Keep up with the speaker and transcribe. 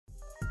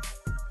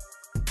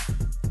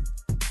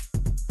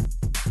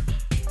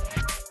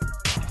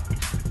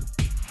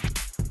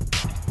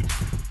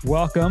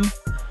welcome.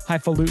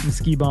 Highfalutin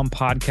Ski Bum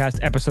Podcast,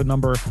 episode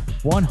number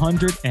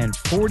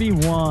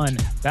 141.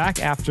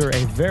 Back after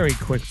a very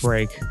quick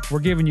break. We're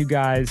giving you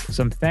guys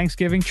some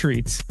Thanksgiving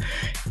treats.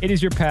 It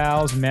is your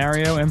pals,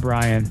 Mario and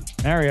Brian.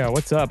 Mario,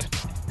 what's up?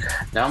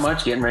 Not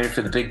much. Getting ready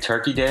for the big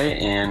Turkey Day,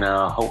 and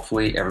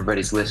hopefully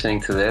everybody's listening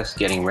to this,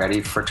 getting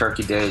ready for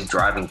Turkey Day,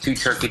 driving to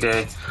Turkey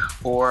Day,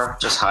 or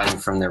just hiding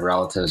from their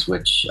relatives,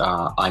 which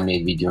I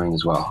may be doing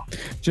as well.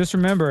 Just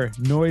remember,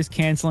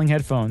 noise-canceling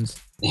headphones.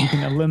 You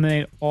can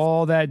eliminate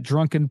all that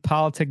drunken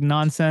politic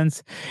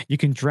nonsense. You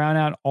can drown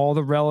out all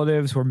the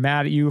relatives who are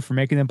mad at you for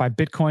making them buy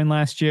Bitcoin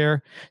last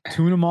year.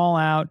 Tune them all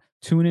out.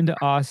 Tune into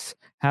us.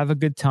 Have a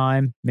good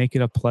time. Make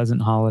it a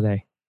pleasant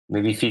holiday.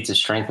 Maybe feats of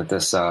strength with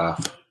this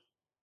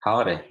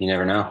holiday. You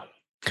never know.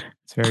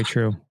 It's very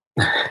true.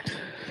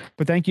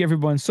 But thank you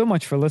everyone so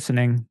much for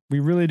listening. We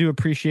really do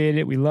appreciate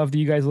it. We love that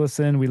you guys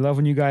listen. We love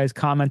when you guys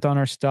comment on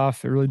our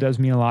stuff. It really does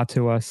mean a lot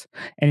to us.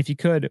 And if you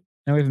could,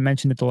 I know we haven't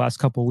mentioned it the last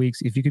couple of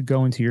weeks, if you could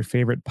go into your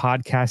favorite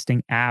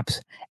podcasting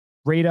apps,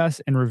 rate us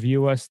and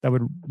review us, that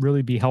would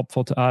really be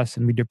helpful to us,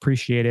 and we'd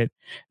appreciate it.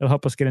 It'll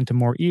help us get into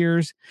more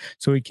ears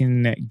so we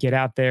can get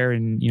out there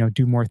and,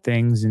 do more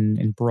things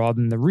and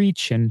broaden the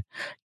reach and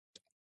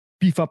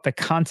beef up the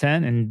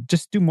content and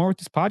just do more with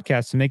this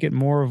podcast to make it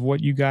more of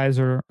what you guys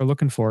are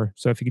looking for.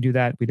 So if you could do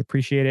that, we'd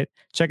appreciate it.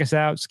 Check us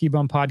out,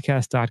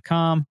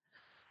 skibumpodcast.com.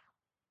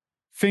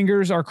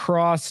 Fingers are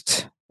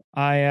crossed.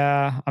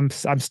 I'm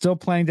still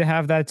planning to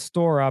have that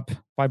store up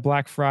by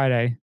Black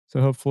Friday. So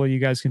hopefully you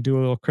guys can do a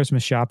little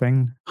Christmas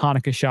shopping,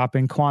 Hanukkah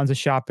shopping, Kwanzaa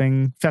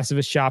shopping,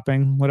 Festivus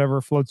shopping, whatever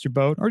floats your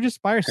boat, or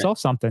just buy yourself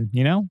something,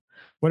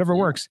 whatever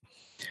works.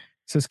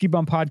 So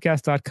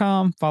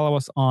skibumpodcast.com. Follow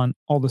us on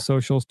all the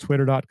socials,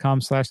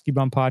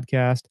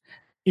 twitter.com/skibumpodcast,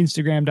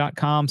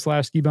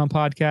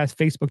 Instagram.com/skibumpodcast,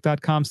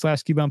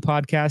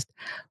 Facebook.com/skibumpodcast.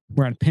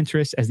 We're on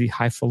Pinterest as the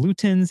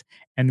Highfalutins,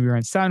 and we're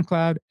on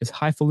SoundCloud as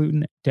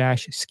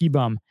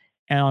Highfalutin-Skibum.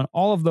 And on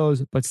all of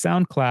those but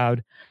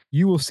SoundCloud,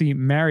 you will see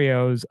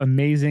Mario's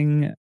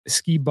amazing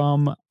Ski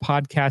Bum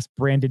podcast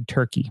branded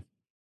turkey.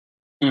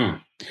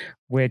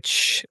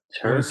 Which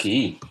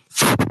turkey.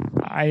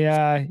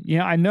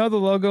 I know the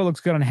logo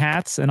looks good on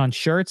hats and on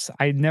shirts.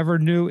 I never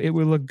knew it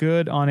would look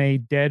good on a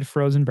dead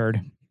frozen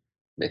bird.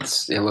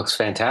 It looks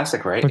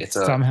fantastic, right? But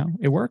somehow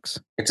it works.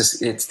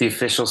 It's the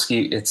official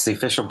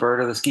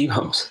bird of the ski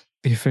bums.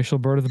 The official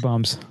bird of the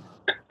bums.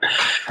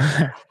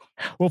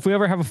 Well, if we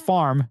ever have a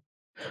farm,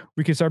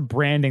 we can start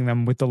branding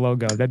them with the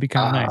logo. That'd be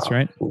kind of nice,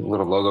 right? A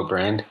little logo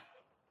brand.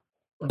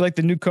 Like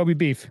the new Kobe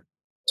beef.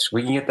 So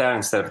we can get that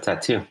instead of a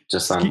tattoo,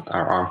 just on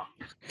our arm.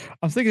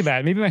 I was thinking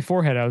about it. Maybe my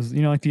forehead. I was,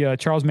 like the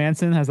Charles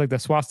Manson has like the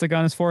swastika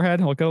on his forehead.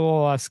 Look at a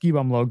little ski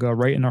bum logo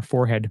right in our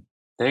forehead.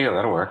 There you go.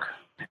 That'll work.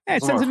 Yeah,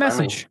 it sends a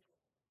message.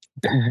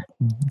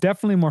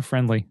 Definitely more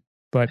friendly,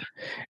 but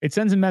it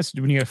sends a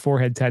message when you get a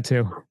forehead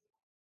tattoo.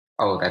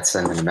 Oh, that's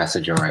sending a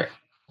message. All right.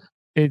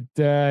 It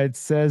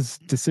says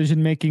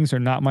decision makings are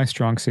not my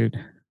strong suit.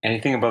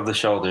 Anything above the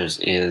shoulders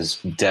is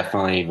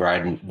definitely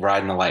riding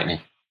the lightning.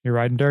 You're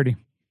riding dirty.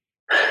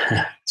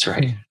 That's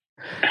right.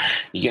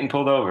 You're getting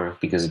pulled over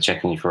because of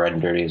checking you for riding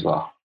dirty as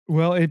well.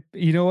 Well, it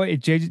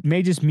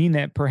may just mean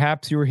that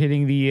perhaps you were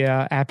hitting the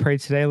après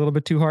today a little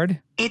bit too hard.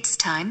 It's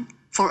time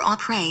for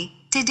après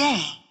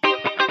today.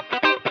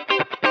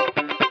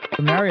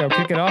 So Mario,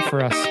 kick it off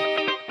for us.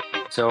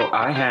 So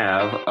I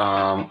have,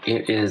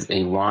 it is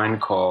a wine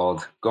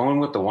called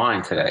Going with the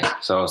Wine today.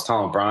 So I was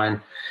telling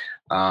Brian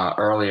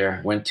earlier,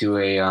 went to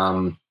it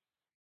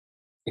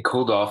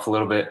cooled off a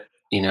little bit,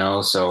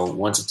 so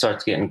once it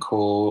starts getting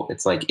cool,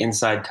 it's like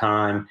inside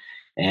time,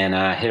 and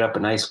I hit up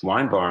a nice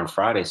wine bar on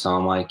Friday. So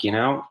I'm like,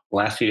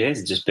 last few days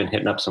I've just been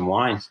hitting up some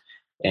wines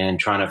and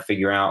trying to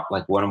figure out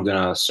like what I'm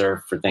going to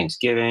serve for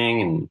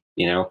Thanksgiving and,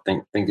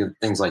 think of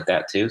things like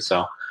that too.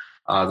 So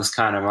this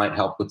kind of might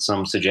help with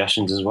some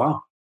suggestions as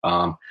well.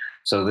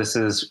 So this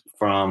is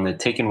from the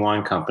Taken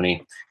Wine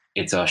Company.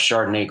 It's a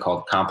Chardonnay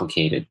called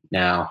Complicated.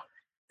 Now,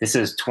 this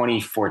is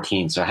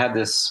 2014. So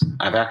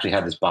I've actually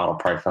had this bottle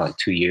probably for like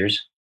 2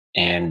 years.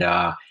 And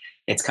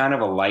it's kind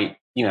of a light,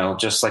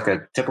 just like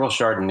a typical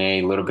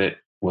Chardonnay,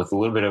 with a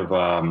little bit of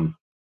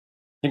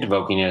hint of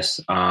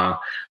oakiness.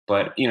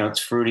 But, it's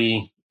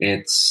fruity.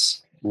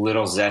 It's a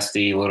little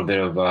zesty, a little bit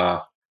of,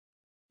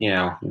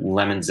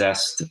 lemon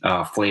zest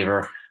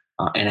flavor.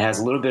 And it has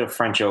a little bit of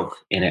French oak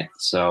in it.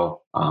 So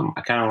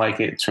I kind of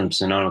like it. It's from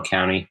Sonoma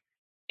County.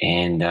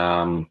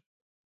 And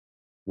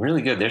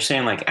really good. They're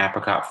saying like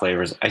apricot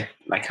flavors. I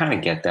kind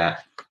of get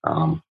that.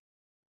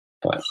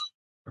 But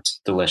it's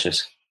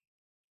delicious.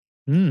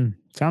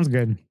 Sounds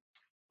good.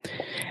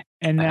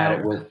 And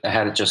now I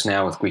had it just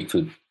now with Greek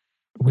food.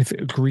 With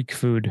Greek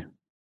food.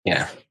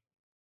 Yeah. I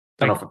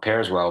don't know if it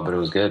pairs well, but it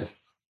was good.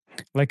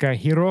 Like a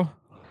hero?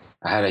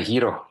 I had a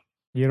hero.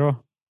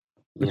 Hero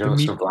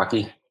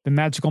souvlaki. The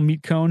magical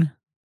meat cone?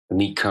 The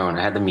meat cone.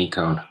 I had the meat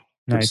cone.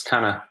 Nice. It's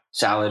kind of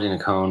salad in a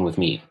cone with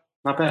meat.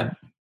 Not bad.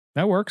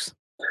 That works.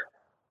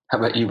 How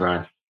about you,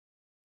 Brian?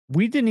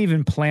 We didn't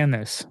even plan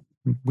this.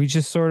 We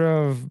just sort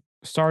of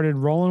started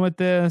rolling with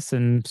this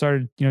and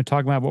started,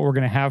 talking about what we're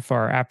going to have for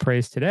our app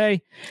praise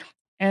today.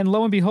 And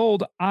lo and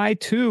behold, I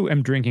too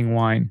am drinking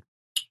wine.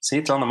 See,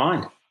 it's on the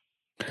mind.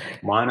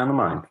 Wine on the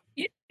mind.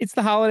 It's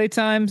the holiday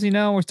times,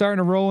 we're starting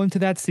to roll into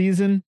that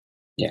season.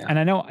 Yeah. And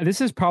I know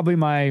this is probably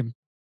my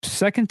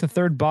second to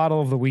third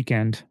bottle of the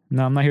weekend.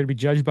 Now, I'm not here to be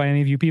judged by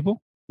any of you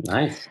people.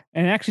 Nice.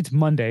 And actually, it's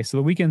Monday, so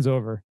the weekend's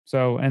over.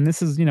 So, and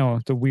this is,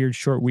 it's a weird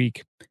short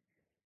week.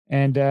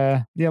 And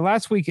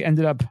last week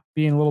ended up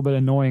being a little bit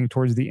annoying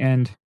towards the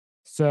end.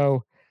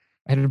 So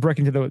I had to break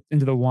into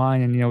the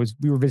wine, and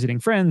we were visiting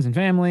friends and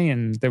family,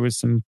 and there was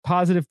some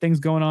positive things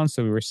going on.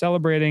 So we were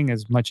celebrating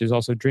as much as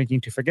also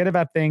drinking to forget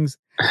about things.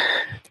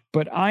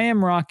 But I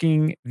am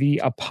rocking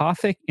the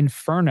Apothic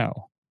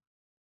Inferno,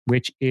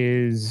 which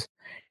is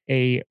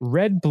a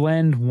red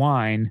blend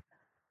wine.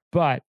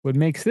 But what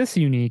makes this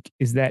unique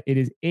is that it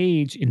is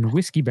aged in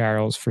whiskey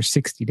barrels for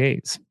 60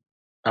 days.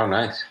 Oh,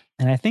 nice.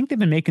 And I think they've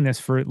been making this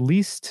for at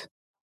least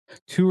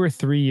 2 or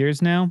 3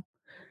 years now,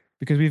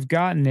 because we've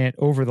gotten it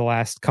over the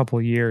last couple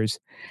of years.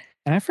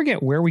 And I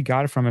forget where we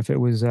got it from. If it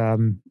was, I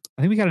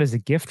think we got it as a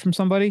gift from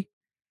somebody.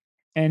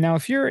 And now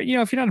if you're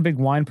not a big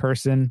wine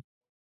person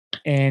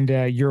and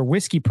you're a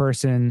whiskey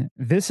person,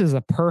 this is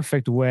a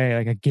perfect way,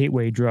 like a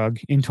gateway drug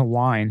into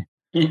wine.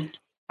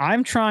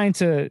 I'm trying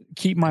to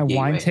keep my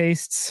wine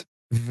tastes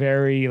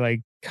very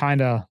like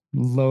kind of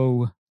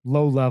low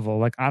level.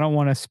 Like I don't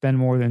want to spend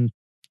more than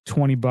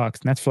 $20, and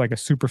that's for like a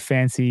super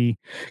fancy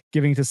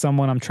giving to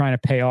someone I'm trying to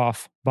pay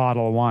off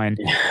bottle of wine.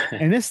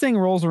 And this thing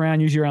rolls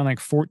around usually around like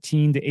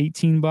 $14 to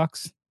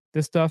 $18,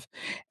 this stuff.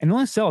 And they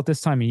only sell it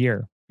this time of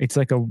year. It's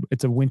like a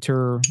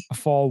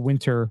fall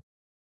winter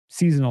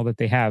seasonal that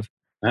they have.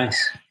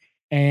 Nice.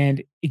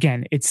 And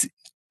again,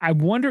 I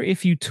wonder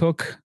if you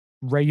took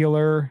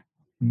regular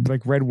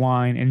like red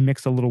wine and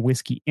mixed a little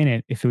whiskey in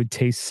it, if it would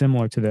taste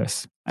similar to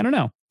this. I don't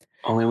know.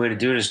 Only way to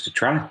do it is to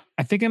try.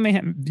 I think I may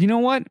have, you know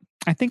what?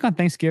 I think on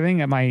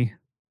Thanksgiving at my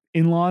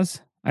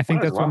in-laws, I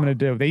think that's what I'm going to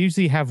do. They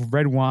usually have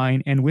red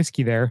wine and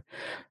whiskey there.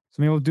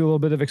 So maybe we'll do a little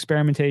bit of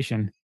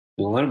experimentation.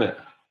 A little bit.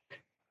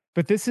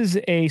 But this is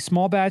a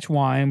small batch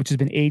wine, which has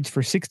been aged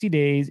for 60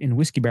 days in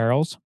whiskey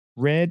barrels.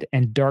 Red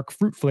and dark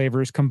fruit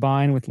flavors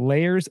combined with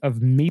layers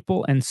of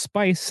maple and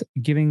spice,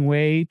 giving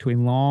way to a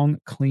long,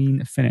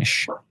 clean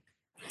finish.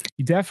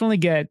 You definitely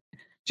get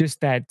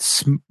just that,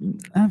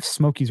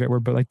 smoky is the right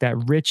word, but like that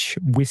rich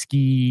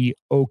whiskey,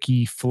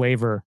 oaky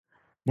flavor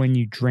when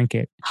you drink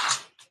it.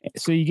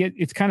 So you get,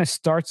 it kind of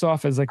starts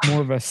off as like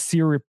more of a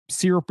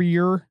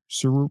syrupier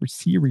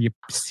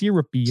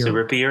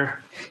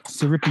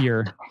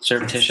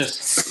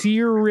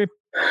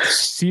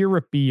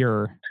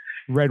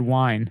red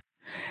wine,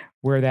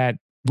 where that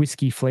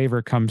whiskey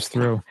flavor comes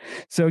through.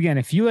 So again,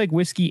 if you like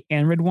whiskey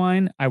and red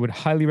wine, I would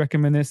highly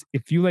recommend this.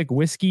 If you like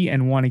whiskey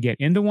and want to get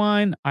into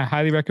wine, I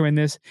highly recommend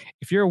this.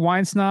 If you're a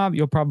wine snob,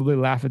 you'll probably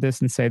laugh at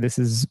this and say this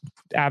is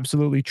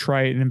absolutely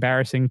trite and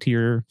embarrassing to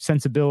your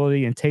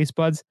sensibility and taste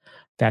buds.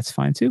 That's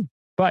fine too.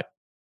 But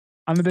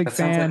I'm a big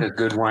fan. Sounds like a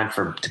good wine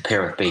to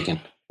pair with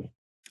bacon.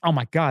 Oh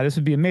my God, this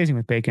would be amazing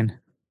with bacon.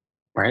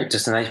 Right?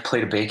 Just a nice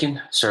plate of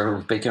bacon, serve it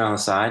with bacon on the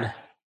side.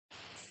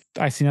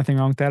 I see nothing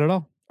wrong with that at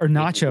all. Or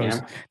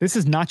nachos. This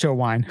is nacho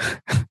wine.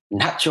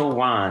 Nacho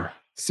wine.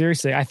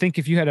 Seriously, I think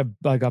if you had a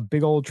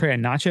big old tray of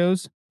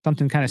nachos,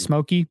 something kind of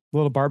smoky, a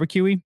little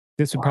barbecuey,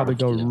 this would probably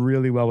go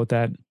really well with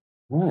that.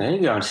 Oh, there you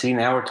go. See,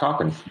 now we're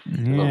talking. A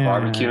little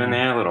barbecue in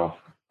there, a little.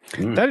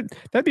 That'd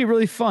be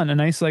really fun. A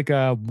nice like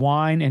a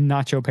wine and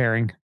nacho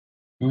pairing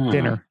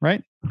dinner,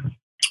 right?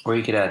 Or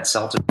you could add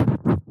seltzer.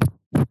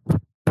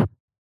 A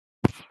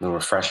little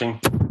refreshing.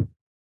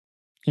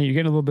 Yeah, you're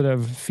getting a little bit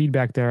of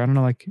feedback there. I don't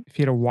know, like if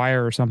you had a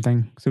wire or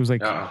something. So it was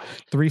like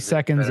 3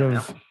 seconds of.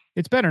 Now?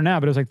 It's better now,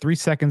 but it was like 3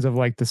 seconds of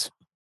like this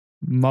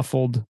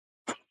muffled.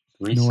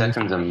 3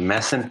 seconds of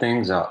messing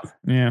things up.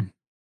 Yeah.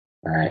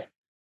 All right.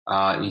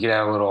 You could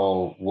add a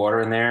little water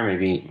in there,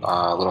 maybe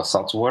a little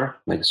seltzer water,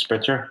 like a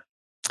spritzer.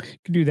 You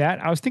could do that.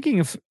 I was thinking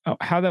of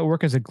how that would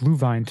work as a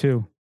glühwein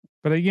too.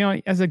 But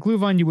as a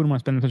glühwein, you wouldn't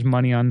want to spend much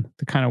money on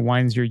the kind of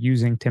wines you're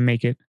using to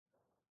make it.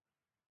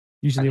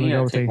 Usually we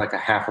go take like a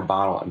half a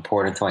bottle and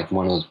pour it into like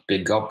one of those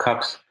big gulp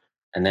cups,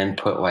 and then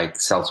put like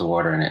seltzer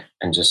water in it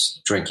and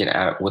just drink it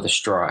out with a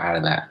straw out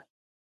of that.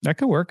 That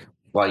could work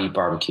while you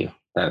barbecue.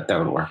 That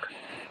would work.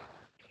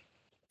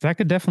 That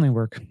could definitely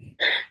work.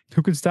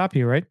 Who could stop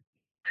you, right?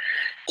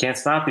 Can't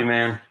stop you,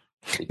 man.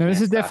 No,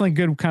 this is definitely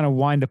good kind of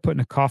wine to put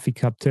in a coffee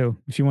cup too.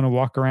 If you want to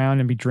walk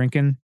around and be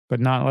drinking, but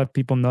not let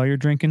people know you're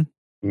drinking.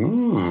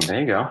 There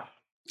you go.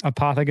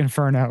 Apothic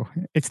Inferno.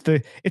 It's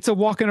a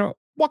walking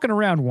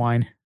around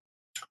wine.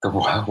 The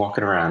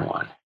walking around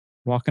wine.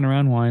 Walking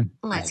around wine.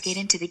 Let's get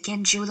into the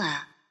Kenjula.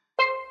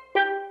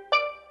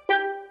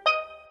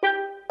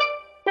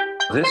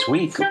 This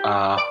week,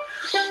 our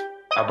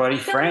buddy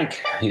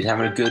Frank, he's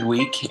having a good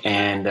week,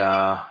 and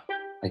I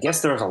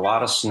guess there was a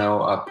lot of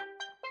snow up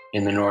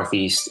in the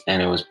Northeast,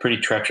 and it was pretty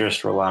treacherous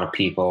for a lot of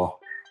people.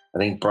 I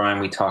think, Brian,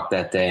 we talked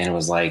that day, and it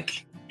was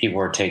like people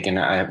were taking.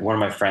 One of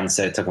my friends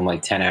said it took him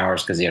like 10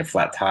 hours because he had a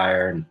flat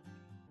tire, and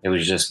it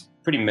was just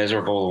pretty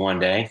miserable one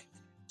day.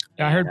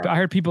 I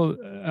heard people.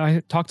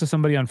 I talked to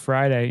somebody on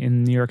Friday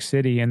in New York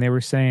City, and they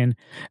were saying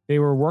they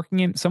were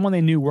working in someone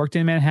they knew worked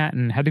in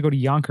Manhattan, had to go to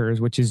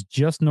Yonkers, which is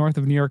just north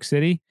of New York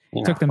City.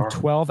 It took them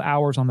 12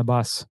 hours on the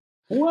bus.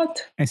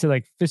 What? And so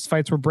like fist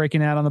fights were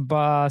breaking out on the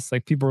bus.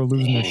 Like people were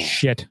losing their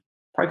shit.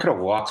 Probably could have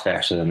walked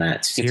faster than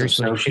that. Seriously, get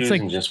some snowshoes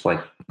and just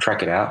like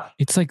trek it out.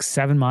 It's like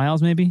 7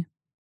 miles, maybe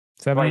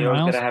 7 miles. You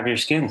always miles. gotta have your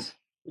skins.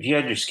 If you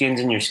had your skins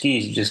and your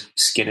skis, you just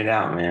skin it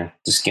out, man.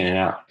 Just skin it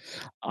out.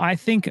 I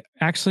think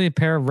actually a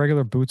pair of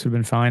regular boots would have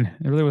been fine.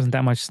 It really wasn't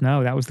that much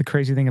snow. That was the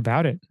crazy thing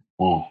about it.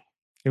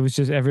 It was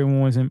just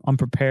everyone was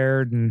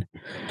unprepared and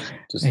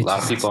just a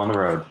lot of people on the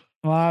road.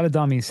 A lot of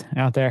dummies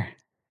out there.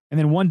 And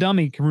then one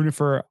dummy can ruin it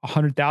for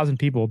 100,000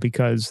 people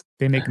because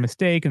they make a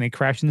mistake and they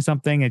crash into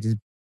something. It just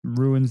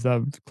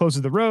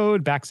closes the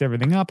road, backs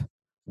everything up.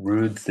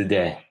 Rudes the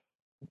day.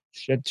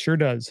 Shit sure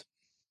does.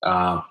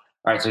 All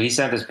right, so he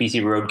sent us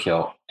BC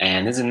Roadkill,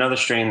 and this is another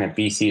strain that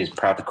BC is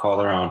proud to call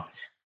their own.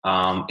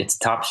 It's a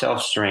top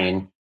shelf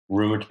strain,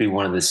 rumored to be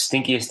one of the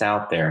stinkiest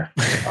out there,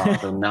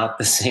 though not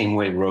the same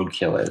way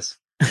Roadkill is.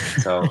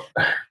 So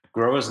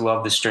growers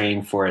love the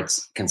strain for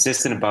its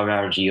consistent above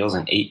average yields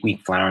and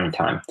 8-week flowering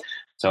time.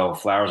 So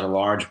flowers are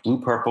large,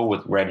 blue-purple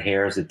with red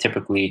hairs that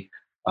typically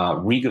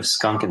reek of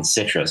skunk and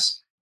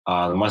citrus.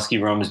 The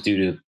musky aroma is due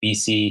to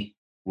BC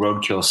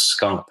Roadkill's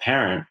skunk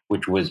parent,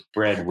 which was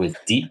bred with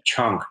deep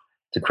chunk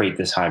to create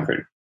this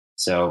hybrid.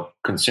 So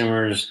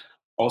consumers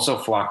also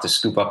flock to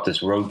scoop up this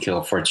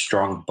Roadkill for its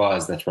strong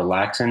buzz that's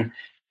relaxing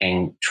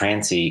and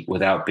trancy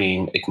without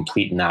being a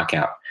complete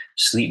knockout.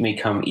 Sleep may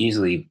come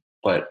easily,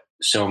 but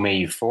so may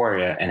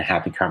euphoria and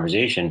happy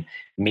conversation,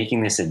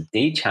 making this a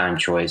daytime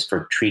choice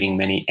for treating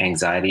many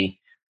anxiety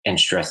and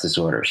stress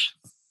disorders.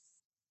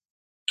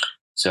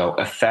 So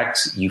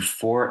effects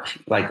euphoric,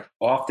 like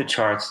off the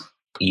charts,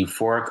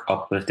 euphoric,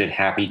 uplifted,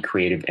 happy,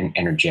 creative, and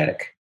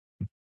energetic,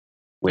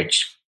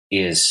 which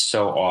is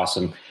so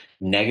awesome.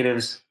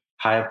 Negatives,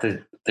 high up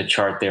the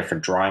chart there for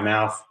dry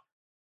mouth.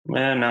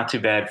 Not too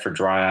bad for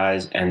dry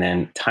eyes. And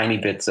then tiny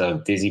bits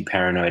of dizzy,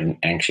 paranoid, and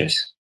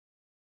anxious.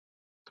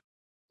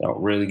 So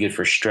really good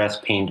for stress,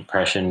 pain,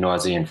 depression,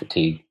 nausea, and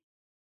fatigue.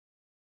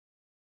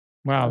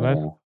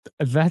 Wow,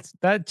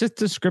 that just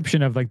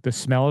description of like the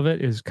smell of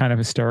it is kind of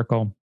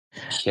hysterical.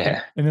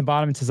 Yeah. In the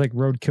bottom it says like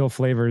Roadkill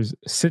flavors: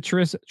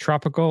 citrus,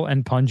 tropical,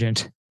 and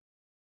pungent.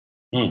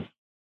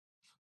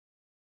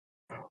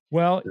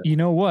 Well, you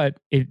know what?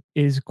 It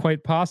is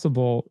quite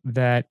possible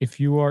that if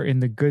you are in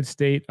the good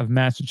state of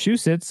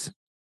Massachusetts,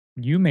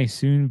 you may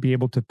soon be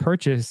able to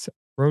purchase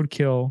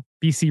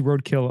BC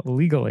Roadkill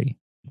legally.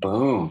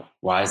 Boom.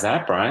 Why is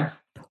that, Brian?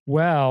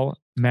 Well,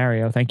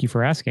 Mario, thank you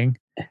for asking.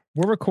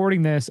 We're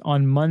recording this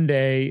on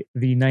Monday,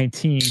 the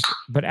 19th,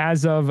 but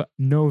as of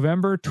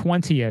November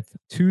 20th,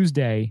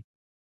 Tuesday,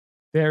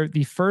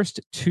 the first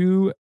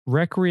 2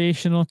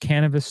 recreational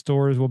cannabis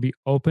stores will be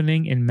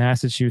opening in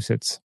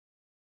Massachusetts.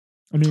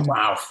 I mean,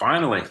 wow,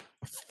 finally,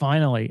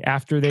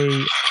 after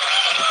crowd's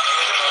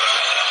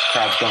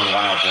going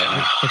wild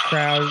right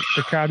now.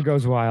 The crowd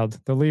goes wild.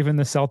 They're leaving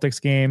the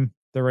Celtics game.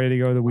 They're ready to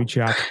go to the weed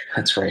shop.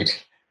 That's right.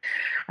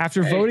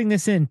 After voting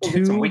this in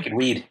some wicked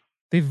weed.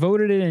 They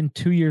voted it in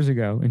 2 years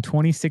ago, in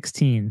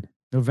 2016,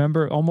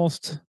 November,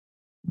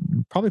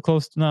 probably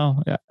close to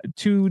now,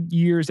 2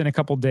 years and a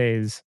couple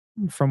days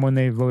from when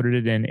they voted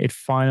it in. It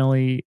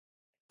finally,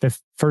 the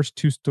first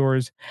 2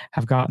 stores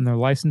have gotten their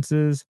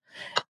licenses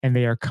and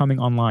they are coming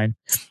online.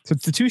 So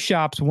it's the 2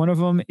 shops. One of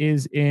them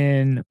is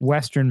in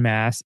Western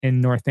Mass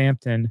in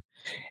Northampton,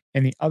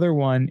 and the other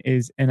one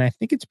is, and I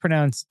think it's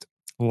pronounced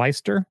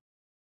Leicester.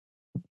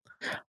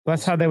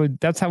 That's how it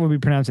would be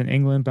pronounced in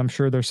England. I'm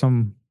sure there's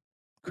some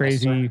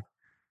crazy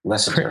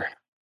Leicester.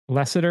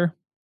 Leicester.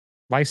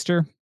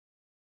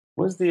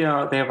 What's they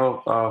have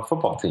a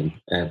football team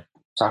and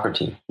soccer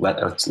team.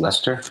 It's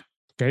Leicester.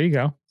 There you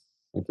go. I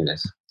think it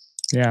is.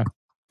 Yeah.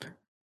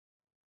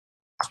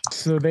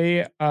 So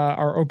they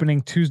are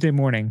opening Tuesday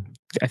morning.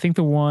 I think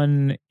the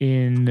one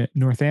in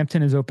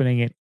Northampton is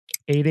opening at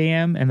 8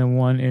 a.m. and the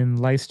one in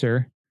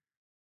Leicester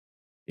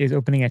is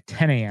opening at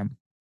 10 a.m.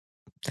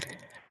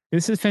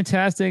 This is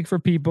fantastic for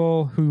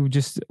people who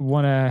just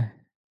want to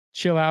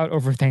chill out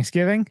over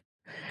Thanksgiving.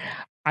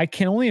 I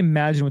can only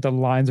imagine what the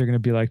lines are going to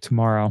be like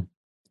tomorrow.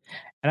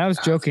 And I was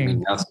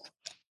joking.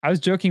 I was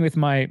joking with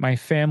my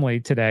family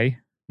today,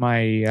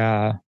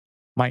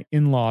 my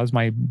in-laws,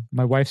 my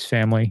wife's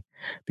family,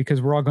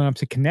 because we're all going up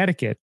to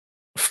Connecticut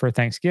for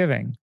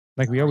Thanksgiving,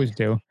 like we always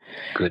do.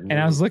 Good and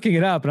I was looking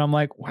it up, and I'm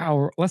like, wow,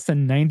 we're less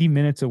than 90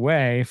 minutes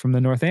away from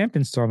the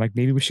Northampton store. I'm like,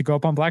 maybe we should go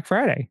up on Black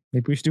Friday.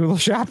 Maybe we should do a little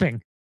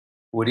shopping.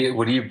 What do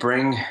you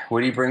bring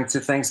to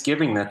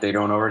Thanksgiving that they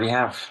don't already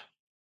have?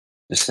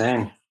 Just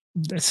saying.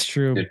 That's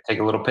true. Take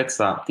a little pit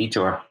stop,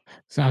 detour.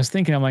 So I was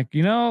thinking, I'm like,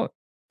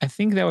 I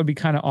think that would be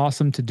kind of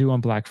awesome to do on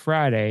Black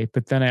Friday,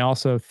 but then I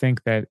also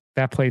think that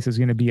place is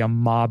going to be a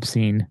mob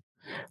scene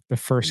the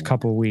first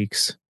couple of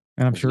weeks,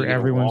 and I'm sure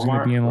everyone's going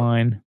to be in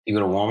line. You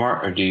go to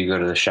Walmart or do you go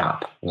to the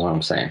shop? Is what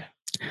I'm saying.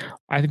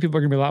 I think people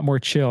are going to be a lot more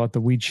chill at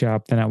the weed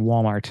shop than at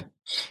Walmart.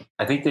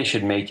 I think they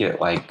should make it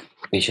like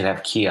they should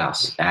have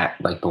kiosks at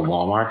like the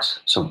Walmarts.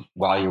 So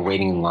while you're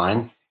waiting in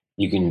line,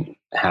 you can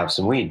have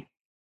some weed.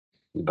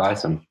 You buy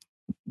some.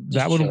 That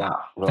Just chill would out,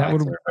 that relax,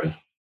 would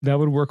everybody. that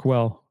would work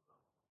well.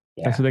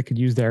 That's Yeah. what they could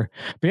use there.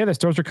 But yeah, the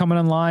stores are coming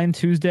online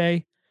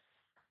Tuesday.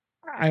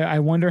 I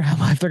wonder how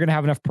much they're going to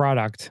have enough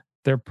product.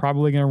 They're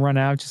probably going to run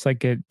out, just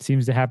like it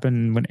seems to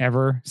happen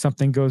whenever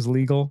something goes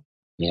legal.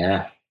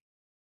 Yeah.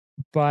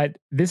 But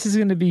this is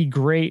going to be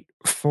great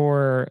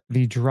for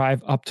the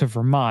drive up to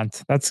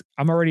Vermont.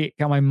 I'm already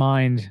got my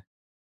mind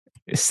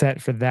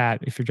set for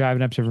that. If you're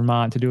driving up to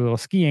Vermont to do a little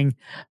skiing,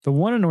 the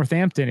one in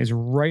Northampton is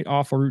right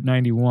off of Route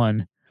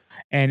 91.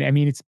 And I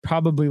mean, it's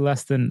probably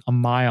less than a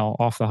mile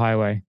off the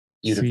highway.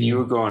 Dude, if you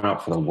were going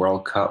up for the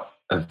World Cup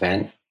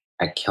event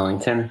at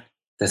Killington,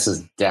 this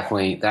is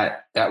definitely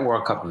that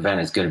World Cup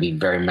event is going to be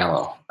very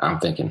mellow, I'm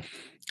thinking.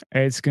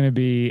 It's going to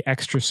be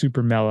extra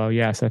super mellow.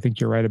 Yes, I think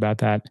you're right about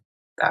that.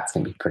 That's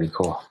going to be pretty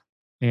cool.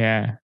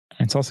 Yeah.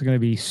 It's also going to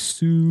be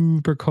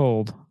super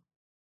cold.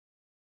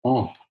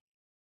 Oh.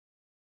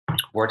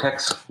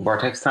 Vortex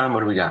time. What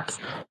do we got?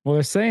 Well,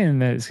 they're saying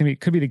that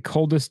could be the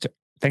coldest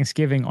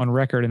Thanksgiving on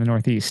record in the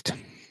Northeast.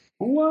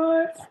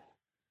 What?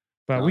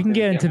 But we can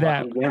get into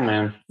that again,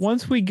 man.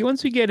 Once we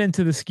get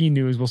into the ski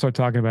news. We'll start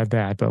talking about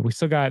that. But we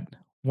still got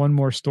one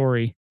more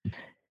story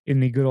in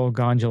the good old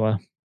gondola.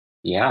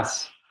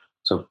 Yes.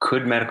 So,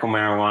 could medical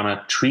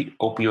marijuana treat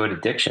opioid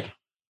addiction?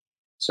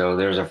 So,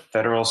 there's a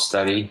federal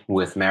study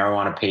with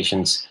marijuana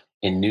patients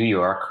in New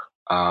York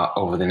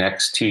over the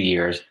next 2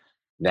 years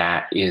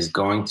that is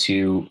going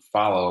to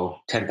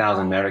follow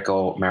 10,000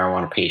 medical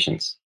marijuana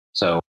patients.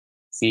 So,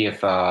 see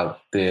if their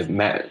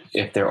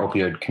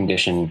opioid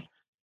condition,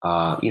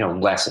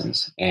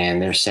 lessens.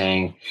 And they're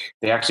saying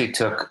they actually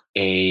took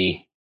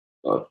a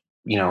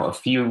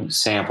few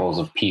samples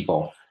of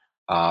people.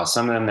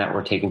 Some of them that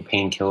were taking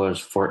painkillers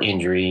for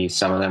injury.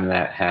 Some of them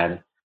that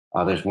had.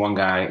 There's one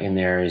guy in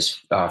there. He's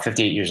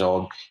 58 years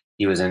old.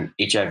 He was an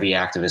HIV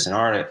activist and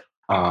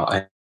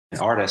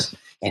artist,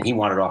 and he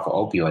wanted off of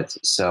opioids.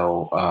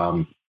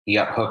 So he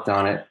got hooked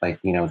on it,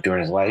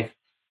 during his life,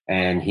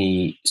 and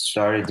he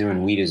started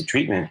doing weed as a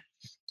treatment.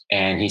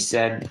 And he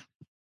said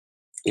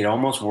it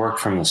almost worked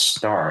from the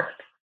start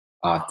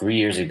 3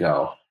 years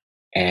ago.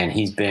 And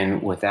he's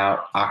been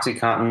without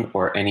OxyContin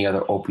or any other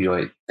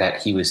opioid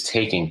that he was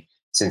taking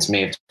since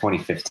May of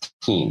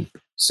 2015.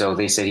 So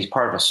they said he's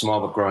part of a small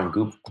but growing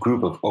group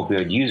of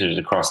opioid users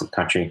across the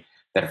country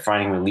that are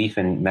finding relief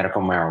in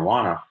medical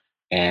marijuana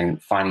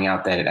and finding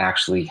out that it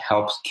actually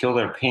helps kill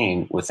their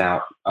pain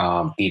without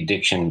the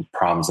addiction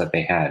problems that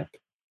they had.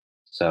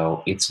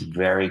 So it's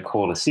very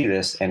cool to see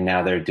this. And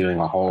now they're doing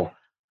a whole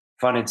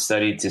funded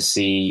study to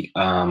see,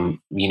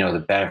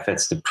 the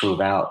benefits to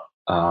prove out.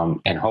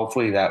 And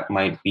hopefully that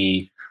might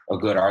be a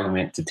good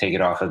argument to take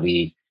it off of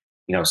the,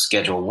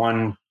 Schedule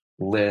 1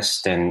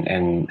 list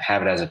and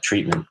have it as a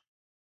treatment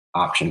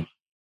option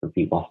for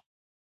people.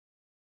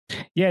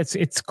 Yeah,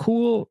 it's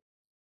cool.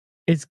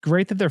 It's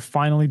great that they're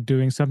finally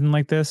doing something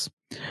like this,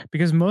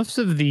 because most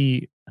of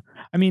the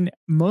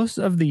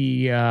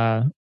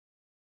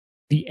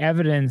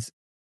evidence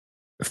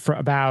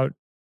about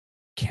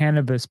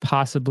cannabis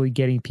possibly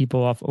getting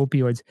people off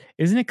opioids,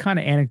 isn't it kind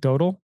of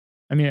anecdotal?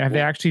 I mean, they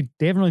haven't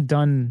really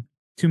done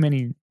too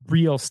many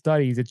real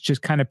studies. It's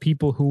just kind of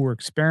people who were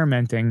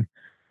experimenting,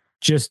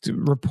 just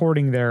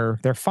reporting their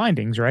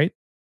findings, right?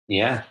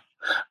 Yeah.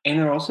 And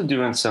they're also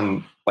doing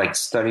some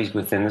studies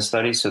within the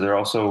study. So they're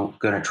also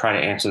going to try to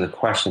answer the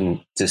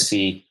question to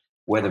see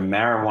whether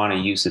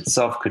marijuana use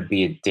itself could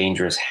be a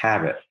dangerous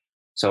habit.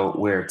 So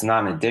where it's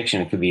not an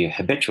addiction, it could be a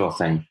habitual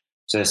thing.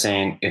 So they're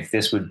saying if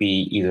this would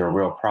be either a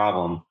real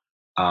problem,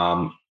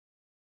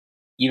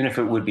 even if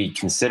it would be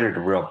considered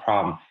a real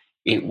problem,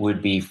 it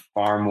would be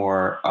far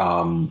more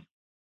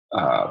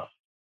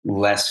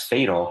less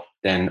fatal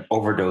than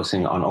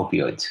overdosing on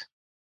opioids,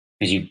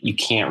 because you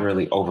can't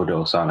really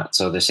overdose on it.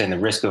 So they're saying the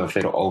risk of a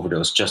fatal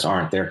overdose just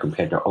aren't there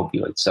compared to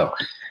opioids. So,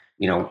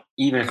 even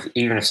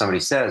if somebody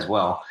says,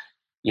 well,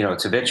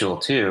 it's habitual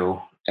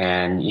too,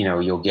 and,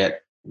 you'll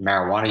get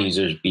marijuana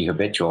users be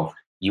habitual,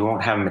 you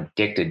won't have them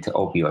addicted to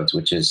opioids,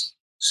 which is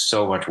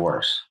so much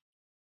worse.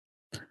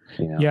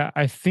 Yeah,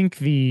 I think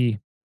the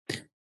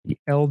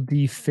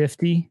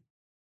LD50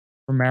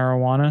 for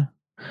marijuana,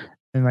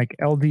 and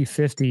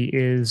LD50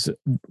 is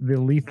the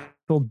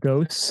lethal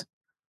dose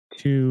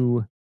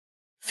to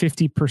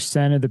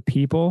 50% of the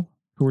people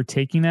who are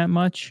taking that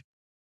much.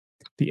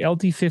 The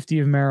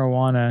LD50 of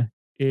marijuana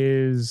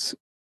is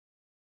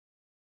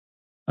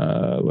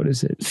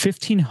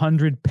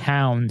 1,500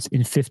 pounds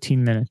in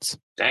 15 minutes.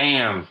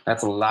 Damn,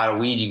 that's a lot of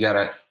weed. You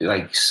gotta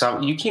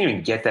you can't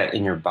even get that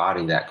in your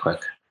body that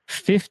quick.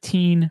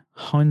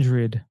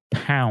 1,500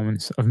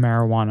 pounds of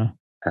marijuana.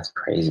 That's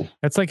crazy.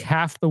 That's like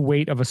half the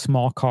weight of a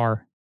small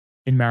car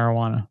in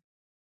marijuana.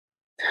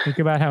 Think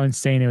about how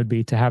insane it would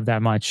be to have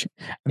that much.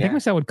 I think how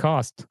much that would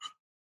cost.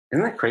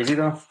 Isn't that crazy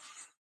though?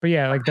 But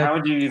yeah, how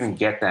would you even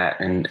get that?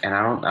 And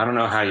I don't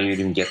know how you'd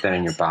even get that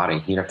in your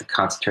body. You'd have to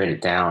concentrate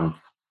it down.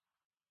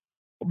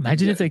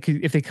 Imagine if they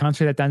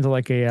concentrate that down to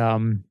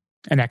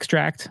An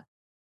extract.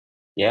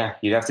 Yeah,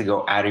 you'd have to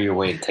go out of your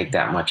way to take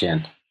that much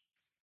in.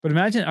 But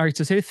imagine, all right,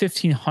 so say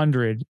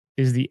 1,500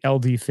 is the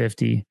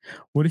LD50.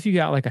 What if you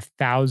got like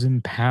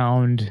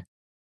 1,000-pound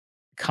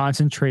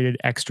concentrated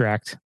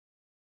extract?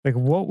 Like,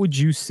 what would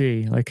you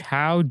see? Like,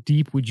 how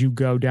deep would you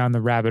go down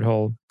the rabbit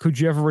hole? Could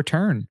you ever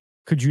return?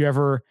 Could you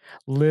ever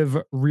live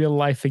real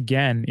life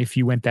again if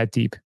you went that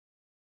deep?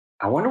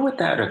 I wonder what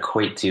that would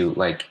equate to,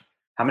 like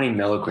how many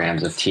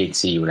milligrams of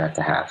THC you would have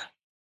to have,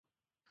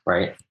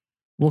 right?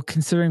 Well,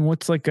 considering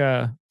what's like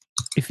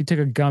if you take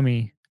a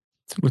gummy,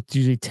 it's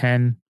usually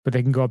 10, but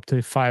they can go up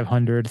to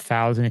 500,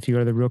 1,000 if you go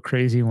to the real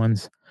crazy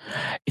ones.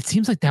 It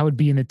seems like that would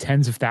be in the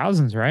tens of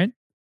thousands, right?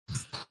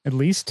 At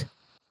least.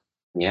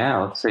 Yeah,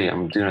 let's see.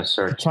 I'm doing a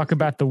search. Talk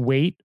about the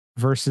weight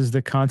versus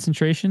the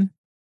concentration.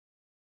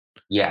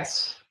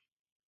 Yes.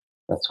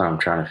 That's what I'm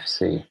trying to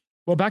see.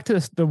 Well, back to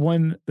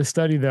the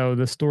study though,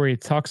 the story,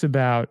 it talks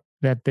about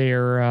that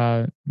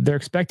they're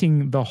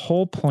expecting the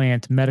whole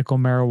plant medical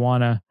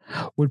marijuana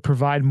would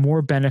provide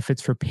more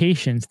benefits for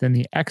patients than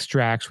the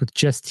extracts with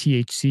just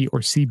THC or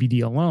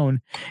CBD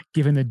alone,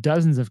 given the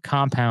dozens of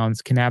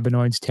compounds,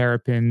 cannabinoids,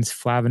 terpenes,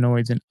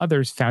 flavonoids, and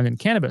others found in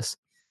cannabis.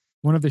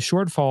 One of the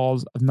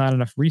shortfalls of not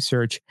enough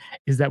research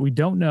is that we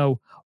don't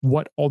know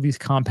what all these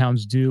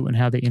compounds do and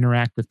how they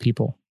interact with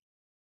people.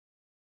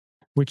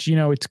 Which,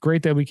 it's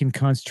great that we can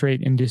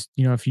concentrate and just,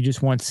 if you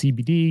just want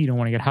CBD, you don't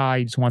want to get high,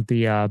 you just want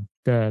the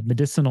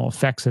medicinal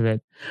effects of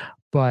it.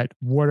 But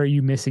what are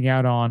you missing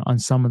out on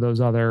some of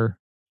those other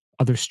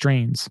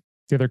strains,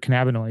 the other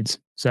cannabinoids?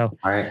 So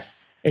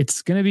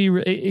it's going to be,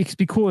 it's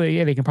be cool.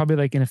 Yeah, they can probably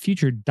like in the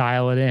future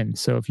dial it in.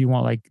 So if you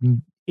want like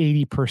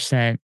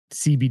 80%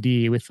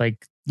 CBD with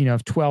like,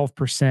 12%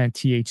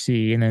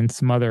 THC and then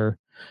some other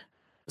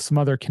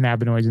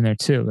cannabinoids in there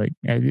too. Like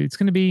it's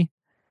going to be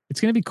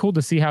cool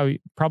to see how,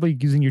 probably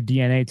using your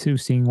DNA too,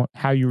 seeing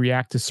how you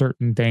react to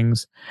certain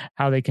things,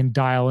 how they can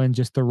dial in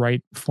just the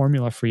right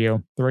formula for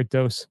you, the right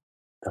dose.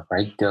 The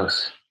right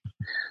dose.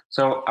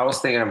 So I was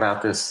thinking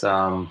about this.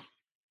 So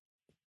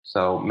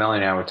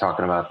Melanie and I were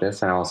talking about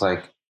this, and I was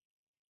like,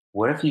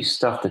 what if you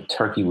stuff the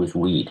turkey with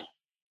weed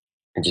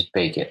and just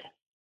bake it?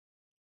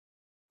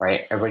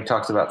 Right? Everybody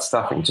talks about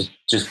stuffing.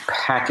 Just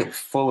pack it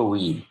full of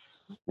weed.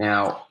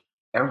 Now,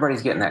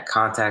 everybody's getting that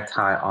contact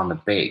high on the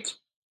bake,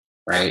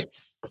 right?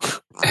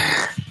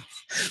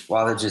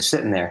 While they're just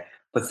sitting there.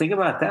 But think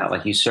about that.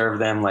 Like you serve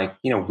them like,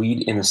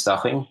 weed in the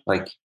stuffing.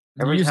 Like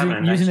everybody's having a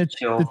nice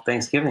chill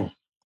Thanksgiving.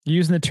 You're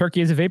using the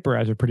turkey as a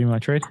vaporizer pretty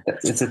much, right?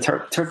 It's a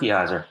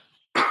turkeyizer.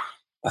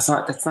 That's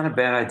not a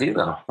bad idea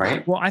though,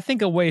 right? Well, I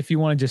think a way, if you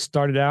want to just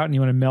start it out and you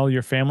want to mellow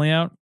your family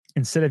out,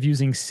 instead of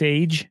using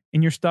sage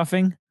in your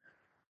stuffing, a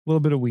little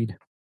bit of weed.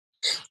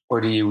 Or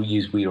do you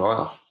use weed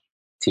oil?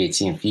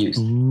 THC infused.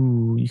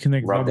 Ooh, you can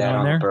rub that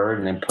on the bird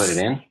and then put it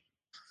in.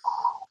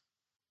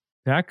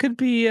 That could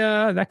be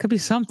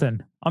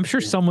something. I'm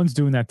sure someone's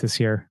doing that this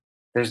year.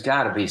 There's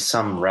got to be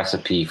some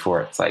recipe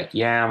for it. It's like,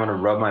 I'm going to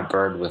rub my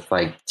bird with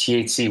like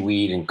THC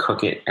weed and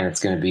cook it, and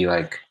it's going to be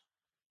like,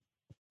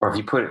 or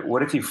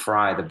what if you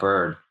fry the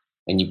bird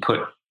and you put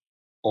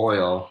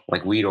oil,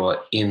 like weed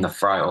oil, in the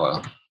fry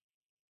oil?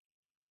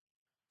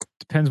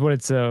 Depends what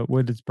its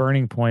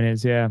burning point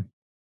is, yeah.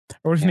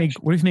 Or what if you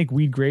make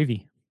weed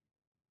gravy?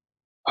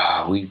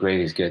 Weed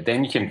gravy is good.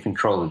 Then you can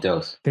control the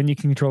dose.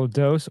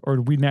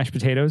 Or weed mashed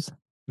potatoes.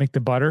 Make the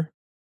butter.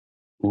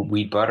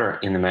 Wheat butter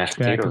in the mashed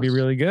potatoes. That could be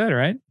really good,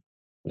 right?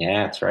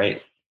 Yeah, that's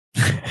right.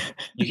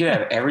 You could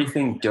have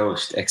everything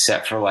dosed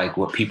except for like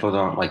what people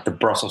don't like. The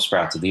Brussels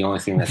sprouts are the only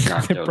thing that's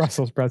not dosed.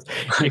 Brussels sprouts.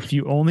 If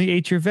you only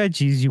ate your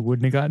veggies, you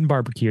wouldn't have gotten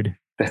barbecued.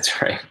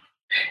 That's right.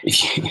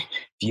 If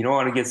you don't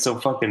want to get so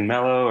fucking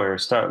mellow or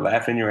start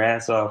laughing your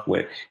ass off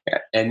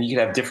and you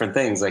could have different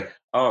things like,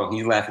 oh,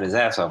 he's laughing his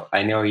ass off.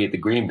 I know he ate the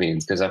green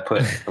beans because I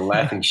put the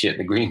laughing shit in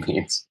the green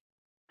beans.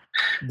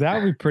 That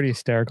would be pretty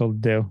hysterical to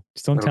do.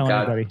 Just don't tell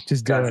anybody.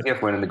 Just do God's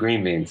gift went in the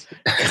green beans.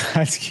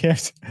 God's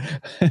gift.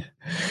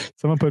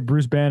 Someone put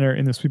Bruce Banner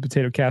in the sweet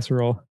potato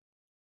casserole.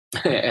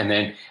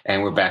 and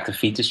we're back to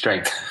feet to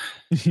strength.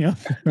 Yeah,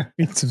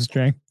 feet to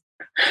strength.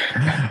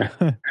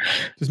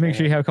 Just make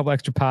sure you have a couple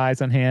extra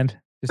pies on hand,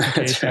 just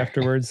in case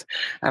afterwards.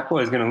 That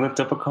boy's gonna lift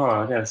up a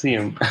car. I gotta see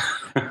him.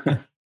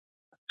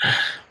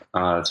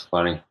 Oh, that's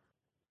funny.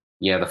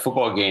 Yeah, the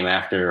football game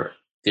after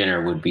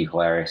dinner would be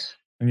hilarious.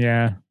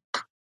 Yeah.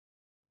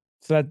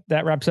 So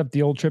that wraps up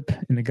the old trip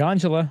in the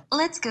gondola.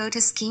 Let's go to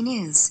ski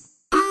news.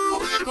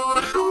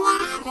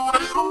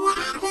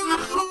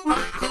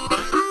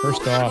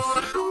 First off,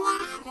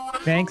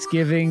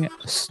 Thanksgiving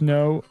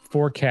snow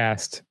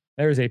forecast.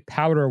 There is a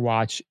powder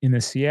watch in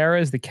the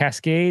Sierras, the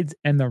Cascades,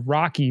 and the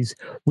Rockies,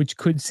 which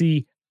could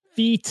see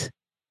feet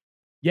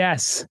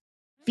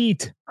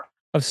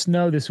of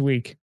snow this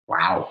week.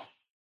 Wow.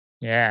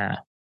 Yeah.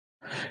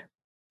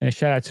 And a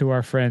shout out to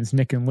our friends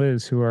Nick and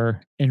Liz, who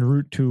are en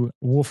route to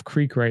Wolf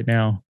Creek right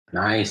now.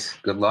 Nice.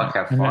 Good luck.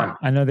 Have fun.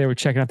 I know they were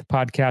checking out the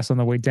podcast on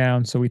the way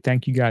down, so we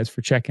thank you guys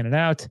for checking it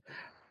out.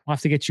 We'll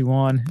have to get you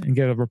on and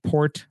get a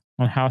report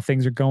on how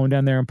things are going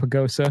down there in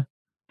Pagosa,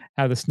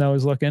 how the snow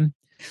is looking.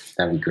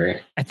 That'd be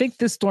great. I think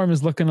this storm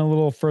is looking a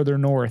little further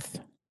north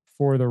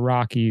for the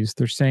Rockies.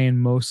 They're saying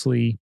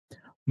mostly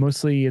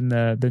in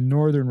the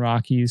northern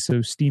Rockies,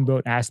 so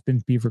Steamboat,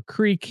 Aspen, Beaver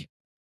Creek.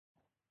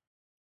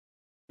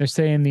 They're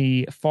saying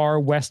the far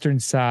western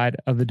side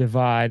of the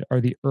divide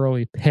are the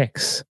early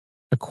picks,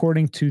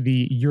 according to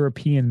the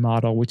European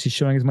model, which is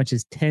showing as much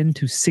as 10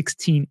 to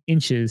 16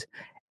 inches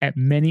at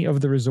many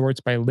of the resorts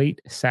by late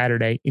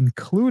Saturday,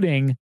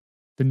 including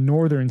the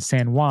northern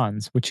San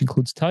Juans, which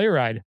includes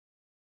Telluride.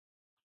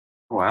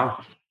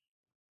 Wow.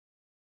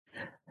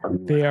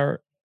 They're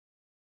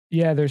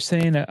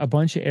saying a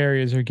bunch of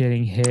areas are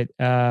getting hit,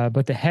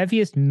 but the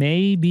heaviest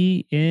may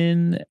be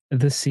in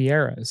the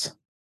Sierras.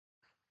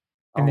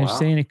 And they're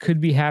saying it could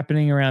be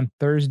happening around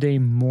Thursday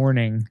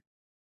morning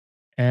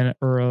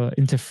or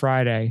into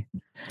Friday.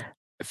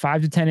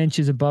 5 to 10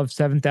 inches above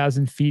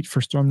 7,000 feet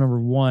for storm number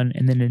 1,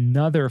 and then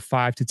another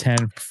 5 to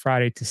 10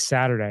 Friday to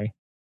Saturday.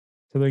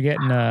 So they're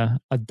getting a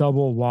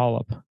double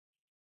wallop.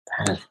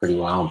 That's pretty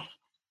wild.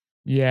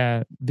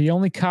 Yeah. The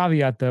only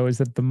caveat, though, is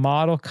that the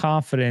model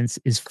confidence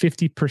is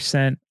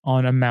 50%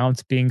 on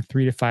amounts being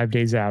 3 to 5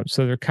 days out.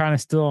 So they're kind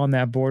of still on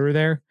that border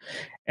there.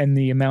 And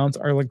the amounts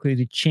are likely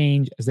to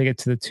change as they get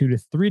to the 2 to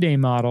 3 day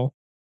model.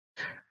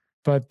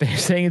 But they're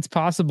saying it's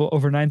possible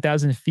over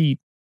 9,000 feet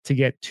to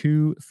get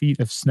 2 feet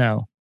of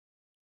snow.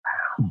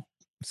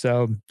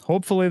 So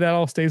hopefully that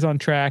all stays on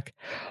track.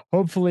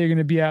 Hopefully you're going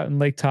to be out in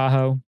Lake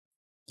Tahoe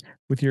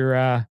with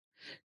your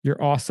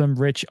awesome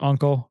rich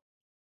uncle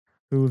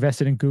who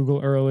invested in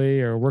Google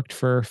early or worked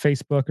for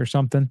Facebook or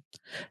something.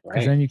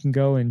 Because then you can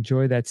go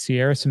enjoy that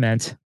Sierra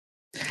cement.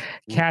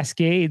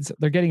 Cascades,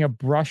 they're getting a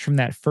brush from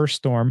that first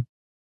storm.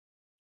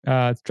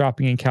 It's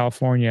dropping in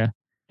California.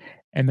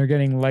 And they're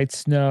getting light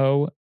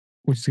snow,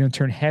 which is going to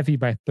turn heavy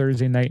by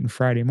Thursday night and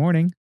Friday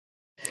morning.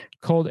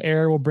 Cold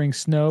air will bring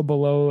snow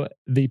below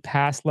the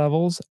pass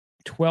levels,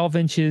 12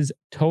 inches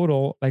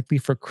total, likely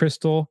for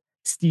Crystal,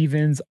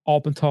 Stevens,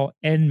 Alpental,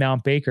 and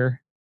Mount Baker.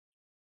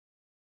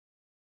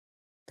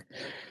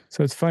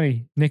 So it's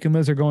funny. Nick and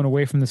Liz are going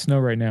away from the snow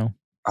right now.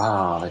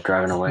 Oh, they're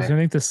driving away.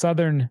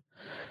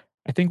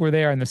 I think where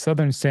they are in the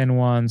southern San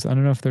Juans, I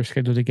don't know if they're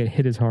scheduled to get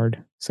hit as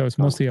hard. So it's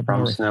mostly up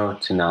north. From snow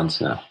to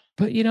non-snow.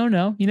 But you don't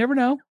know. You never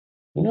know.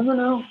 You never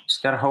know.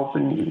 Just got to hope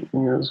and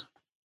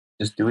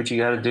just do what you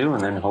got to do,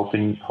 and then hope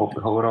it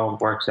all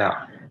works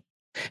out.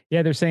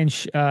 Yeah, they're saying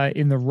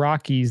in the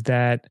Rockies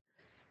that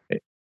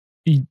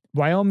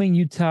Wyoming,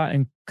 Utah,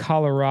 and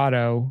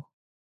Colorado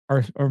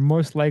are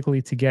most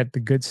likely to get the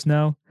good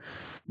snow,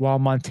 while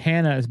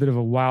Montana is a bit of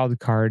a wild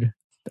card.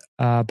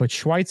 But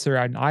Schweitzer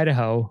out in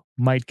Idaho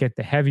might get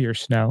the heavier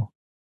snow.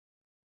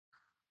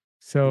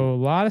 So a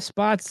lot of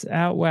spots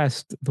out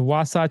west. The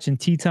Wasatch and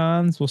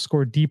Tetons will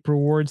score deep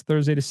rewards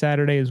Thursday to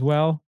Saturday as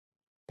well.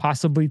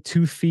 Possibly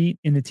 2 feet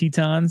in the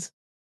Tetons.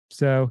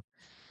 So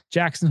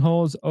Jackson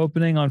Hole is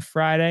opening on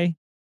Friday.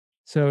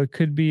 So it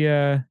could be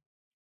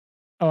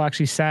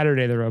actually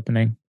Saturday they're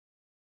opening.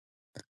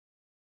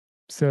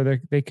 So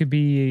they could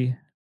be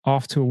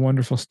off to a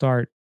wonderful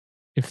start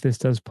if this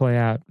does play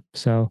out.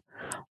 So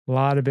a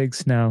lot of big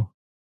snow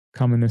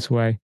coming this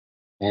way.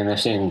 And they're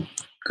saying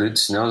good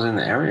snows in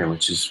the area,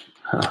 which is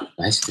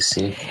nice to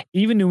see.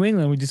 Even New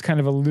England, we just kind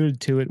of alluded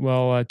to it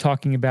while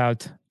talking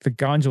about the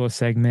gondola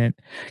segment.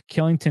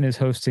 Killington is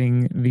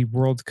hosting the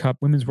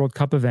Women's World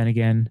Cup event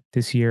again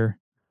this year.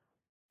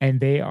 And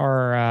they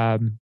are,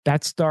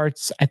 that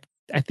starts, I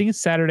think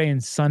it's Saturday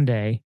and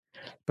Sunday.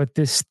 But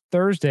this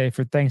Thursday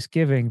for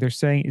Thanksgiving, they're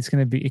saying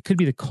it could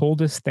be the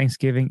coldest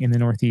Thanksgiving in the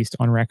Northeast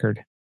on record.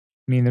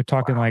 I mean, they're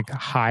talking like a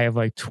high of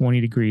like 20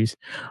 degrees,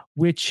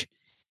 which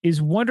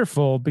is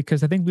wonderful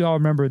because I think we all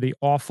remember the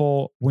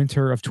awful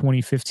winter of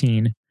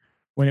 2015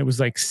 when it was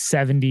like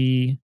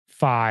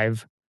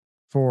 75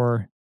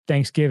 for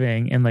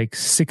Thanksgiving and like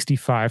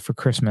 65 for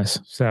Christmas.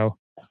 So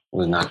it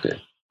was not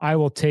good. I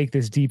will take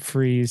this deep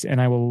freeze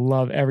and I will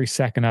love every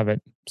second of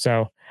it.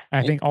 So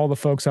I think all the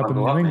folks up in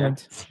New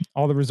England,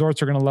 all the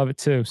resorts are going to love it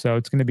too. So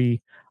it's going to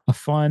be a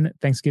fun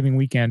Thanksgiving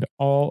weekend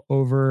all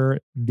over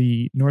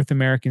the North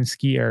American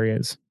ski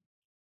areas.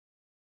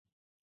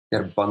 You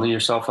got to bundle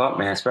yourself up,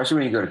 man, especially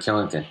when you go to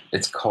Killington.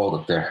 It's cold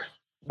up there,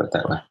 put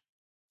that way.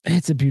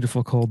 It's a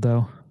beautiful cold,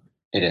 though.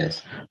 It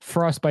is.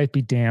 Frostbite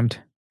be damned.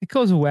 It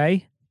goes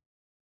away.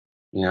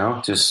 You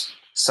know, just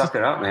suck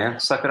it up, man.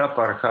 Suck it up,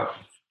 Buttercup.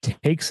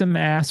 Take some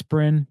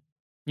aspirin.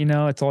 You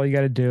know, that's all you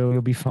got to do.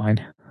 You'll be fine.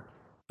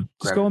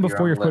 Just go in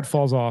before your foot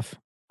falls off.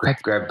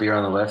 Grab beer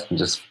on the lift and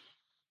just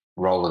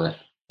roll with it.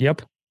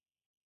 Yep.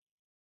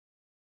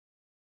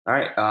 All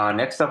right.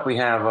 Next up, we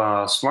have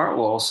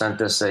Smartwool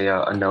sent us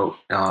a note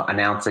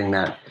announcing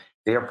that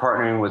they are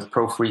partnering with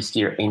pro free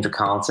skier Angel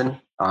Collinson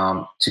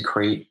to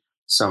create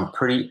some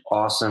pretty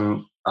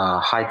awesome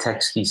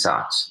high-tech ski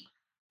socks.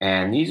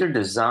 And these are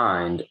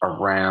designed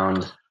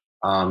around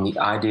the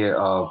idea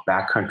of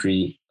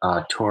backcountry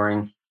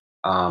touring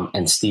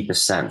and steep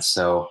ascents.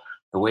 So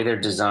the way they're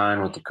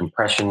designed with the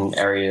compression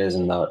areas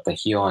and the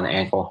heel and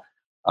ankle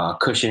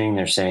cushioning,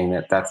 they're saying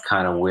that that's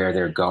kind of where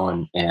they're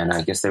going. And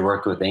I guess they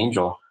worked with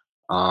Angel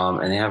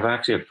And they have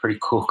actually a pretty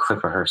cool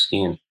clip of her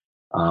skiing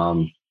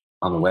on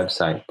the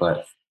website.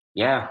 But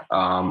yeah,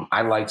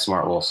 I like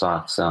Smartwool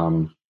socks.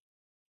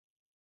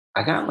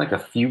 I got like a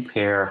few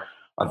pair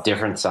of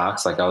different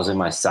socks. Like I was in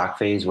my sock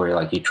phase where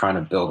like you're trying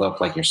to build up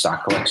like your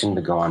sock collection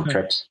to go on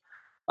trips.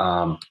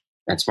 And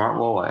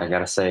Smartwool, I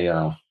gotta say,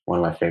 one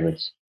of my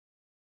favorites.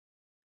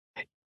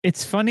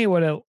 It's funny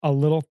what a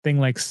little thing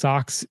like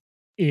socks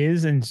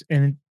is,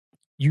 and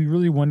you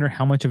really wonder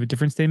how much of a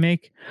difference they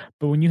make.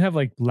 But when you have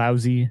like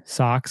lousy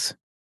socks,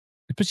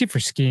 especially for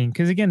skiing,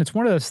 because again, it's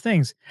one of those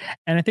things.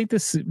 And I think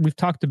this we've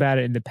talked about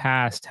it in the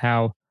past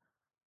how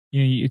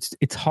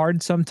it's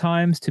hard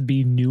sometimes to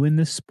be new in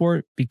this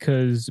sport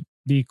because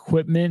the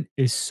equipment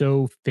is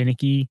so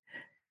finicky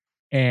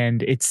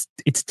and it's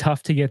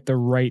tough to get the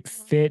right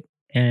fit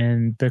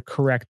and the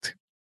correct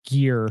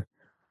gear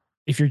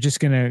if you're just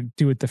going to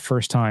do it the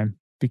first time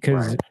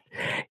because Right.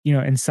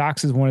 and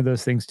socks is one of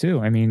those things too.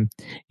 I mean,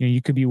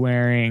 you could be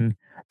wearing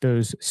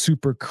those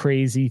super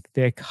crazy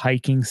thick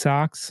hiking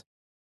socks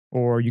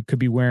or you could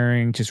be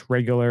wearing just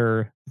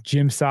regular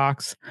gym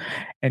socks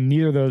and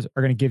neither of those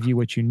are going to give you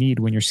what you need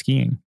when you're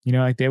skiing.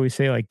 Like they always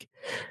say like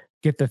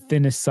get the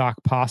thinnest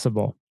sock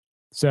possible.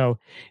 So,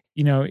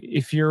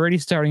 if you're already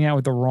starting out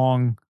with the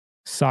wrong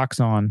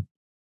socks on,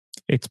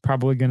 it's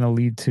probably going to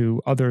lead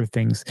to other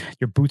things.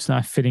 Your boots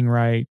not fitting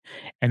right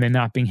and then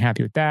not being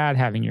happy with that,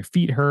 having your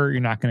feet hurt, you're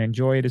not going to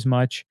enjoy it as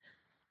much.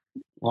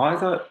 Well, I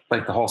thought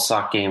like the whole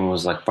sock game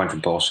was like a bunch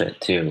of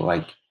bullshit too.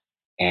 Like,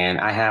 and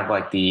I have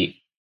like the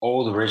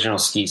old original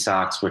ski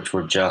socks, which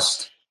were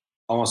just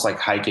almost like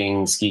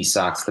hiking ski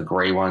socks, the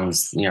gray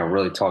ones,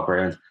 really tall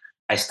gray ones.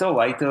 I still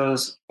like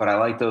those, but I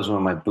like those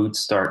when my boots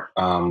start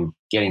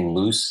getting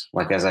loose.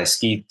 Like as I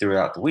ski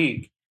throughout the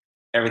week,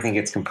 everything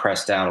gets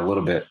compressed down a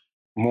little bit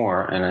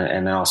more, and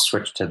then I'll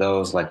switch to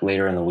those like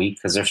later in the week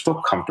because they're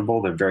still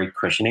comfortable. They're very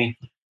cushiony.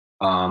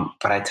 But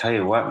I tell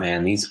you what,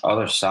 man, these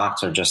other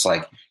socks are just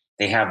like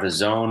they have the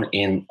zone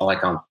in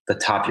like on the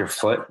top of your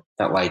foot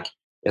that like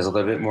is a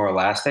little bit more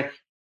elastic,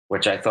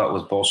 which I thought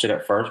was bullshit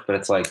at first, but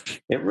it's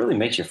like it really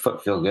makes your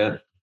foot feel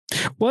good.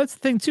 Well, that's the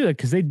thing too,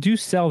 because they do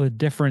sell the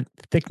different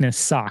thickness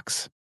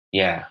socks.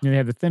 Yeah. They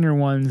have the thinner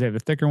ones, they have the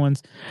thicker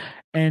ones.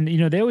 And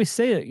they always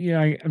say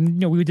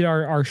that, we did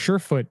our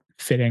Surefoot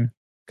fitting a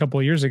couple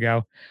of years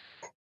ago.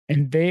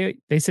 And they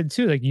said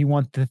too, like you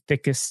want the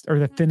thickest or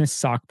the thinnest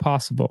sock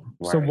possible.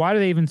 Right. So why do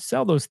they even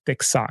sell those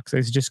thick socks?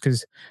 It's just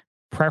because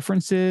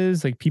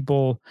preferences, like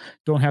people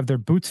don't have their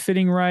boots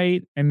fitting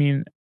right. I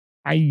mean,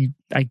 I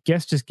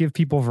guess just give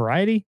people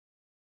variety.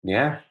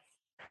 Yeah.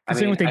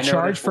 Same what they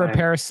charge for a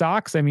pair of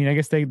socks. I mean, I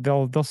guess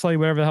they'll sell you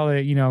whatever the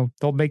hell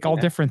they'll make all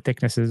different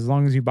thicknesses as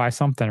long as you buy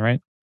something, right?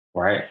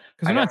 Right.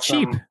 Because they're not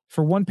cheap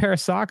for one pair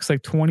of socks,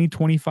 like 20,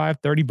 25,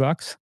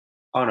 $30.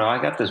 Oh no,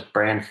 I got this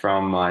brand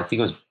from I think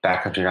it was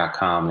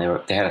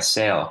backcountry.com. They had a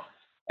sale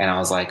and I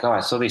was like, oh,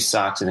 I saw these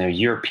socks and they're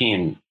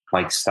European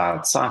like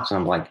styled socks. And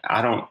I'm like,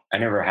 I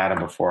never had them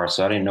before,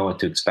 so I didn't know what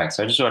to expect.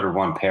 So I just ordered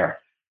one pair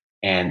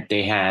and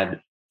they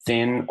had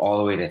thin all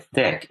the way to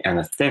thick, and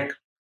the thick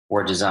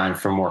were designed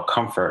for more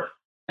comfort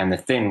and the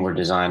thin were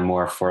designed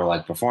more for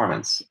like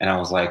performance. And I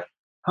was like,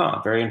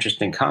 very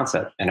interesting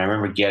concept. And I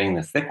remember getting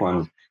the thick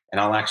ones, and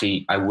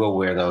I will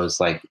wear those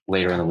like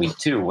later in the week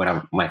too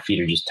when my feet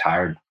are just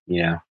tired,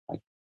 like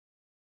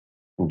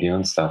from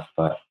doing stuff.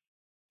 But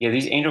yeah,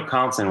 these Angel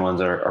Collison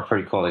ones are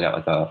pretty cool. They got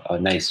like a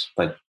nice,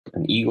 like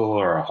an eagle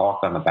or a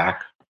hawk on the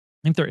back. I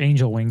think they're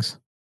angel wings.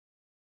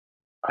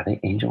 Are they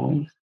angel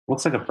wings?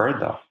 Looks like a bird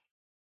though.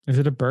 Is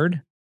it a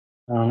bird?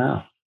 I don't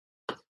know.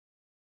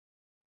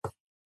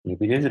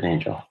 Maybe it is an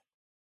angel.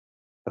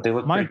 But they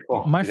look pretty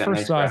cool. My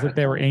first thought is that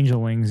they were angel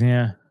wings.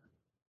 Yeah.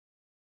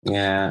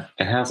 Yeah.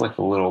 It has like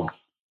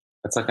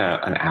it's like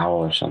an owl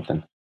or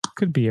something.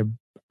 Could be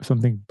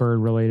something bird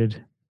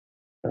related.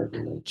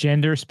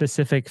 Gender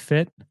specific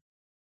fit.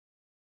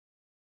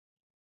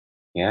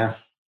 Yeah.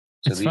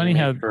 So it's funny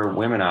how for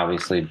women,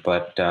 obviously,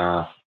 but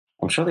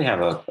I'm sure they have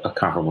a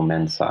comparable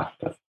men's sock.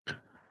 But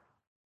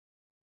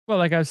well,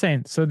 like I was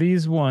saying, so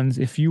these ones,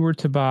 if you were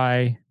to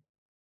buy,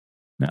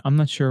 now, I'm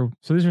not sure.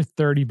 So these are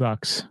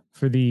 $30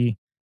 for the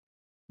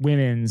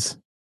women's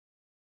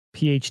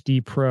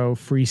PhD Pro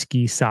free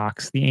ski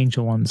socks, the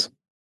angel ones,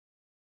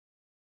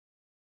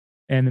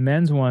 and the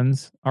men's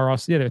ones are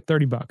also they're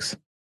 $30.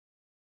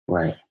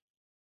 Right.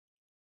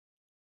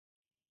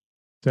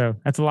 So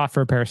that's a lot for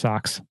a pair of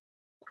socks.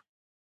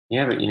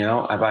 Yeah, but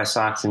I buy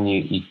socks and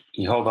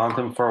you hold on to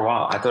them for a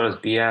while. I thought it was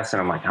BS,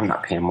 and I'm like, I'm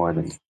not paying more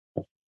than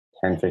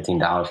 $10,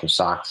 $15 for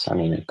socks. I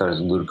mean, I thought it was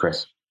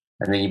ludicrous.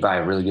 And then you buy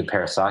a really good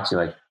pair of socks,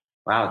 you're like,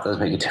 wow, it does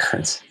make a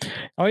difference.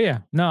 Oh yeah,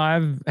 no, I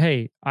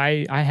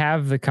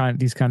have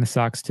these kind of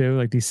socks too,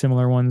 like these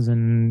similar ones,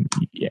 and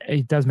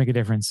it does make a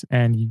difference.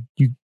 And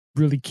you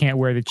really can't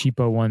wear the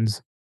cheapo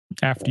ones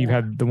after you've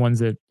had the ones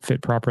that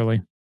fit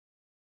properly.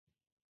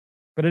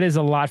 But it is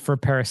a lot for a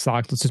pair of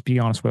socks. Let's just be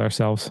honest with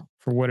ourselves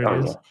for what it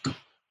is. Yeah.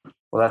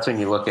 Well, that's when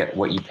you look at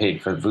what you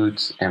paid for the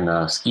boots and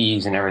the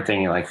skis and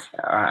everything. You're like,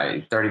 all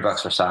right, $30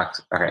 for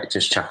socks. All right,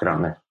 just chuck it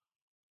on there.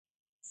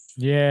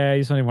 Yeah,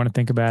 you just don't even want to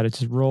think about it.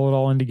 Just roll it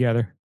all in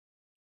together.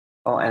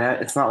 Oh, and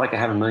it's not like I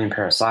have a million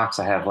pair of socks.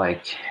 I have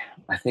like,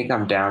 I think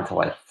I'm down to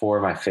like four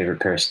of my favorite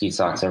pair of ski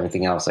socks.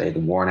 Everything else I either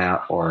worn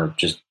out or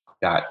just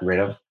got rid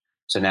of.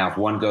 So now if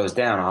one goes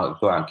down, I'll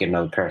go out and get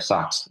another pair of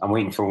socks. I'm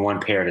waiting for one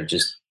pair to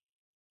just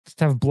Just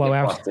have a get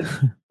blowout. busted.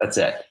 That's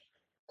it.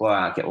 Blow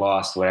out, get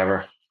lost,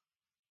 whatever.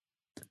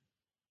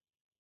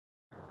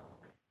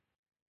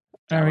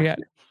 All right, we got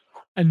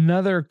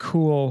another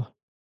cool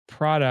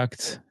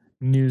product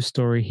news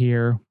story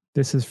here.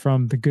 This is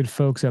from the good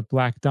folks at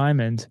Black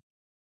Diamond.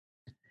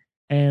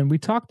 And we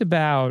talked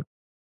about,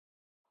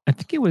 I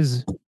think it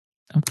was,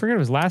 I forget, it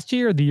was last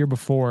year or the year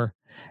before,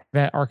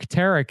 that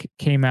Arc'teryx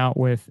came out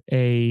with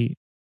a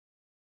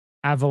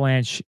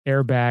avalanche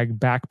airbag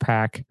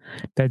backpack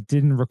that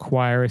didn't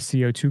require a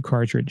CO2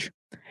 cartridge.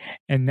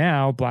 And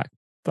now Black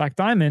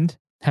Diamond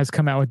has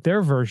come out with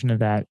their version of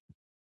that,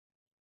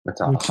 That's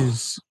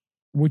awesome.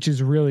 which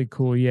is really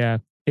cool. Yeah.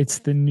 It's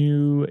the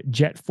new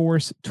Jet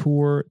Force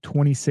Tour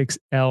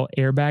 26L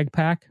airbag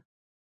pack.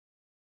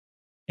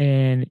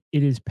 And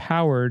it is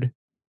powered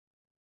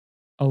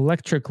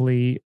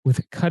electrically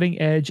with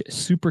cutting edge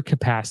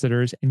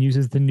supercapacitors and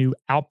uses the new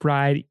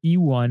Alpride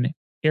E1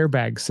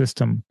 airbag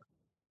system.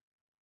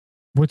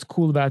 What's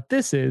cool about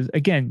this is,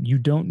 again, you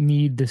don't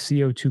need the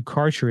CO2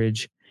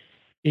 cartridge.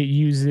 It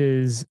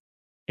uses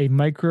a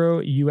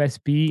micro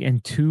USB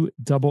and two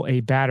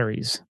AA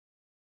batteries.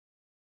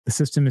 The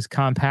system is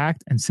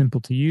compact and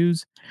simple to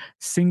use.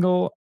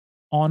 Single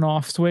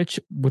on-off switch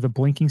with a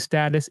blinking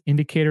status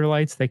indicator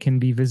lights that can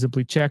be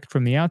visibly checked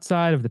from the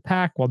outside of the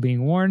pack while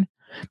being worn.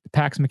 The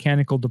pack's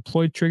mechanical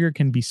deployed trigger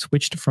can be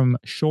switched from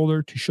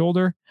shoulder to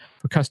shoulder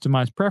for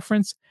customized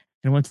preference.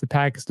 And once the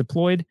pack is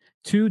deployed,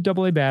 two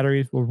AA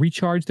batteries will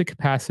recharge the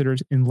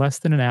capacitors in less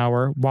than an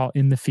hour while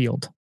in the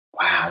field.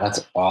 Wow,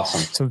 that's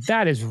awesome. So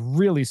that is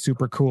really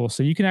super cool.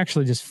 So you can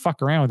actually just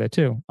fuck around with it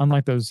too.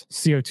 Unlike those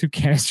CO2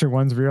 canister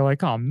ones where you're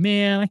like, oh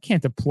man, I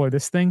can't deploy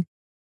this thing.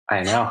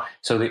 I know.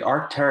 So the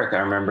Arc'teryx, I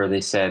remember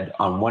they said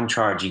on one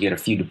charge you get a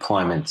few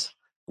deployments,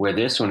 where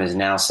this one is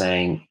now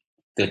saying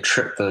the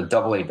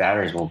AA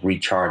batteries will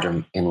recharge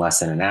them in less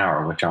than an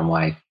hour, which I'm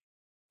like,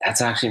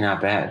 that's actually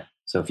not bad.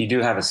 So if you do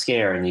have a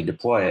scare and you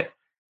deploy it,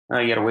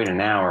 you got to wait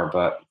an hour,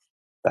 but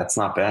that's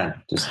not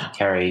bad. Just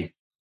carry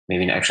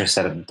maybe an extra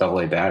set of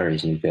AA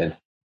batteries and you're good.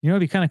 You know,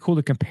 it'd be kind of cool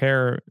to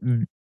compare,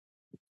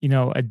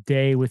 a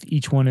day with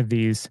each one of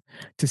these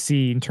to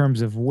see in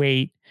terms of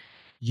weight,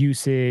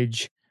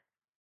 usage,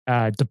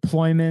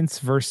 deployments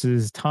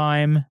versus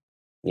time.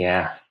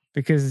 Yeah.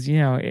 Because,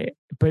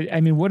 but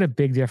I mean, what a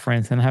big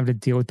difference and have to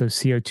deal with those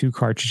CO2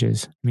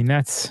 cartridges. I mean,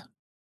 that's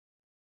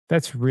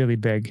really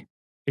big.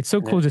 It's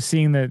so cool just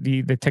seeing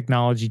the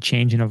technology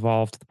change and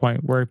evolve to the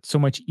point where it's so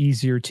much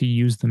easier to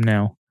use them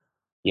now.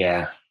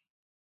 Yeah.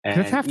 And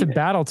that's half the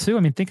battle too. I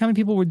mean, think how many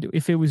people would,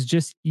 if it was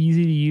just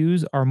easy to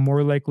use, are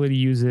more likely to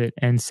use it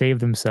and save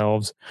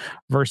themselves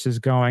versus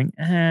going,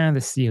 the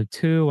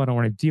CO2, I don't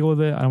want to deal with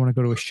it. I don't want to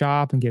go to a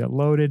shop and get it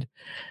loaded.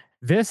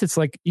 This, it's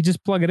like you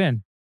just plug it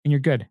in and you're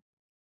good.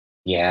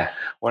 Yeah.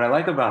 What I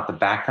like about the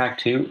backpack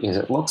too is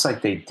it looks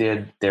like they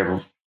did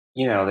their,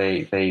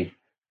 they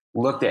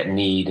looked at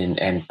need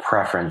and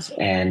preference,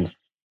 and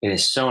it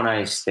is so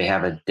nice. They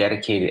have a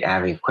dedicated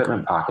Avi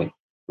equipment pocket,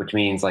 which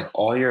means like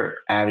all your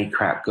Avi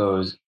crap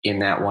goes in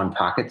that one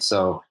pocket.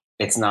 So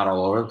it's not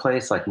all over the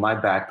place. Like my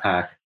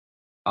backpack,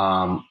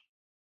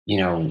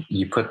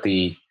 you put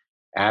the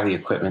Avi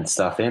equipment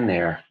stuff in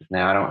there.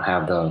 Now I don't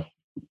have the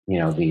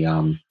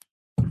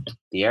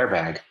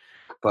airbag,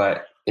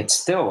 but it's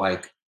still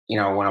like,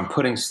 when I'm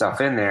putting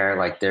stuff in there,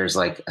 like there's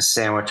like a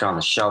sandwich on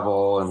the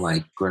shovel and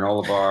like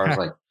granola bars,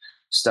 like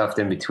stuffed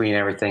in between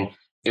everything.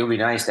 It would be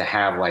nice to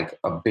have like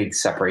a big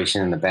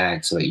separation in the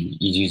bag so that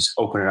you just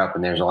open it up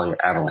and there's all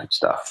your avalanche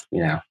stuff,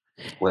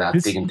 without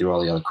digging through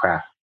all the other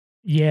crap.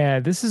 Yeah,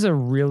 this is a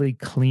really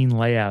clean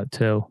layout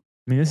too.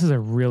 I mean, this is a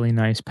really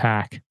nice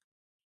pack.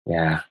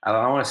 Yeah,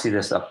 I want to see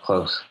this up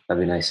close.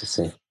 That'd be nice to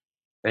see. If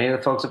any of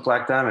the folks at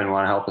Black Diamond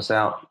want to help us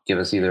out, give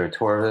us either a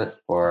tour of it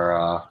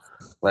or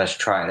let us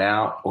try it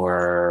out,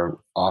 or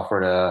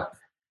offer to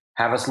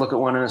have us look at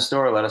one in a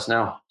store. Let us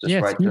know.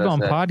 Just write to us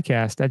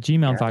podcast at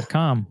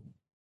gmail.com.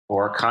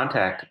 Or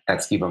contact at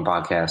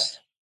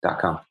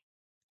skibumpodcast.com.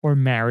 Or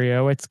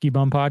Mario at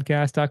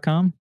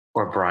skibumpodcast.com.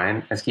 Or Brian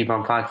at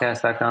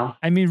skibumpodcast.com.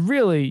 I mean,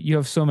 really, you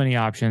have so many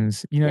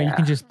options. You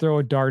can just throw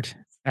a dart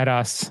at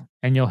us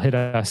and you'll hit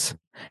us.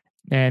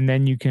 And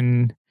then you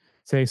can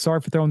say,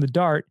 sorry for throwing the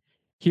dart.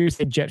 Here's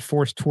the Jet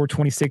Force Tour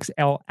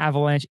 26L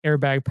Avalanche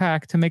airbag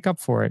pack to make up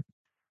for it.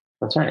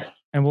 That's right.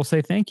 And we'll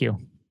say thank you.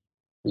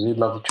 We'd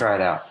love to try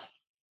it out.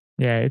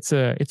 Yeah, it's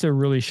a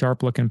really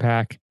sharp looking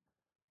pack.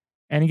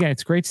 And again,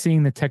 it's great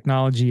seeing the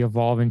technology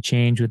evolve and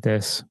change with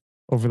this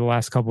over the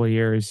last couple of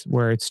years,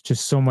 where it's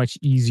just so much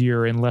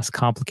easier and less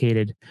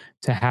complicated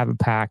to have a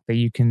pack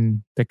that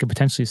could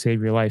potentially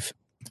save your life.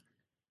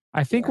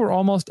 I think we're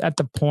almost at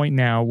the point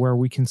now where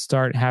we can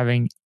start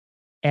having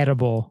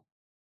edible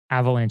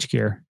avalanche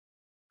gear.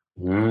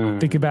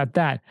 Think about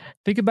that.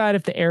 Think about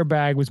if the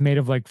airbag was made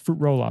of like fruit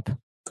roll up.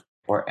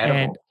 Or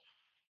edible.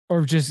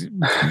 Or just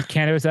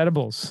cannabis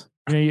edibles.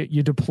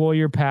 You deploy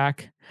your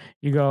pack.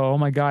 You go, oh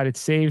my God, it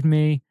saved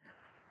me.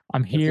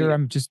 I'm here.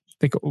 I'm just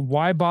like,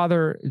 why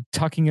bother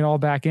tucking it all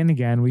back in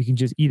again? We can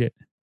just eat it.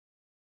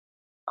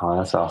 Oh,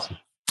 that's awesome.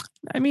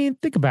 I mean,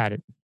 think about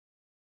it.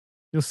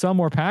 You'll sell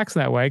more packs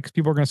that way because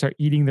people are going to start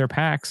eating their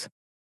packs.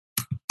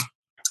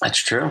 That's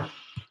true.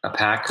 A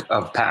pack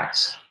of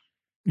packs.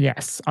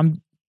 Yes.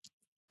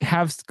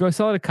 Go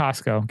sell it at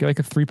Costco. Get like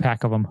a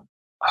 3-pack of them.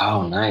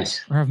 Oh,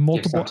 nice. Or have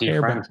multiple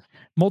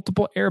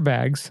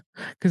airbags.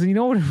 Because you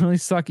know what would really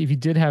suck if you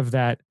did have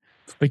that,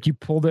 like you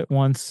pulled it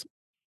once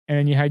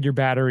and you had your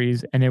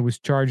batteries and it was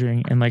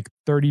charging, and like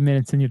 30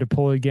 minutes in you to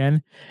pull it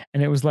again,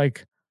 and it was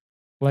like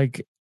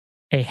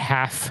a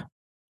half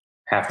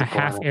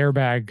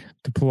airbag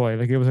deploy.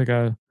 Like it was like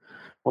a.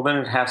 Well, then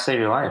it'd half save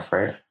your life,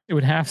 right? It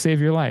would half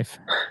save your life.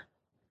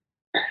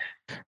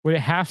 Would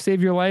it half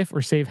save your life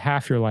or save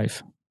half your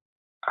life?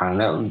 I don't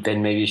know.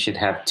 Then maybe you should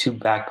have 2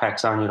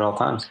 backpacks on you at all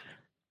times.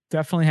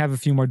 Definitely have a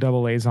few more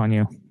AA on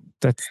you.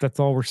 That's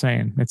all we're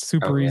saying. It's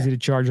super easy to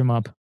charge them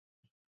up.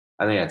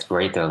 I think that's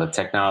great, though. The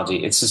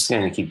technology, it's just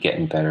going to keep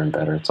getting better and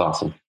better. It's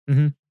awesome.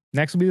 Mm-hmm.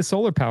 Next will be the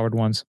solar-powered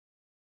ones.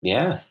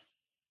 Yeah.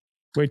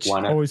 Which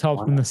always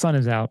helps when the sun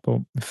is out,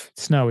 but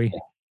snowy.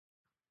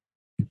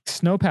 Yeah.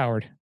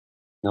 Snow-powered.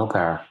 No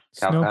power.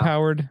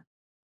 Snow-powered.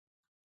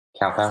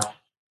 Cow power.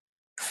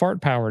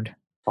 Fart-powered.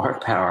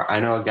 Fart power. I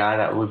know a guy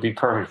that would be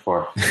perfect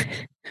for.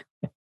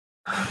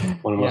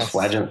 One of the most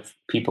flagrant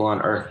people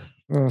on earth.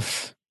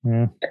 Oof.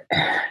 Yeah.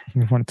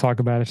 You want to talk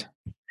about it.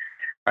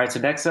 All right, so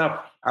next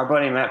up, our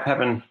buddy Matt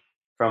Pepin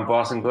from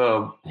Boston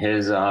Globe,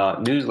 his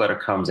newsletter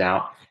comes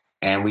out,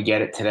 and we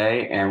get it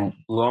today. And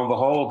lo and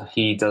behold,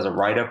 he does a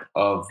write-up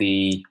of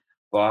the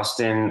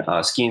Boston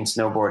Ski and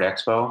Snowboard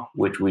Expo,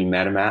 which we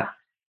met him at.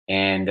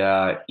 And,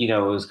 it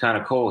was kind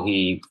of cool.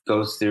 He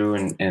goes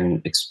through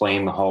and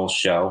explained the whole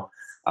show.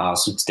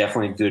 So it's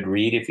definitely a good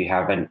read. If you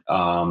haven't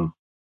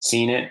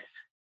seen it,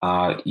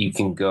 you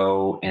can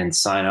go and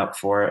sign up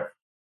for it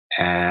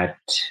at,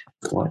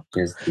 what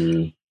is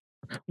the...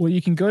 Well,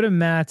 you can go to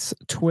Matt's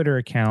Twitter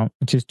account,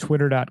 which is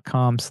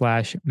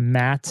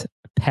twitter.com/MattPep15,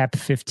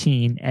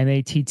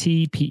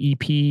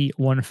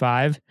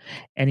 MattPep15,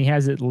 and he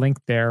has it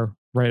linked there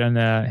right on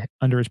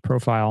under his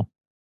profile.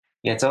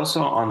 Yeah, it's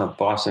also on the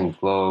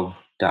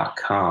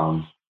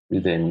BostonGlobe.com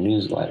through the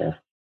newsletter.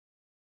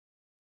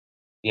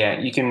 Yeah,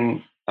 you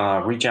can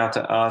reach out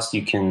to us.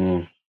 You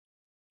can,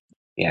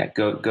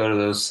 go to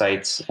those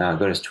sites, go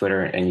to his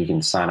Twitter, and you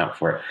can sign up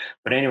for it.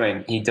 But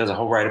anyway, he does a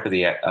whole write-up of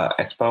the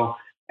expo.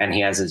 And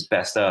he has his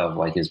best of,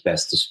 like his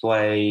best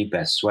display,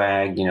 best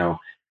swag,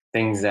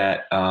 things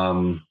that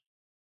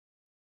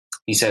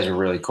he says are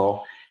really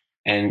cool.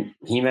 And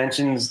he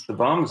mentions the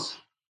bums,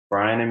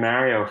 Brian and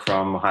Mario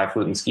from High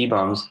Flute and Ski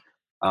Bums,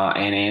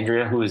 and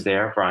Andrea, who was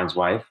there, Brian's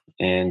wife.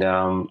 And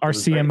our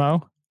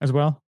CMO as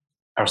well.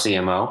 Our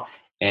CMO.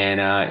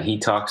 And he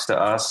talks to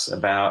us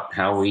about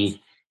how he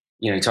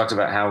talks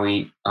about how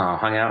we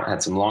hung out,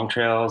 had some long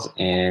trails,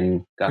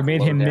 and we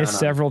made him miss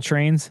several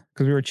trains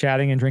because we were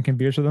chatting and drinking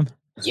beers with him.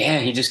 Yeah,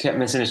 he just kept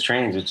missing his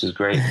trains, which is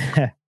great.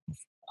 It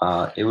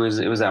was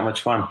that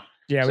much fun.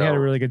 Yeah, we had a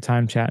really good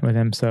time chatting with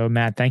him. So,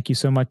 Matt, thank you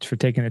so much for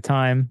taking the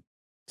time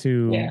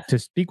to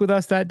speak with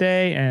us that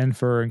day and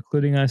for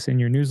including us in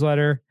your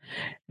newsletter.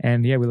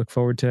 And we look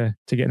forward to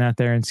getting out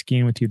there and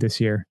skiing with you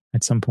this year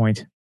at some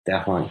point.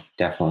 Definitely.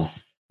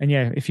 And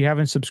if you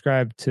haven't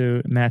subscribed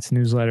to Matt's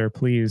newsletter,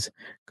 please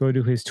go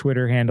to his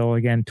Twitter handle.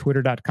 Again,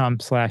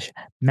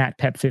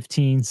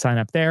 twitter.com/MattPep15, sign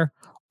up there.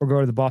 Or go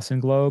to the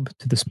Boston Globe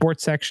to the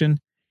sports section,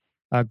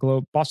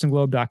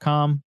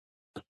 BostonGlobe.com,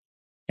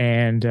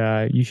 and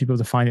you should be able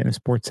to find it in the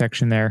sports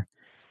section there,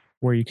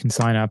 where you can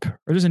sign up. Or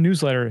there's a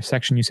newsletter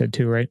section you said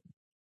too, right?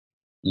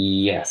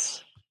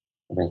 Yes,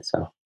 I think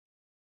so.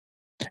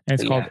 And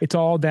it's called "It's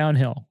All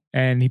Downhill,"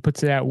 and he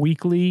puts it out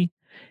weekly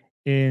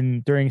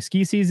during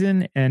ski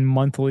season and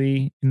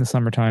monthly in the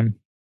summertime.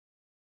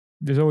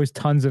 There's always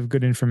tons of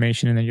good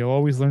information in there. You'll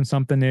always learn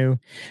something new.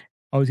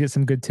 Always get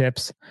some good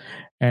tips.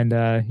 And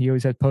he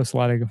always posts a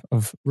lot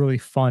of really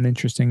fun,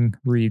 interesting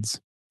reads.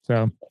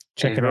 So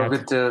check it out. He's real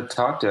good to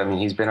talk to. I mean,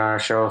 he's been on our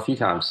show a few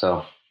times.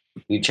 So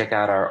you check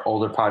out our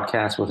older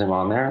podcast with him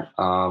on there.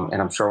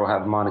 And I'm sure we'll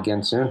have him on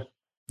again soon.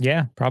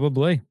 Yeah,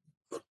 probably.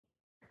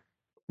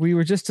 We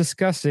were just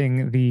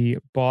discussing the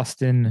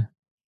Boston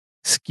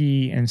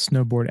Ski and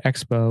Snowboard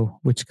Expo,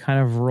 which kind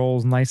of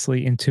rolls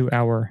nicely into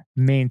our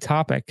main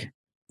topic.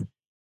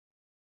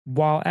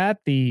 While at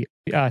the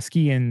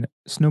ski and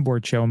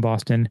snowboard show in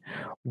Boston,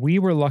 we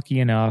were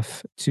lucky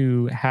enough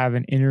to have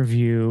an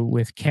interview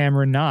with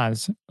Cameron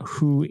Naz,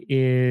 who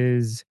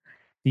is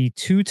the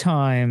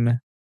 2-time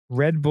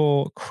Red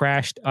Bull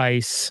Crashed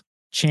Ice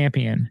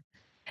champion.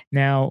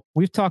 Now,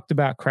 we've talked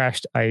about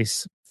Crashed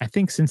Ice, I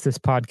think, since this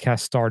podcast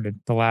started,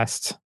 the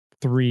last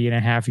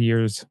 3.5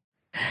 years.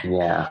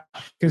 Yeah.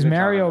 Because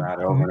Mario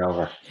over and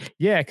over.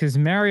 Yeah, because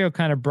Mario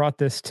kind of brought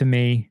this to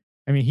me.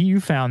 I mean, you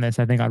found this,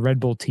 I think, on Red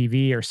Bull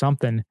TV or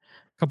something a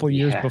couple of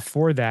years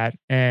before that.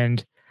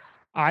 And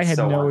I had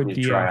so no wanted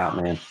to try idea.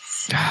 out, man.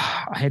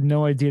 I had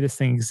no idea this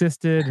thing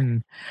existed,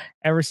 and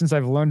ever since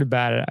I've learned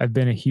about it, I've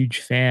been a huge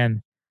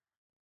fan.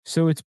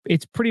 So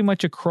it's pretty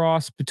much a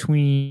cross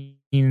between,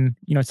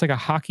 it's like a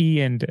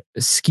hockey and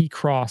ski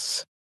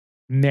cross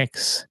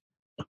mix,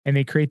 and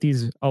they create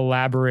these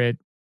elaborate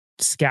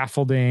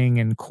scaffolding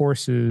and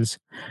courses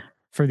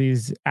for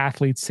these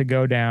athletes to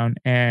go down,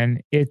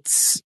 and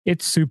it's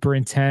super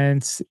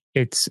intense.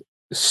 It's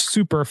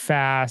super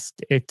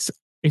fast.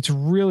 It's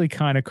really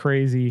kind of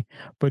crazy,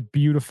 but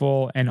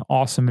beautiful and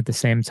awesome at the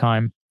same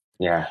time.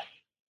 Yeah.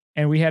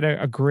 And we had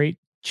a great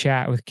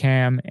chat with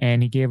Cam,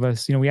 and he gave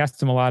us, we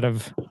asked him we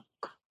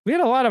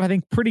had a lot of, I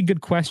think, pretty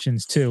good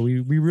questions too.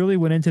 We really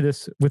went into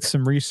this with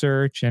some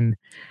research, and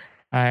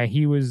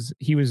he was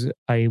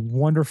a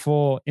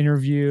wonderful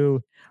interview,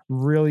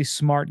 really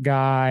smart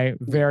guy,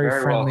 very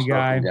friendly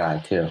guy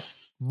too.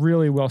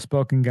 Really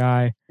well-spoken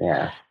guy.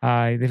 Yeah.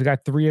 They've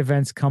got 3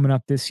 events coming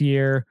up this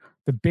year.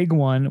 The big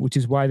one, which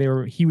is why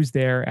he was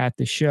there at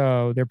the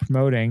show they're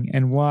promoting,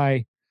 and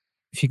why,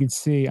 if you can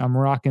see, I'm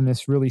rocking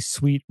this really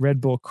sweet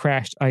Red Bull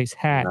Crashed Ice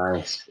hat,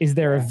 is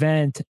their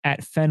event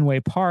at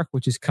Fenway Park,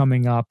 which is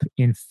coming up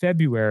in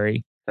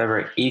February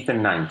 8th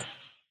and 9th.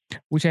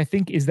 Which I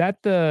think, is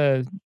that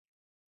the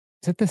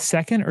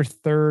second or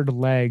third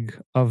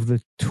leg of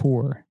the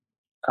tour?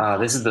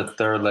 This is the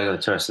third leg of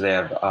the tour. So they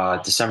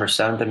have December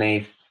 7th and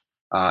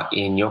 8th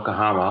in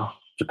Yokohama,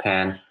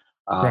 Japan.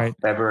 Right.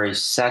 February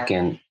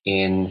 2nd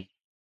in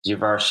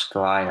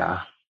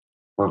Jyväskylä.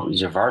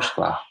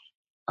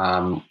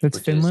 That's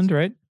Finland,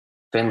 right?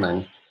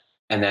 Finland.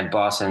 And then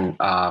Boston,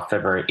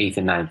 February 8th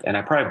and 9th. And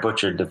I probably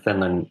butchered the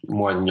Finland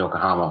more than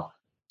Yokohama.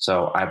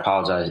 So I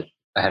apologize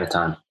ahead of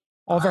time.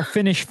 All of our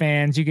Finnish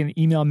fans, you can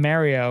email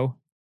Mario.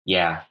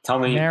 Yeah. Tell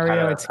me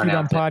Mario at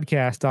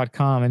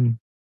skidonpodcast.com and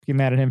get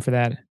mad at him for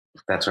that.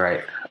 That's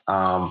right.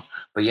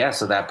 But yeah,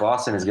 so that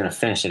Boston is going to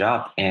finish it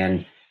up.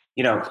 And,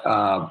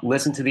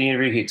 listen to the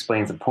interview. He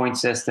explains the point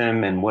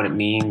system and what it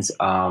means.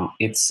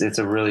 It's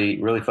a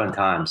really, really fun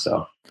time.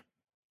 So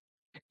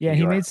yeah,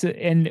 he makes it.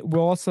 And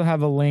we'll also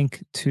have a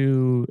link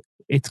to,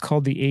 it's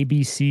called the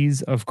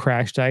ABCs of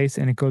Crashed Ice,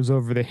 and it goes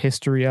over the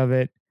history of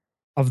it,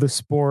 of the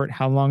sport,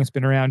 how long it's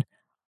been around.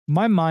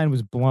 My mind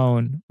was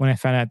blown when I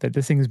found out that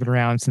this thing has been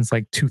around since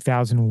like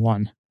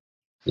 2001.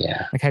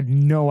 Yeah. Like, I had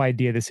no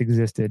idea this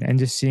existed, and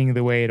just seeing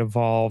the way it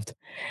evolved.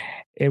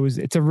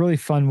 It's a really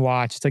fun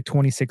watch. It's like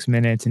 26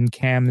 minutes, and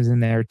Cam is in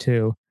there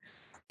too.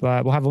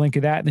 But we'll have a link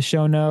to that in the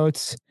show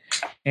notes.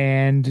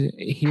 And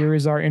here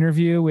is our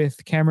interview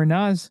with Cameron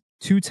Naz,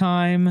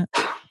 2-time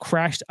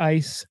Crashed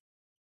Ice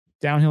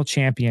downhill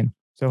champion.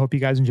 So I hope you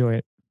guys enjoy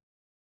it.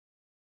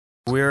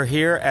 We're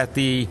here at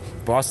the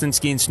Boston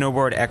Ski and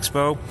Snowboard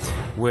Expo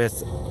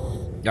with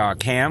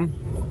Cam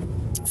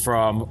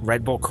from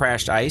Red Bull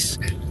Crashed Ice.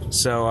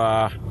 So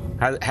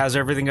how's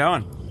everything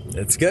going?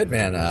 It's good,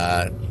 man.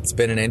 It's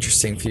been an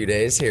interesting few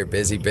days here.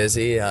 Busy.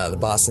 The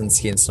Boston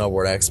Ski and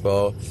Snowboard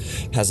Expo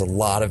has a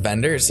lot of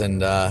vendors,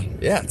 and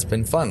it's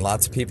been fun.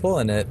 Lots of people,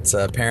 and it's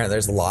apparent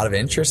there's a lot of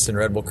interest in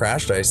Red Bull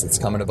Crashed Ice that's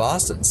coming to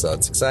Boston, so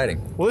it's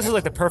exciting. Well, this is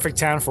like the perfect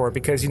town for it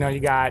because, you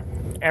got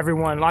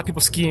everyone, a lot of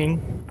people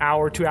skiing,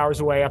 2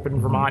 hours away up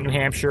in Vermont, New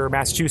Hampshire,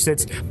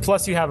 Massachusetts.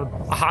 Plus, you have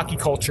a hockey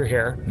culture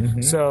here.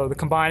 Mm-hmm. So the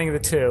combining of the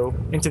two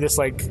into this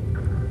like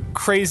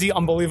crazy,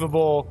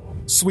 unbelievable,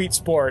 sweet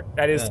sport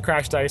that is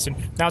Crashed Ice, and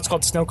now it's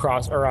called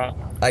Snowcross or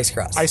Ice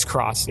Cross. Ice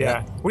Cross,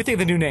 yeah. What do you think of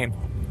the new name?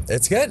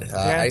 It's good.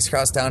 Ice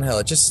Cross Downhill.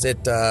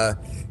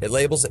 It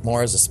labels it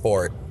more as a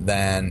sport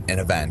than an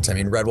event. I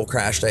mean, Red Bull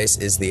Crashed Ice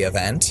is the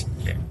event,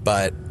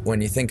 but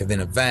when you think of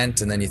an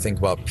event and then you think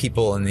about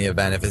people in the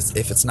event,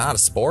 if it's not a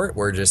sport,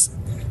 we're just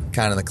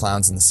kind of the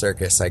clowns in the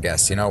circus, I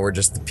guess. We're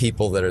just the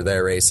people that are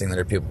there racing, that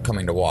are people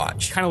coming to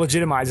watch. Kind of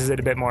legitimizes it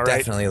a bit more, right?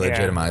 Definitely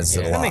legitimizes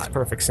it a lot. That makes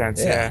perfect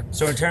sense, yeah.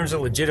 So in terms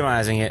of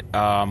legitimizing it,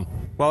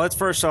 well, let's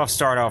first off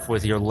start off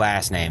with your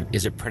last name.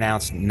 Is it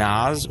pronounced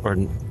Naz or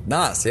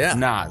Naz? Yeah.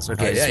 Naz.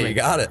 Okay. Yeah, you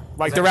got it.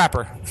 Like the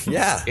rapper.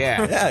 Yeah.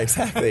 Yeah,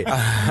 exactly.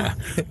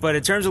 But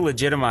in terms of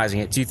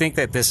legitimizing it, do you think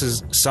that this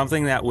is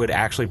something that would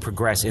actually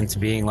progress into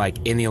being like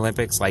in the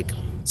Olympics, like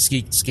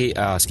ski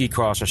cross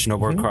or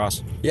snowboard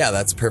cross? Yeah,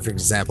 that's a perfect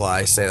example.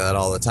 I say that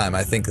all the time.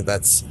 I think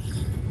that's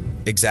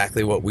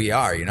exactly what we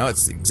are.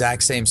 It's the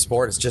exact same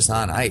sport. It's just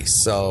on ice.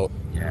 So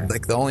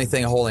like the only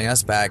thing holding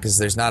us back is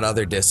there's not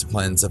other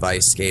disciplines of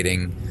ice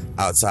skating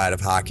outside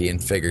of hockey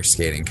and figure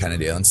skating kind of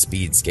deal, and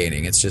speed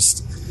skating. It's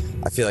just,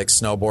 I feel like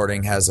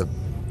snowboarding has a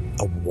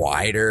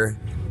wider,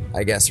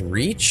 I guess,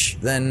 reach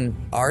than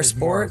our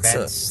sport. More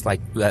events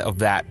like of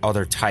that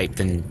other type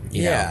than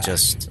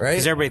just right,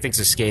 because everybody thinks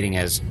of skating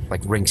as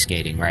like rink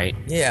skating, right?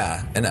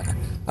 Yeah, and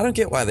I don't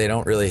get why they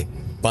don't really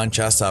bunch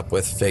us up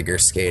with figure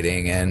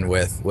skating and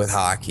with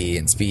hockey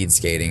and speed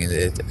skating.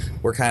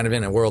 We're kind of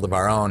in a world of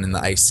our own in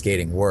the ice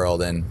skating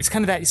world, and it's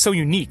kind of that, it's so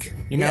unique,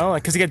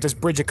 because you get to just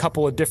bridge a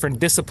couple of different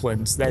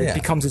disciplines that it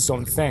becomes its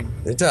own thing.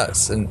 It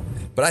does,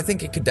 but I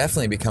think it could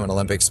definitely become an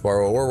Olympic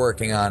sport. What we're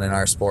working on in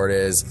our sport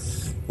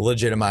is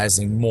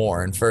legitimizing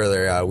more and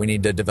further. We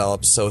need to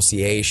develop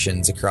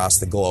associations across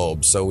the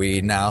globe. So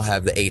we now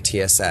have the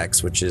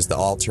ATSX, which is the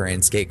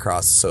All-Terrain Skate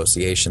Cross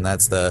Association.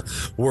 That's the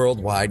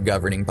worldwide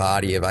governing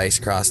body of ice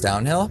cross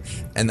downhill.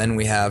 And then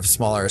we have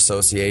smaller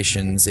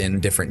associations in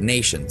different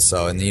nations.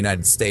 So in the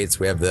United States,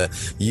 we have the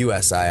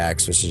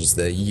USIX, which is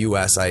the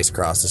US Ice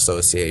Cross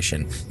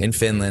Association. In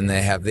Finland,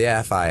 they have the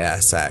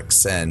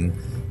FISX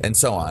and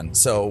so on.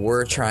 So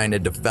we're trying to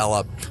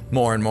develop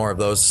more and more of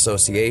those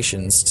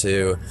associations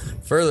to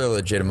further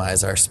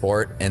legitimize our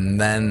sport,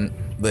 and then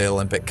the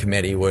Olympic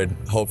Committee would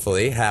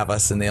hopefully have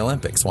us in the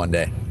Olympics one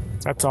day.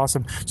 That's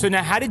awesome. So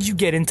now, how did you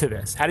get into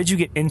this? How did you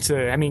get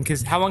into? I mean,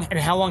 because how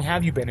long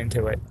have you been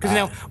into it? Because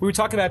now we were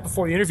talking about it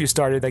before the interview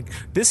started. Like,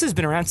 this has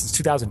been around since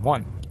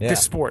 2001. Yeah.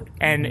 This sport,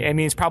 and I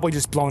mean, it's probably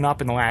just blown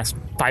up in the last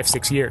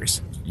 5-6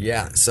 years.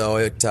 Yeah, so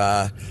it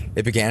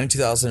began in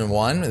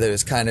 2001. There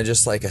was kind of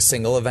just like a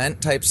single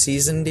event type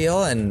season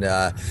deal, and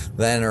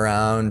then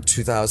around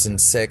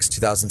 2006,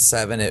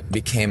 2007, it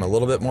became a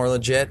little bit more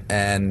legit,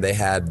 and they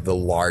had the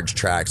large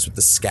tracks with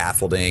the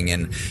scaffolding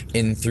and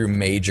in through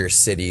major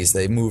cities.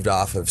 They moved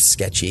off of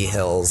sketchy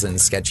hills and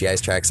sketchy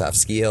ice tracks off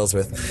ski hills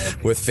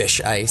with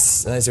fish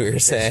ice, as we were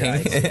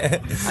saying.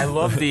 I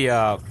love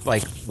the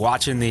like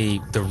watching the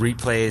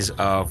replays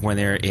of when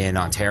they're in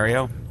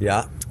Ontario.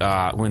 Yeah.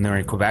 When they're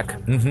in Quebec.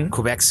 Mm-hmm.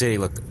 Quebec City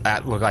looked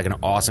like an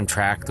awesome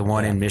track. The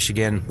one in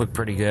Michigan looked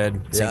pretty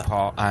good. St.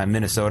 Paul,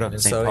 Minnesota,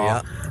 St. Paul.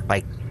 Yeah.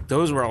 Like,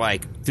 those were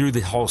like through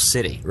the whole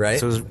city. Right.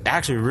 So it was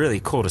actually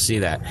really cool to see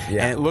that.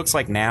 Yeah. And it looks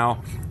like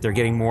now they're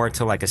getting more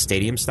to like a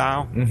stadium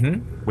style,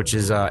 which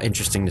is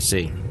interesting to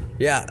see.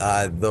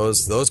 Yeah,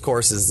 those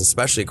courses,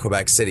 especially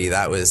Quebec City,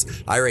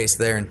 I raced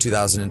there in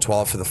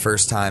 2012 for the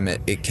first time.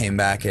 It came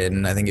back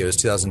in, I think it was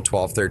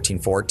 2012, 13,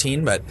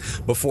 14. But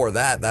before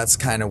that, that's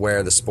kind of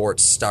where the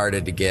sport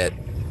started to get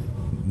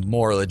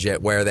more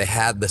legit, where they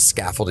had the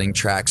scaffolding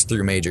tracks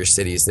through major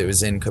cities. It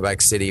was in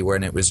Quebec City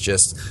when it was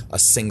just a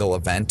single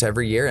event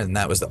every year, and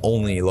that was the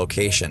only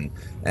location.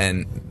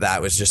 And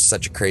that was just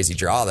such a crazy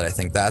draw that I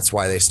think that's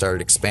why they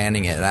started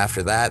expanding it. And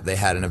after that, they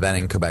had an event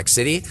in Quebec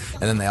City,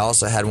 and then they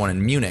also had one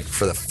in Munich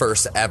for the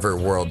first ever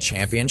World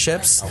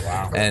Championships. Oh,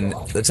 wow. And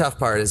the tough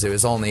part is it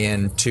was only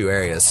in 2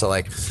 areas. So,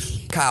 like,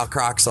 Kyle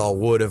Croxall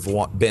would have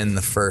been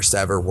the first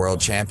ever world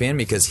champion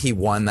because he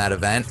won that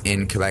event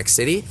in Quebec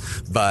City,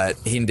 but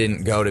he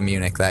didn't go to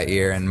Munich that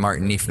year, and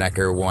Martin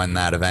Niefnecker won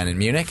that event in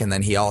Munich, and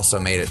then he also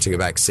made it to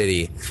Quebec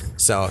City.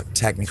 So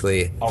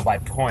technically... Oh, by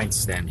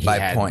points then.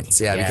 Points,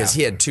 yeah, because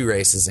he had 2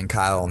 races and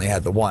Kyle only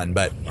had the 1,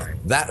 but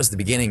that was the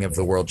beginning of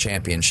the World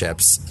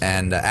Championships,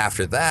 and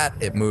after that,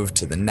 it moved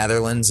to the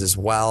Netherlands as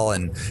well,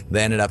 and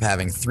they ended up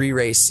having 3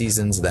 race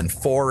seasons, then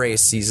 4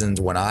 race seasons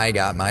when I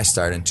got my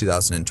start in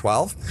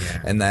 2012. Yeah.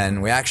 And then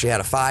we actually had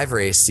a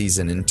 5-race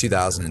season in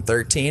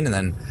 2013, and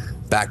then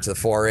back to the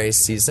 4-race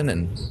season,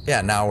 and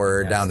now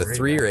we're down to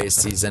 3-race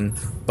season.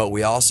 But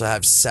we also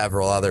have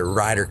several other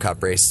Ryder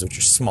Cup races, which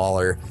are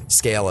smaller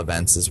scale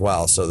events as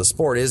well. So the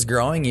sport is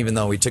growing, even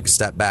though we took a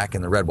step back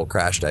in the Red Bull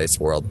Crashed Ice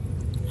world.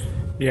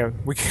 Yeah,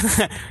 we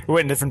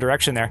went in a different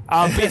direction there.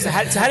 So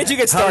how did you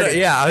get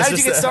started? How did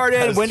you get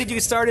started? When did you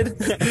get started?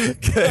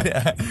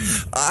 Good.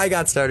 I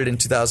got started in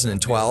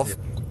 2012.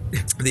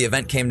 The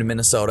event came to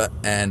Minnesota,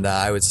 and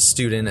I was a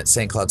student at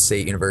St. Cloud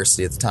State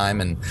University at the time,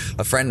 and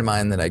a friend of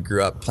mine that I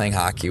grew up playing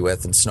hockey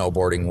with and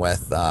snowboarding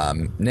with,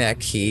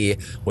 Nick, he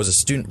was a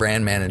student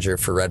brand manager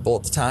for Red Bull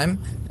at the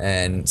time,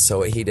 and so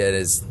what he did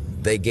is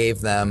they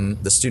gave them,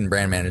 the student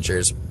brand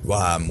managers,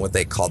 what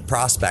they called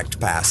prospect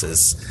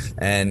passes,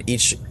 and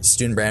each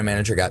student brand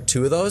manager got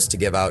 2 of those to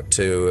give out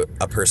to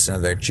a person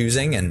of their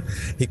choosing. And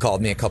he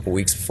called me a couple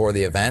weeks before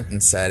the event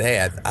and said,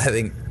 hey, I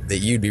think that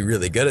you'd be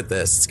really good at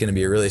this. It's going to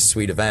be a really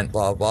sweet event,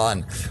 blah, blah, blah.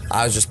 And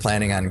I was just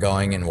planning on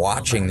going and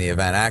watching the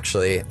event,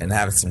 actually, and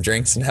having some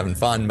drinks and having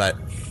fun, but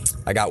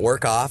I got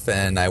work off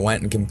and I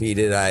went and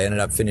competed. I ended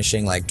up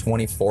finishing like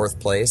 24th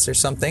place or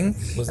something.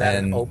 Was that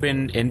an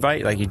open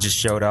invite? Like you just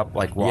showed up,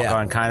 like walk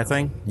on kind of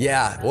thing?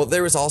 Yeah. Well,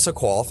 there was also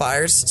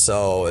qualifiers.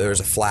 So there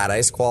was a flat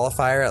ice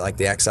qualifier at like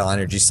the XL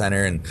Energy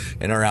Center and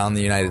around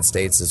the United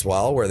States as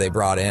well, where they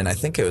brought in, I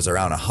think it was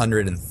around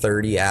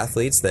 130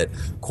 athletes that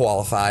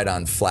qualified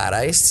on flat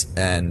ice.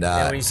 And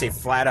when you say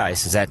flat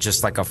ice, is that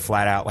just like a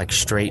flat out, like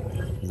straight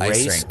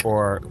race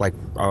or like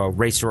a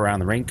race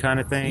around the rink kind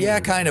of thing? Yeah,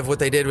 kind of. What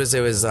they did was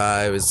it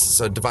was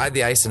so divide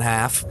the ice in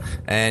half,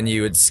 and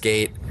you would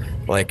skate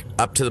like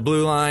up to the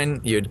blue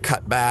line, you'd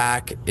cut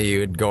back,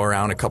 you'd go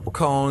around a couple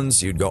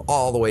cones, you'd go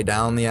all the way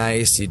down the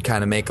ice, you'd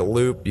kind of make a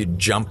loop, you'd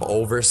jump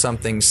over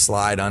something,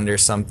 slide under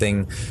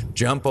something,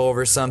 jump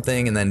over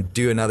something, and then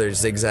do another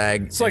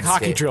zigzag. It's like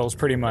hockey drills,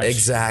 pretty much.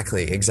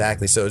 Exactly.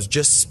 So it was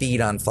just speed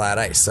on flat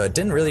ice, so it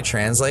didn't really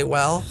translate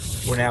well.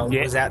 Well, now,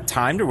 was that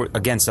timed or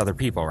against other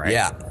people, right?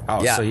 Yeah.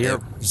 Oh, yeah. So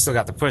you still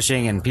got the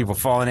pushing and people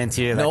falling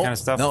into you, that kind of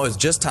stuff? No, it was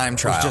just time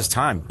trial. It was just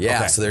time? Yeah,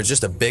 okay. So there's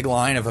just a big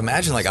line of,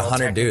 imagine like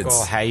 100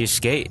 dudes. How you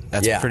skate.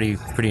 That's pretty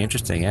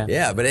interesting, yeah.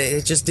 Yeah, but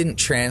it just didn't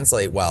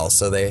translate well,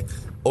 so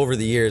over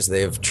the years,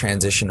 they've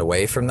transitioned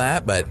away from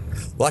that, but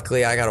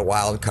luckily I got a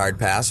wild card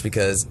pass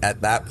because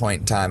at that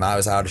point in time I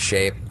was out of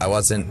shape. I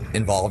wasn't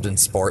involved in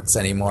sports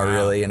anymore,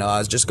 really. I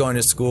was just going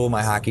to school.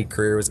 My hockey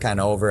career was kind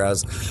of over. I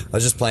was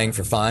just playing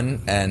for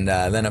fun, and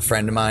then a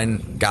friend of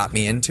mine got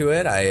me into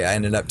it. I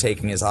ended up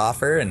taking his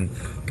offer and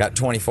got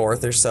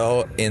 24th or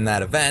so in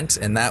that event,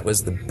 and that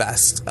was the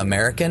best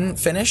American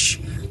finish.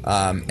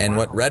 And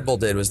what Red Bull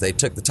did was they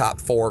took the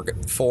top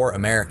four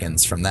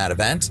Americans from that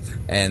event,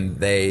 and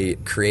they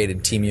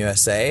created Team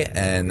USA,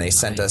 and they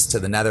sent us to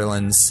the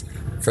Netherlands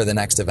for the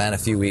next event a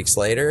few weeks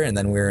later, and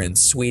then we were in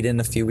Sweden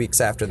a few weeks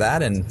after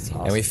that, and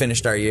we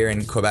finished our year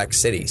in Quebec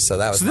City. So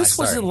that was So this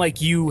wasn't like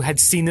you had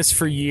seen this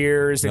for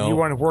years and you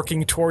weren't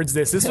working towards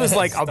this. This was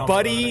like a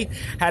buddy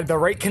had the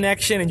right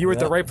connection and you were at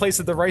the right place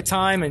at the right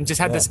time and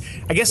just had this.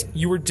 I guess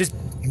you were just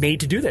made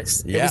to do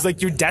this. It was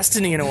like your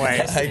destiny in a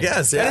way. I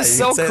guess, yeah. That is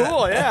so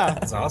cool, yeah.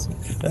 That's awesome.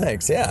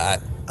 Thanks,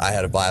 yeah. I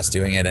had a blast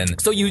doing it,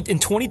 and So you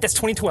that's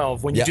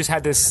 2012 when you just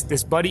had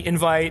this buddy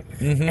invite,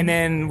 and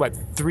then what?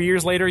 3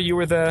 years later, you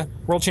were the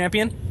world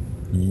champion.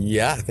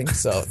 yeah, I think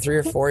so. 3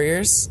 or 4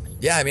 years.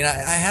 Yeah, I mean, I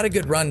had a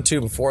good run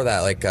too before that.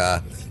 Like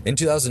in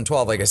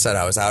 2012, like I said,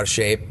 I was out of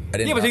shape. I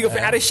didn't. Yeah, but you go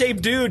out of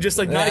shape, dude. Just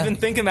like not even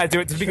thinking about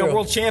it to become True.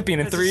 world champion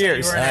in 3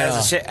 years. You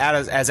weren't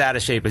as out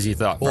of shape as you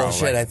thought. Well, probably.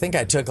 shit, I think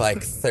I took like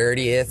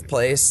 30th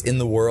place in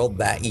the world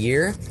that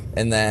year.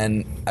 And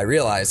then I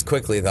realized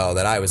quickly, though,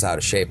 that I was out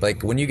of shape.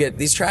 Like, when you get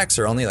these tracks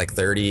are only like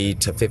 30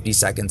 to 50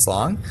 seconds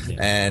long. Yeah.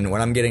 And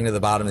when I'm getting to the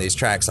bottom of these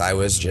tracks, I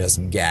was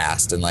just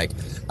gassed. And like,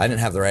 I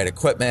didn't have the right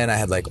equipment. I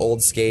had like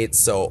old skates.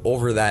 So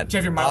over that Did you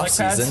have your off Milek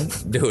pads?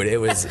 season, dude, it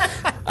was,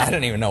 I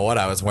don't even know what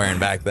I was wearing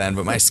back then,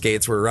 but my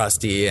skates were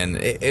rusty and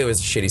it was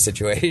a shitty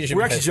situation.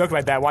 We actually joke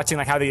about that, watching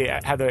like how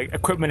the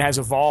equipment has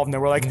evolved, and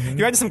then we're like,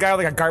 you had some guy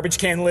with like a garbage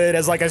can lid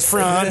as like his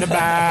front and the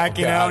back,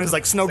 you know, and his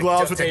like snow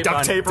gloves with the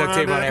duct tape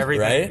on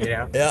everything, right?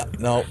 Yeah. Yeah.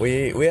 No,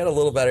 we had a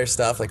little better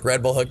stuff. Like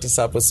Red Bull hooked us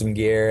up with some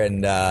gear,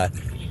 and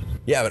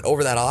yeah, but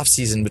over that off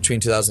season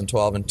between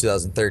 2012 and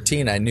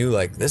 2013, I knew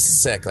like this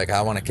is sick. Like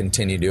I want to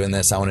continue doing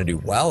this. I want to do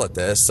well at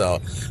this. So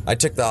I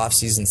took the off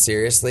season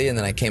seriously, and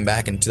then I came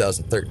back in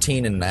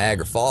 2013 in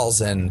Niagara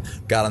Falls and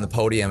got on the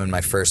podium in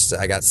my first.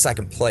 I got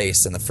second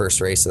place in the first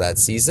race of that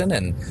season,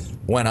 and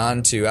went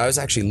on to. I was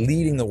actually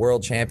leading the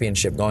world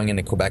championship going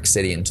into Quebec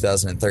City in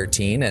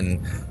 2013,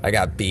 and I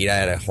got beat. I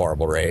had a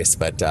horrible race,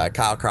 but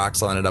Kyle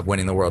Croxall ended up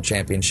winning the world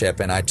championship,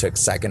 and I took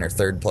second or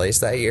third place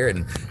that year,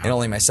 and in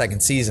only my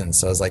second season.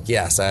 So I was like,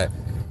 yes,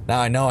 now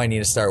I know I need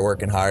to start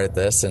working hard at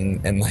this,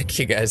 and like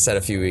you guys said,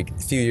 a few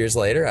years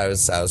later, I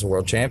was a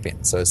world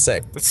champion. So it's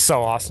sick. That's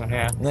so awesome.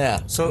 Yeah.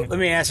 So let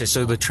me ask you.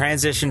 So the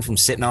transition from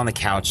sitting on the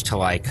couch to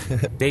like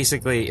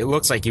basically, it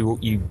looks like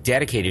you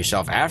dedicated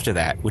yourself after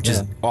that, which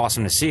is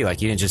awesome to see.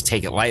 Like you didn't just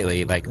take it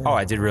lightly. Like, oh,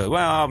 I did really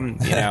well. You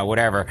know,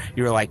 whatever.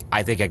 You were like,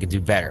 I think I could do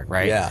better,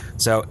 right? Yeah.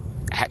 So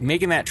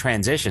making that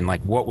transition,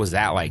 like, what was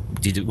that like?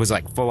 Was it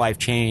like full life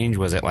change?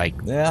 Was it like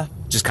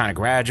just kind of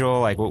gradual?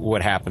 Like,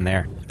 what happened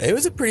there? It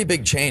was a pretty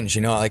big change,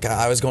 you know, like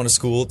I was going to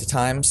school at the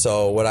time.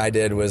 So what I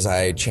did was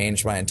I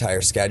changed my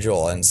entire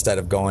schedule. Instead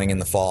of going in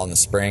the fall and the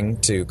spring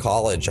to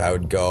college, I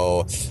would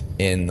go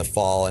in the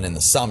fall and in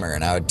the summer,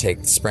 and I would take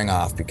the spring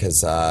off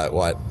because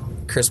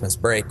Christmas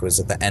break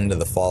was at the end of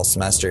the fall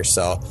semester.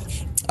 So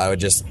I would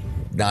just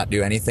not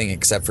do anything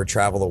except for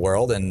travel the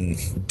world.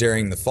 And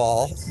during the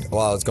fall,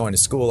 while I was going to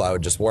school, I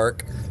would just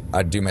work.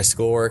 I'd do my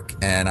schoolwork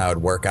and I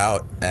would work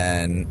out.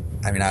 And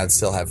I mean, I would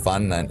still have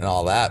fun and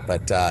all that.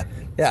 But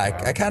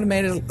yeah, I kind of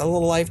made it a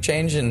little life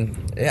change,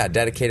 and yeah,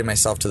 dedicated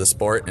myself to the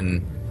sport.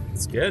 And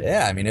it's good.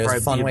 Yeah, I mean, it was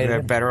a fun way to.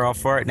 They're better off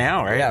for it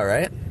now, right? Yeah,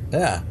 right?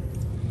 Yeah.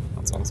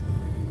 That's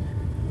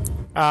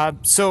awesome.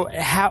 So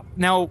how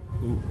now?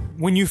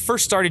 When you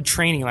first started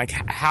training, like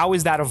how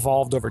has that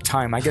evolved over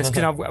time? I guess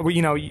you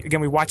know, again,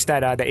 we watched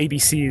that the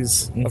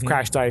ABCs of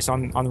Crashed Ice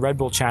on the Red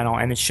Bull channel,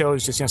 and it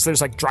shows just, you know, so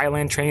there's like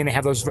dryland training. They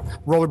have those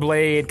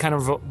rollerblade kind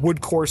of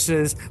wood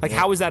courses. Like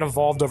how has that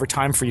evolved over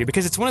time for you?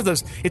 Because it's one of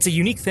those. It's a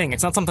unique thing.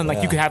 It's not something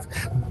like you could have.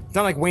 It's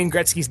not like Wayne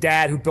Gretzky's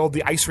dad who built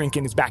the ice rink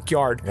in his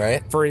backyard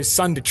for his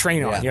son to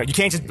train on. You know, you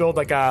can't just build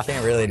like a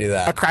can't really do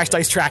that. A crashed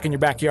ice track in your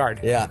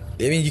backyard. Yeah,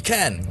 I mean you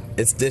can.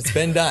 It's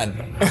been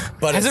done,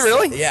 but has it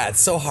really? Yeah, it's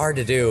so hard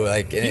to do.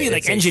 Like you need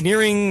like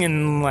engineering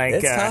and like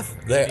it's tough.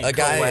 A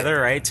guy weather,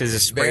 right, to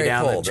just spray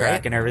down cold, the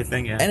track and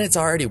everything. Yeah, and it's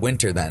already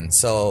winter then,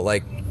 so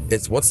like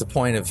it's what's the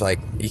point of like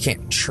you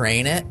can't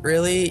train it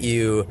really?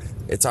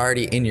 It's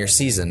already in your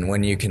season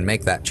when you can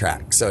make that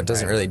track, so it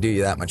doesn't really do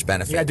you that much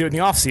benefit. You gotta do it in the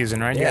off season,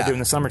 right? You gotta do it in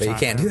the summertime.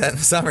 But you can't do that in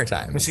the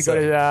summertime. Unless you go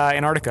to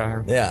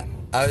Antarctica. Yeah.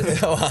 I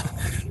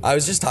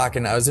was just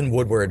talking. I was in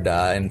Woodward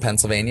in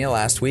Pennsylvania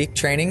last week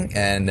training,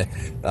 and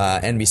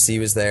NBC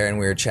was there, and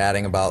we were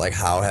chatting about like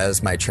how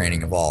has my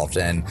training evolved,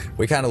 and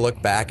we kind of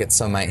looked back at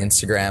some of my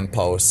Instagram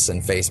posts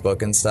and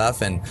Facebook and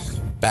stuff, and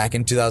back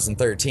in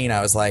 2013, I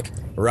was like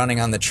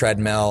running on the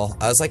treadmill.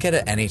 I was like at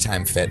an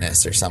Anytime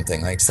Fitness or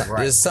something. Like it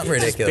was something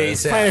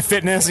ridiculous. Planet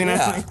Fitness, you know.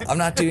 Yeah, I'm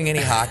not doing any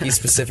hockey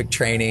specific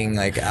training.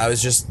 Like I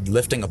was just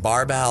lifting a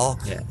barbell.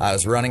 Yeah. I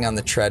was running on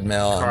the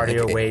treadmill.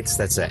 Cardio weights.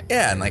 That's it.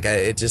 Yeah, and like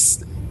it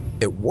just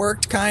it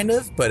worked kind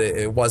of, but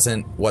it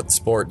wasn't what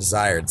sport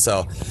desired.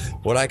 So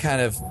what I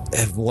kind of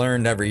have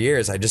learned every year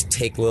is I just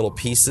take little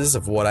pieces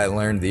of what I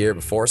learned the year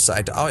before. So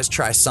I always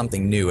try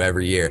something new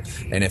every year.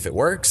 And if it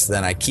works,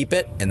 then I keep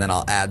it, and then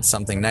I'll add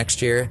something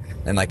next year.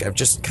 And like I've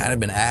just kind of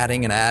been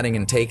adding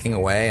and taking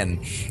away.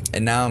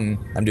 And now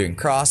I'm doing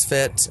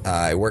CrossFit.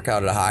 I work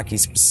out at a hockey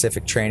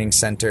specific training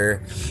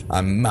center.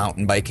 I'm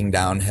mountain biking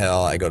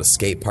downhill. I go to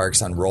skate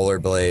parks on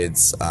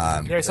rollerblades.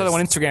 Yeah, I saw that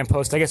one Instagram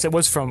post. I guess it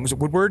was it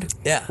Woodward?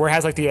 Yeah. Where it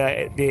has like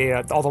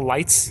the all the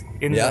lights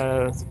in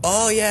the.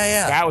 Oh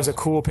yeah. That was a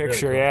cool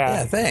picture.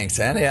 Yeah, thanks,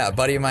 man. Yeah, a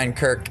buddy of mine,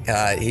 Kirk,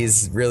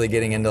 he's really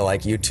getting into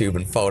like YouTube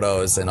and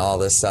photos and all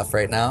this stuff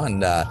right now.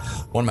 And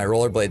one of my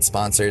rollerblade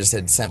sponsors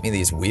had sent me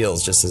these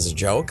wheels just as a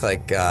joke.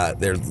 Like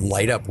they're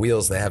light up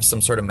wheels. They have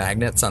some sort of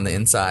magnets on the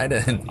inside.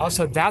 And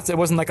also, it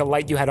wasn't like a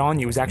light you had on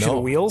you. It was actually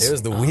the wheels. It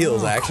was the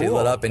wheels actually cool.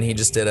 lit up, and he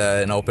just did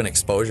an open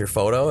exposure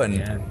photo, and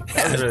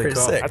that was really pretty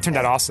cool. sick. That turned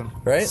out awesome.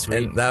 Right?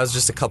 Sweet. And that was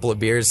just a couple of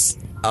beers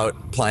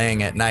out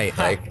playing at night,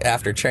 like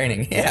after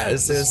training. Yeah, it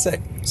was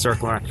sick.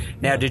 Circle around.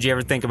 Now, did you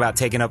ever think about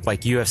taking up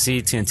like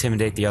UFC to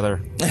intimidate the other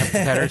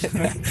competitors?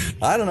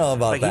 I don't know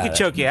about Like that. he could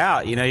choke you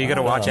out. You know, you got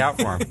to watch out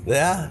for him.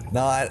 Yeah,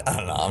 no, I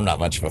don't know. I'm not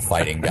much of a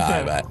fighting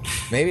guy, but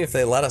maybe if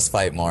they let us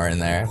fight more in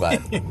there.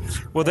 But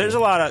Well, there's a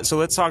lot of. So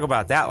let's talk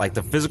about that, like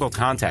the physical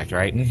contact,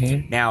 right?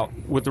 Mm-hmm. Now,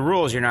 with the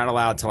rules, you're not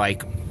allowed to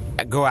like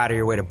go out of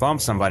your way to bump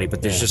somebody,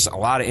 but there's just a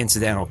lot of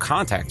incidental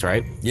contact,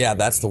 right? yeah,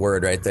 that's the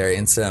word right there,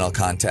 incidental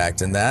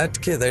contact, and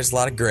there's a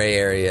lot of gray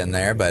area in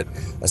there. But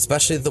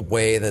especially the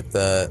way that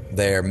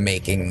they're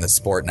making the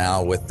sport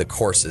now with the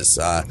courses,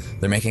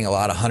 they're making a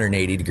lot of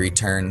 180-degree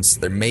turns.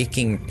 They're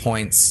making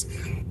points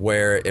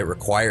where it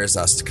requires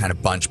us to kind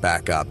of bunch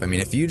back up. I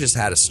mean, if you just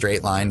had a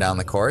straight line down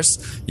the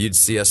course, you'd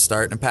see us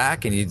start in a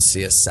pack and you'd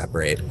see us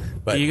separate.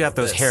 But You got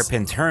those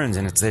hairpin turns,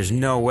 and there's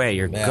no way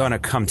you're gonna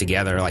come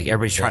together. Like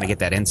everybody's trying to get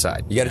that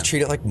inside. You got to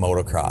treat it like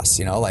motocross,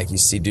 you know? Like you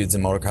see dudes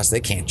in motocross, they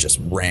can't just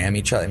ram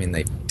each other. I mean,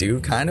 they do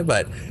kind of,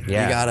 but you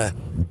got to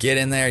get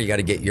in there. You got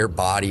to get your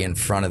body in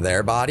front of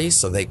their body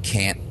so they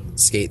can't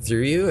skate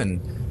through you. And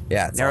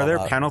it's Now, all are there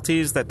about-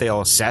 penalties that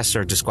they'll assess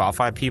or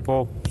disqualify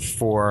people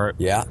for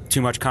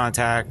too much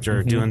contact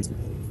or doing?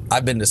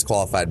 I've been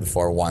disqualified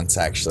before once,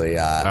 actually. Is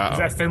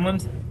that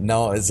Finland?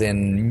 No, it was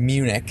in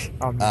Munich.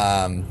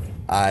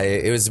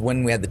 It was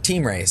when we had the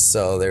team race.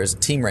 So there was a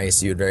team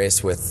race. You would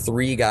race with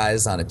 3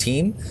 guys on a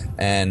team,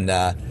 and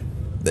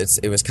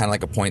it was kind of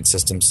like a point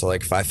system. So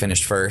like if I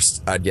finished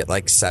first, I'd get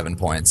like 7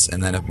 points,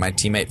 and then if my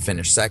teammate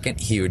finished second,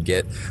 he would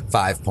get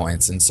 5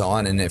 points, and so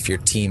on. And if your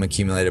team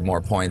accumulated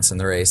more points in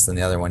the race than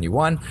the other one, you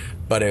won.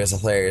 But it was a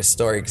hilarious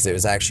story because it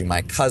was actually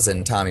my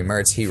cousin, Tommy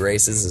Mertz. He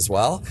races as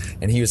well,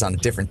 and he was on a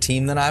different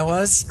team than I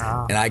was.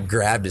 And I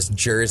grabbed his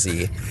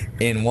jersey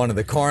in one of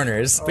the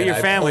corners. But your and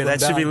I family, pulled him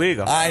that should be down.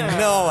 legal.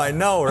 I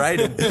know, right?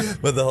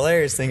 But the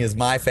hilarious thing is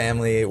my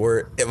family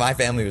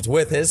was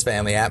with his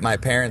family at my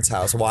parents'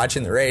 house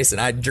watching the race,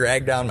 and I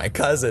dragged down my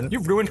cousin.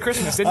 You ruined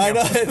Christmas, didn't you? I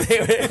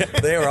know.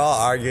 They were all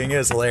arguing. It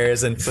was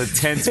hilarious. And The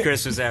tense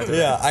Christmas after.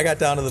 yeah, I got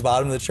down to the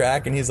bottom of the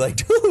track, and he's like,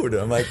 dude.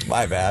 I'm like,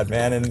 my bad,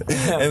 man. And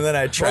then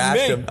I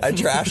trashed him. I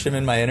trashed him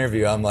in my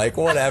interview. I'm like,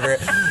 whatever.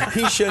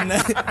 He shouldn't.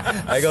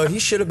 I go, he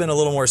should have been a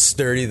little more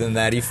sturdy than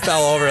that. He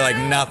fell over like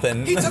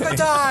nothing. He took a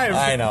dive.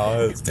 I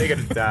know. He's taking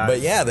a dive. But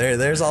yeah,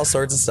 there's all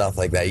sorts of stuff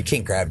like that. You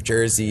can't grab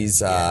jerseys.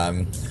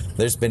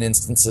 There's been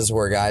instances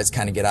where guys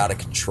kind of get out of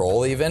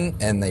control even,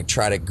 and they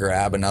try to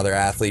grab another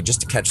athlete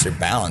just to catch their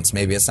balance.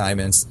 Maybe it's not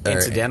even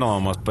incidental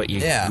almost, but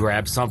you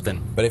grab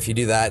something. But if you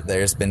do that,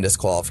 there's been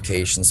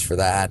disqualifications for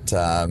that.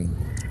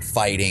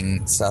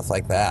 Fighting, stuff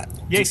like that.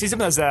 Yeah, you see some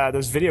of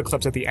those video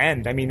clips at the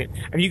end. I mean,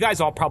 you guys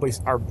all probably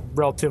are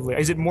relatively.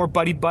 Is it more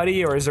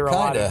buddy, or is there a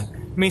lot of? Kinda.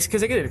 I mean,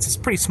 because it's a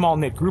pretty small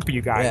knit group of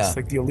you guys,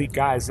 like the elite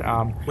guys.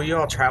 Well, you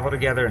all travel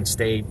together and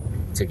stay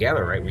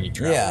together, right? When you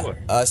travel.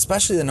 Yeah,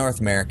 especially the North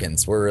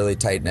Americans. We're really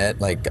tight knit.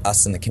 Like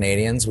us and the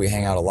Canadians, we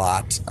hang out a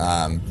lot.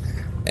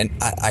 And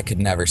I could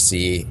never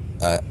see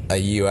a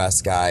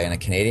U.S. guy and a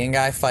Canadian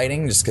guy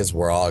fighting just because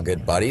we're all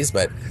good buddies.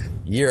 But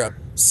Europe,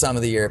 some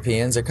of the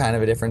Europeans are kind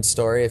of a different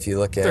story. If you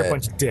look at They're a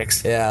bunch of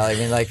dicks. Yeah, I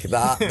mean, like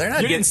they're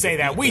not. You didn't say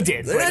that. We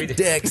did. They're not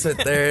dicks, but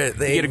they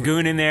You get a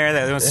goon in there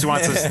that wants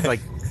to like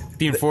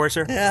the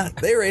enforcer. Yeah,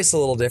 they race a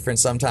little different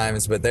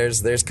sometimes, but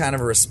there's kind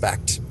of a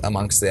respect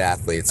amongst the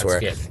athletes where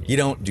good. you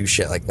don't do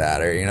shit like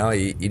that, or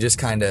you just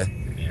kind of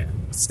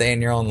stay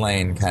in your own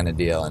lane kind of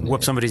deal. And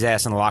Whoop somebody's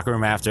ass in the locker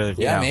room after.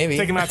 yeah, maybe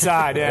Take them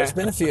outside. Yeah. There's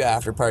been a few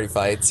after party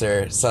fights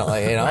or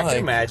something, like, I can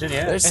imagine,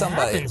 yeah. There's It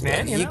somebody. happens,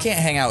 man, you know? can't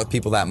hang out with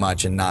people that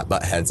much and not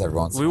butt heads every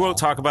once in We a while. won't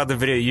talk about the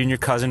video. You and your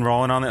cousin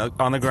rolling on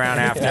the ground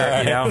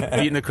after,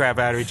 beating the crap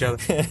out of each other.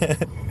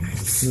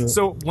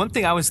 So one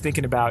thing I was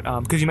thinking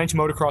about, because you mentioned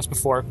motocross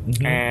before,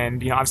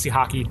 and obviously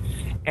hockey,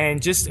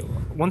 and just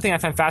one thing I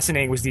found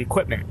fascinating was the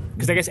equipment,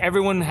 because I guess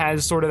everyone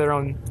has sort of their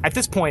own. At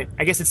this point,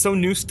 I guess it's so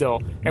new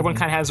still. Everyone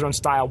kind of has their own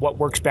style. What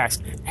works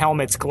best?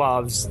 Helmets,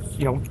 gloves,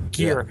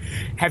 gear.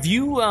 Yeah. Have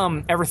you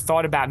ever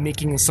thought about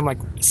making some like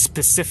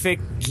specific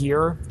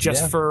gear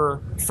just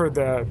for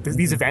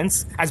these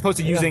events, as opposed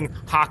to using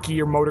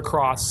hockey or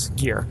motocross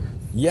gear?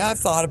 Yeah, I've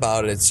thought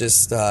about it. It's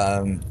just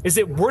is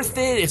it worth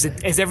it?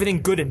 Is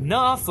everything good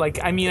enough? Like,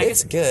 I mean, I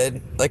it's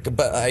good. Like,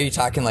 but are you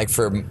talking like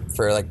for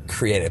like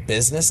create a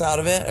business out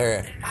of it,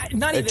 or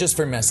not even, just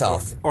for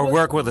myself? Or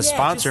work with a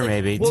sponsor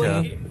maybe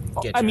to.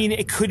 I mean,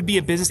 it could be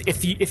a business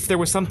if there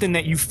was something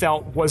that you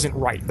felt wasn't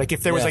right. Like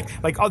if there was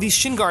like oh, these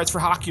shin guards for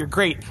hockey are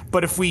great,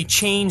 but if we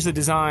change the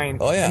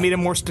design and made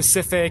them more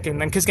specific,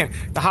 and then because again,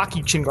 the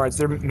hockey shin guards,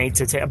 they're made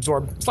to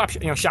absorb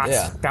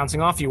shots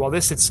bouncing off you. While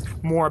this, it's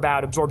more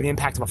about absorbing the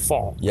impact of a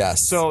fall.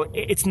 Yes. So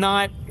it's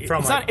not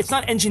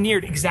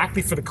engineered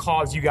exactly for the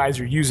cause you guys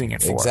are using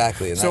it for.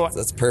 Exactly. And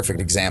that's a perfect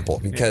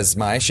example, because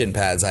my shin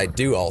pads I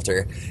do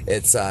alter.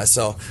 It's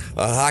so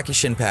a hockey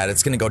shin pad,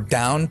 it's going to go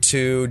down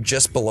to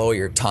just below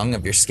your tongue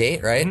of your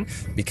skate, right?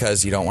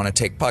 Because you don't want to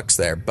take pucks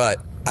there,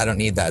 but I don't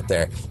need that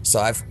there.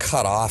 So I've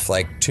cut off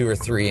like 2 or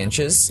 3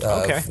 inches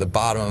of the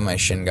bottom of my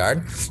shin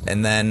guard.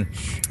 And then,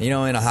 in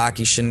a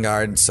hockey shin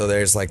guard, so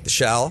there's like the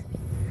shell,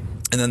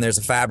 and then there's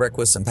a fabric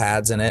with some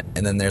pads in it,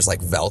 and then there's like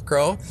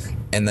Velcro,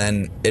 and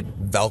then it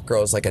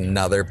Velcros like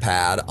another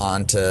pad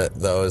onto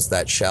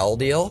that shell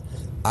deal.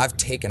 I've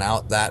taken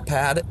out that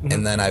pad,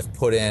 and then I've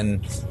put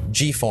in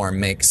G-Form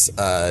makes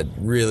a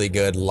really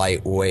good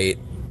lightweight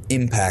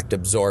impact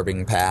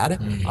absorbing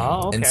pad.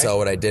 And so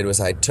what I did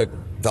was I took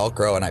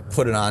Velcro and I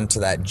put it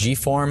onto that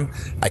G-Form.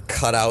 I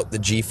cut out the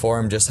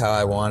G-Form just how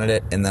I wanted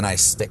it, and then I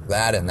stick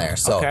that in there.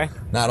 So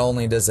not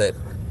only does it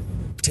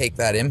take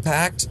that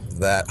impact,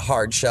 that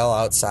hard shell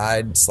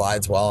outside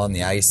slides well on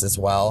the ice as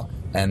well,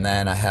 and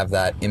then I have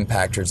that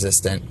impact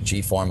resistant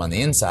G-Form on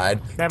the inside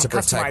to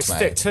protect my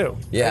stick too.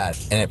 Yeah,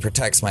 and it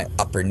protects my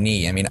upper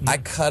knee. I mean, I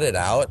cut it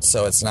out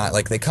so it's not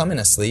like they come in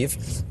a sleeve,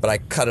 but I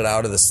cut it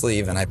out of the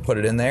sleeve and I put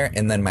it in there,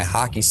 and then my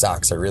hockey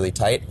socks are really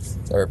tight,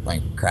 or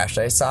my Crash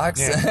Ice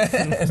socks.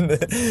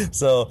 And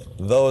so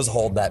those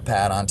hold that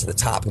pad onto the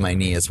top of my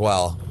knee as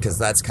well, because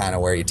that's kind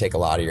of where you take a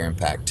lot of your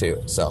impact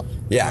too. So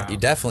you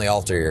definitely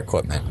alter your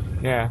equipment.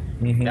 Yeah.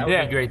 That would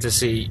be great to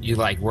see you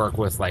like work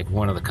with like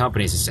one of the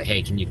companies and say,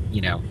 hey, can you,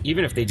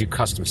 even if they do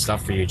custom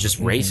stuff for you, just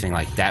racing,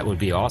 like that would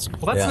be awesome.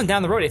 Well, that's something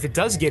down the road. If it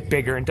does get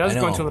bigger and does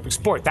go into Olympic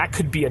sport, that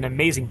could be an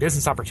amazing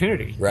business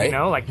opportunity. Right.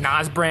 Like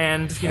Nas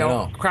brand,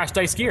 Crash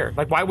Dice gear.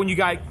 Like, why wouldn't you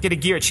guys get a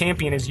gear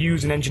Champion is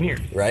used and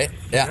engineered? Right.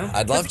 Yeah,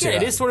 I'd love to.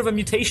 It is sort of a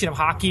mutation of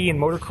hockey and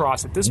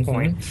motocross at this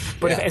point,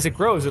 but as it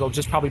grows, it'll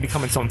just probably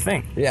become its own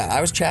thing. Yeah, I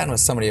was chatting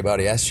with somebody about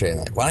it yesterday.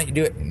 Like, why don't you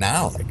do it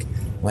now?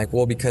 I'm like,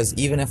 well, because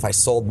even if I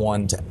sold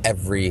one to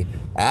every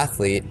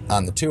athlete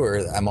on the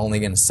tour, I'm only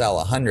going to sell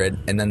 100,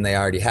 and then they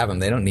already have them.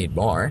 They don't need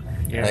more.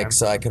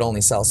 So I could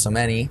only sell so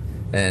many,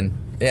 and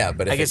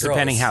but if I guess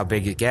depending how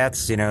big it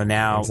gets,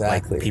 now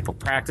like people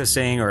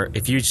practicing, or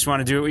if you just want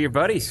to do it with your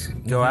buddies,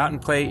 go out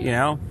and play,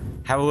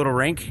 have a little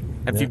rink,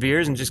 have a few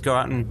beers, and just go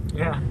out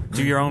and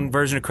do your own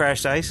version of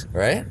Crash Dice.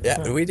 Right?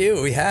 Yeah, we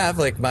do. We have,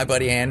 like, my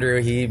buddy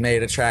Andrew, he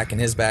made a track in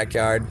his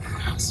backyard.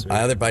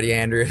 My other buddy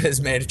Andrew has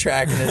made a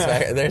track in his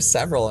backyard. There's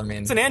several, I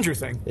mean. It's an Andrew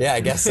thing. Yeah,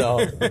 I guess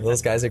so.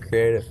 Those guys are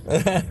creative.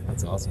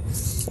 That's awesome.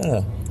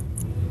 Yeah.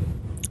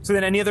 So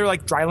then, any other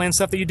like dryland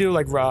stuff that you do,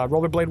 like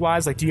rollerblade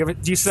wise? Like, do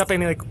you set up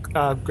any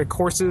like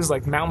courses,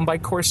 like mountain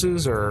bike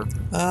courses, or?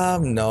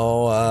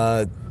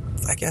 No.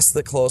 I guess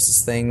the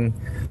closest thing,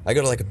 I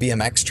go to like a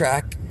BMX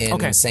track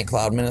in St.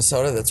 Cloud,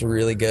 Minnesota. That's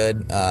really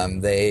good.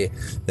 They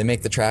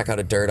make the track out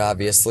of dirt,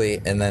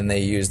 obviously, and then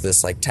they use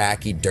this like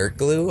tacky dirt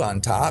glue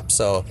on top.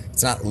 So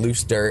it's not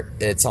loose dirt.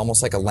 It's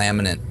almost like a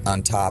laminate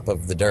on top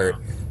of the dirt.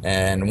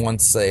 And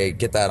once they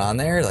get that on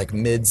there, like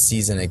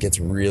mid-season, it gets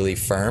really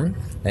firm,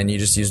 and you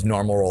just use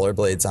normal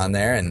rollerblades on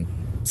there, and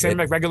same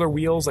like regular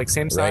wheels, like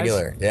same size?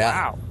 Regular, yeah.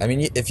 Wow. I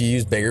mean, if you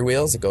use bigger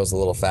wheels, it goes a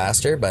little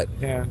faster, but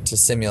to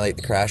simulate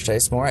the Crash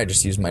Dice more, I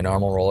just use my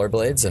normal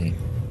rollerblades, and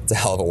it's a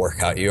hell of a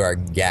workout. You are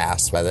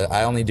gassed by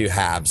I only do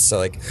halves, so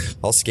like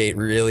I'll skate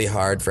really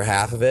hard for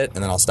half of it,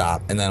 and then I'll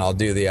stop, and then I'll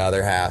do the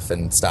other half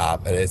and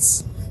stop, and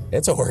it's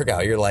a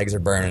workout. Your legs are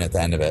burning at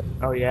the end of it.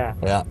 Oh, yeah.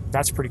 Yeah.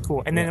 That's pretty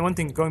cool. And then one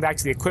thing, going back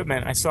to the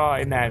equipment, I saw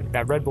in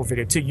that Red Bull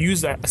video, to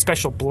use a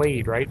special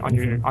blade, right,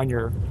 on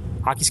your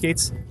hockey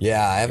skates?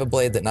 Yeah, I have a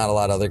blade that not a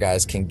lot of other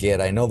guys can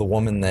get. I know the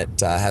woman that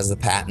has the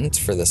patent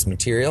for this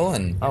material.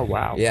 And oh,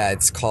 wow. Yeah,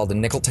 it's called a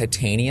nickel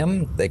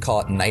titanium. They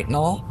call it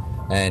nitinol.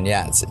 And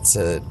yeah, it's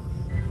a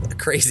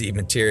crazy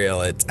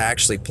material. It's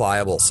actually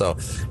pliable, so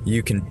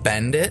you can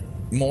bend it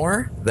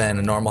more than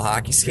a normal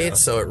hockey skate,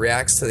 so it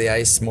reacts to the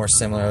ice more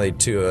similarly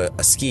to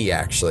a ski,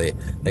 actually.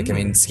 Like, I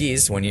mean,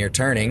 skis, when you're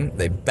turning,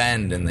 they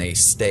bend and they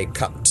stay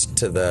cupped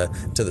to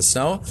the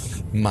snow.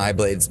 My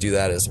blades do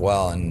that as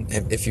well. And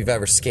if you've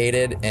ever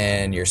skated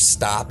and you're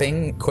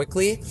stopping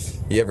quickly,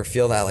 you ever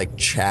feel that like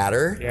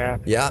chatter?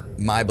 Yeah.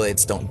 My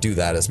blades don't do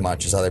that as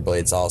much as other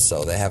blades.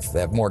 Also, they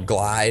have more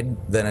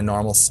glide than a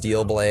normal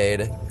steel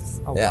blade.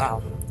 Oh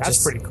wow, that's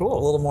just pretty cool.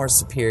 A little more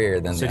superior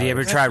than. So do you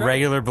ever try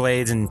regular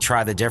blades and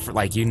try the different?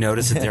 Like you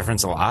notice a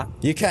difference a lot?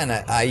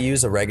 I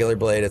use a regular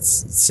blade. It's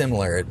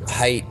similar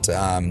height.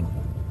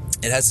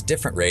 It has a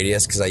different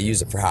radius because I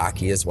use it for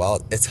hockey as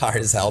well. It's hard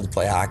as hell to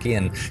play hockey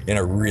in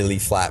a really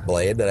flat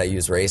blade that I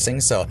use racing.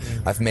 So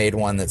I've made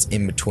one that's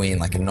in between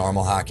like a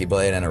normal hockey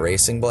blade and a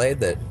racing blade.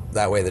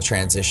 That way the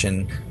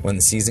transition when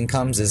the season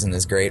comes isn't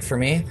as great for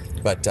me.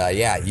 But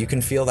yeah, you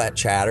can feel that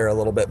chatter a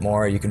little bit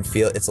more. You can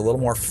feel it's a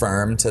little more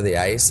firm to the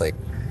ice. Like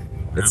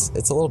it's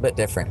a little bit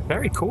different.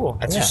 Very cool.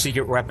 That's your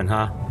secret weapon,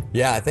 huh?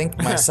 Yeah, I think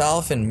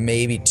myself and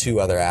maybe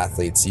 2 other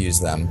athletes use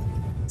them.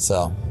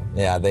 So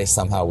yeah, they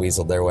somehow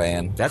weaseled their way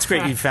in. That's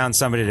great. You found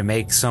somebody to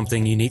make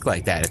something unique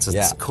like that.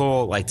 It's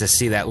cool, like to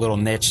see that little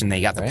niche, and they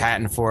got the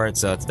patent for it.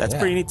 So that's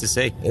pretty neat to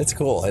see. It's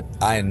cool.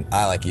 I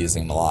like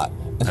using them a lot.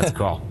 That's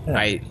cool.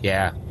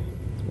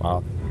 Wow.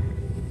 All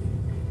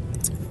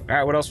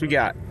right, what else we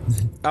got?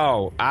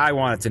 Oh, I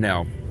wanted to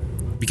know,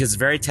 because it's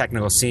very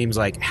technical. Seems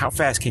like, how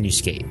fast can you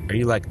skate? Are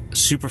you like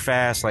super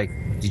fast? Like,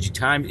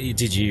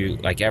 did you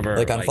like ever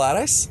like on flat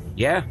ice?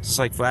 Yeah, it's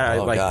like flat.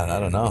 Oh like, God, I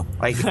don't know.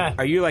 Like,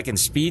 are you like in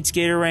speed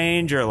skater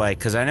range, or like?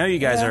 Because I know you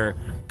guys are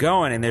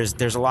going, and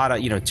there's a lot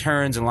of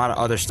turns and a lot of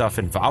other stuff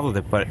involved with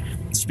it, but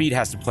speed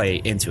has to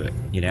play into it.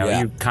 Are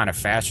you kind of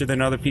faster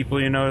than other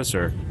people? You notice,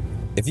 or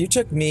if you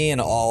took me and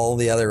all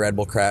the other Red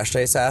Bull Crashed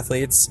Ice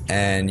athletes,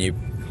 and you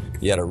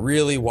had a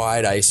really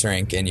wide ice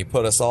rink, and you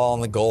put us all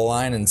on the goal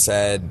line and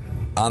said,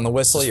 on the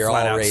whistle, you're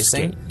all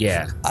racing.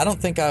 Yeah, I don't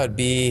think I would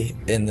be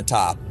in the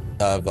top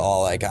of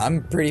all. Like,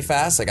 I'm pretty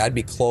fast. Like, I'd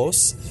be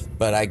close,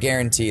 but I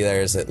guarantee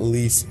there's at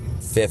least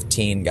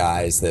 15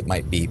 guys that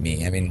might beat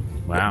me. I mean,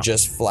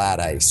 just flat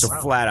ice. So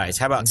flat ice.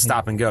 How about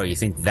stop and go? You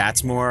think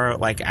that's more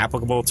like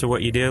applicable to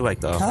what you do?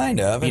 Like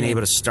the being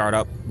able to start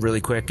up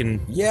really quick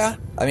and I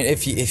mean,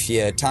 if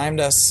you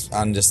timed us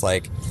on just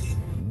like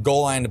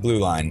goal line to blue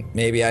line,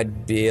 maybe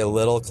I'd be a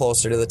little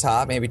closer to the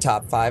top, maybe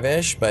top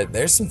 5-ish. But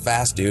there's some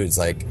fast dudes.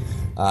 Like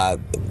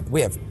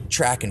we have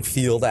track and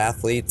field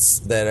athletes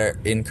that are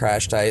in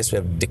Crashed Ice. We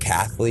have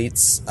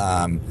decathletes,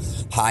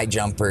 high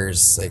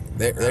jumpers. Like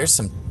there's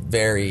some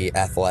very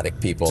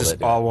athletic people.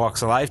 Just all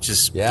walks of life,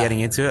 just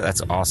getting into it.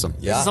 That's awesome.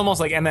 Yeah. This is almost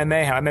like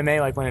MMA. How MMA,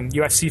 like when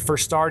UFC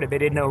first started, they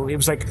didn't know. It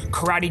was like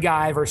karate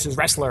guy versus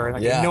wrestler.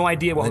 Like, you had no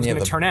idea what was going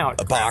to turn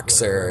out. A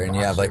boxer, and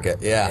you have like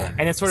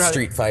and it's sort of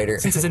street fighter.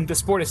 Since the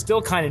sport is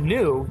still kind of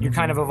new, you're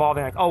kind of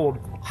evolving. Like, oh,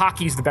 well,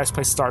 hockey's the best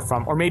place to start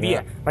from, or maybe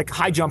like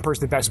high jumper's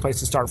the best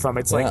place to start from.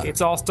 It's like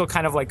it's all still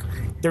kind of like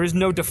there is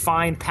no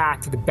defined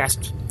path to the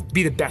best.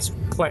 Be the best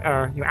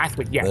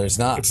athlete yet. There's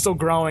not. It's still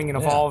growing and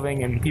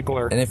evolving, and people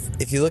are. And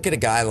if you look at a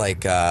guy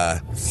like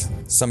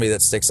somebody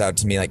that sticks out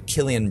to me, like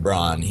Kilian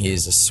Braun,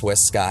 he's a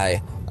Swiss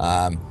guy.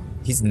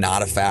 He's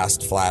not a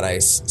fast flat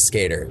ice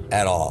skater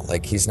at all.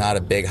 Like, he's not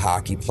a big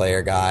hockey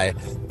player guy,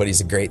 but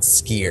he's a great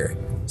skier.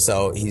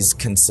 So he's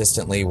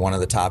consistently one of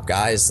the top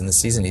guys in the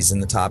season. He's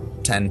in the top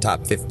 10,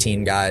 top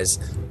 15 guys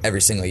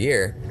every single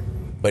year.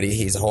 But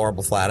he's a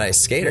horrible flat ice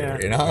skater,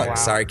 Like,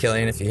 sorry,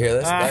 Kilian, if you hear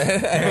this.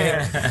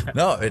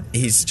 But,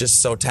 he's just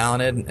so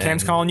talented.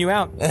 Cam's calling you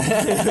out.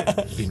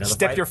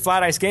 Step your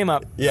flat ice game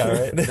up. Yeah,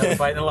 right. Another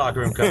fight in the locker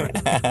room coming.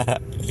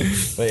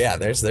 But yeah,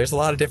 there's a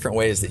lot of different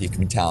ways that you can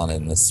be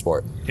talented in this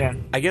sport. Yeah.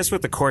 I guess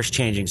with the course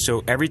changing,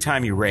 so every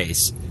time you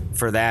race,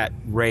 for that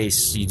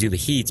race, you do the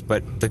heats,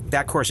 but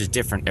that course is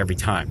different every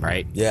time,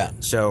 right? Yeah.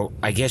 So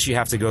I guess you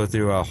have to go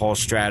through a whole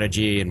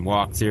strategy and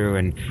walk through.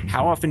 And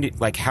how often,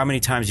 how many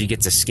times do you get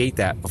to skate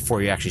that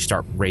before you actually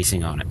start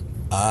racing on it?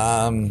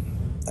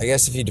 I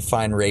guess if you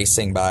define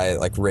racing by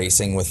like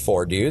racing with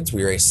 4 dudes,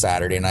 we race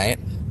Saturday night.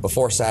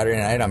 Before Saturday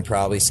night, I'm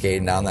probably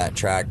skating down that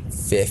track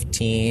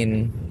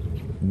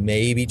 15,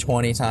 maybe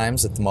 20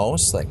 times at the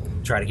most. Like,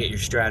 try to get your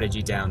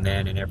strategy down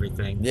then and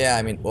everything. Yeah,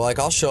 I mean, well, like,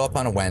 I'll show up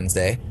on a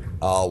Wednesday.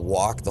 I'll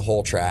walk the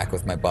whole track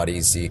with my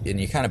buddies, and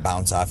you kind of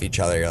bounce off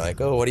each other. You're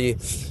like, oh, what do you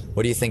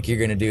think you're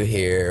going to do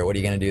here? What are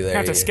you going to do there? You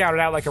have to scout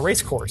it out like a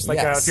race course. Like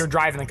if you're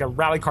driving like a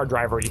rally car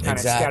driver, you kind of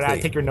scout it out,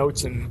 take your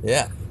notes. And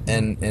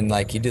and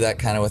like you do that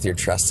kind of with your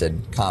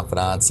trusted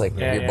confidants, like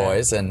your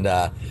boys. And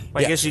I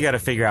guess you got to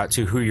figure out,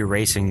 too, who you're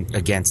racing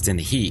against in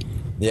the heat.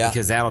 Yeah.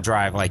 Because that'll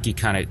drive, like, you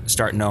kind of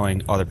start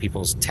knowing other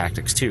people's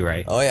tactics, too,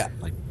 right? Oh, yeah.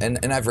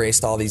 And I've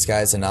raced all these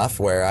guys enough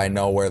where I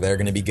know where they're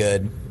going to be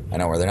good. I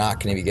know where they're not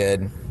going to be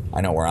good. I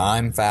know where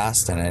I'm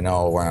fast and I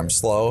know where I'm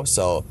slow.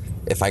 So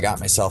if I got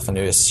myself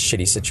into a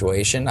shitty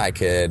situation, I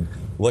could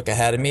look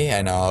ahead of me.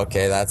 I know,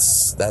 okay,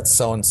 that's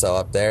so-and-so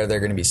up there. They're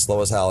going to be slow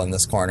as hell in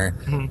this corner.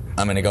 Mm-hmm.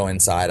 I'm going to go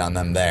inside on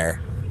them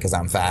there because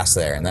I'm fast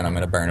there, and then I'm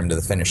going to burn them to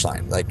the finish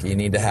line. Like, you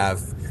need to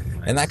have,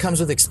 and that comes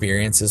with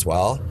experience as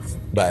well.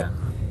 But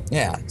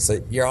yeah,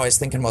 so you're always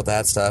thinking about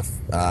that stuff.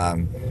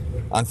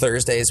 On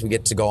Thursdays, we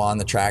get to go on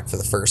the track for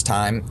the first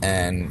time,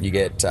 and you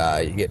get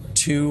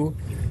 2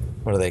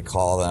 what do they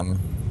call them?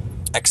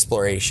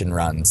 Exploration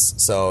runs.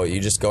 So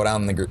you just go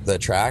down the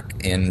track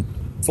in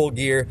full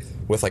gear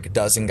with like a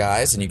dozen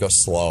guys, and you go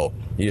slow.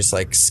 You just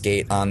like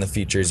skate on the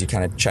features. You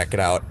kind of check it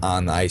out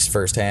on the ice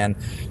firsthand.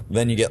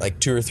 Then you get like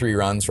 2 or 3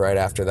 runs right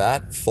after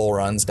that, full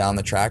runs down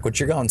the track, which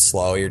you're going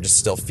slow. You're just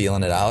still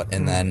feeling it out.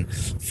 And then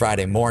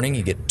Friday morning,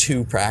 you get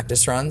 2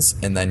 practice runs,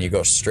 and then you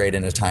go straight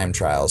into time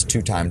trials,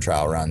 2 time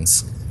trial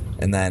runs.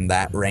 And then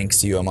that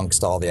ranks you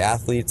amongst all the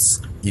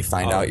athletes. You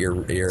find out your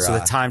So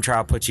the time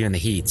trial puts you in the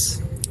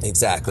heats.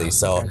 Exactly.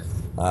 So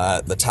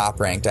the top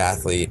ranked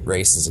athlete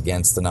races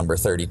against the number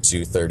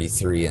 32,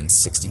 33, and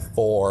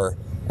 64,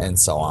 and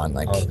so on.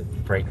 Like,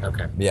 break.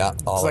 Okay. yeah,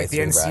 all It's the way like the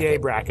through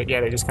NCAA bracket. Yeah,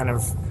 they just kind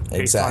of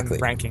based Exactly.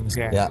 on rankings.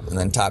 Yeah. Yeah, and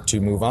then top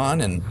 2 move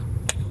on, and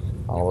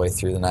all the way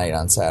through the night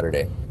on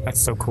Saturday. That's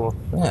so cool.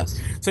 Yeah.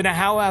 So now,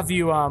 how have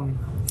you?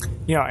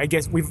 I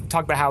guess we've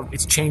talked about how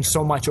it's changed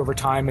so much over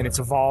time and it's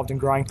evolved and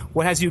growing.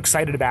 What has you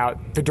excited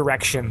about the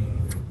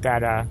direction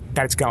that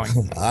it's going?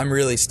 I'm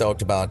really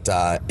stoked about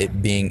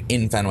it being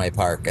in Fenway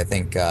Park. I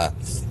think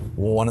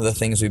one of the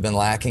things we've been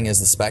lacking is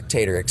the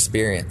spectator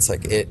experience.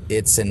 Like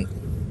it's an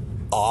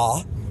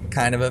awe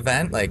kind of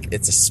event. Like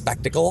it's a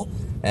spectacle,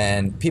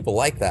 and people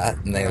like that,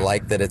 and they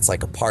like that it's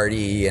like a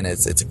party and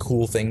it's a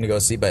cool thing to go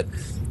see. But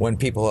when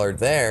people are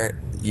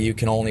there, you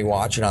can only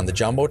watch it on the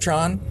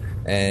Jumbotron,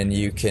 and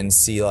you can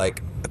see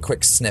like a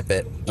quick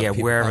snippet. Of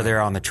people Wherever playing.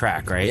 they're on the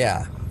track, right?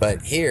 Yeah,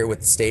 but here with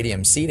the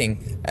stadium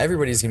seating,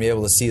 everybody's going to be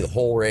able to see the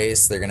whole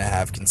race. They're going to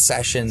have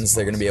concessions.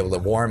 They're going to be able to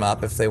warm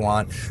up if they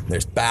want.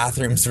 There's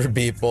bathrooms for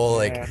people.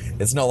 Like,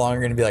 it's no longer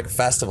going to be like a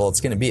festival.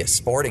 It's going to be a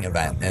sporting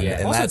event, and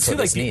Also, that's too, what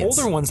like this the needs.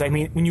 older ones. I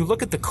mean, when you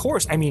look at the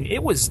course, I mean,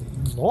 it was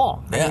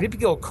long. I Yeah. mean,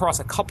 it'd go across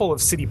a couple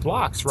of city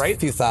blocks, A right?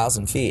 few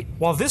thousand feet.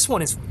 While this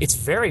one it's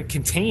very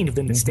contained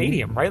within the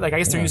stadium, right? Like I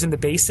guess they're using the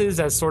bases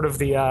as sort of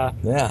the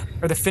Yeah.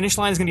 or the finish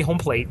line is going to be home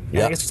plate. And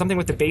Yeah. I guess something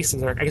with the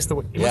bases, or I guess it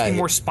must Yeah, be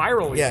more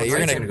spirally. Yeah, you're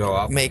right? going to go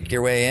up. make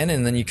your way in,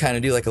 and then you kind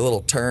of do like a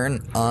little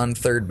turn on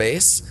third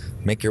base,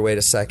 make your way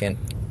to second,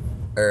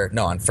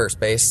 on first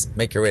base,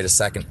 make your way to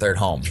second, third,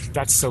 home.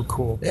 That's so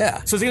cool. Yeah.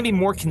 So it's going to be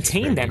more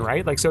contained then,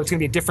 right? Like, so it's going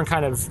to be a different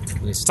kind of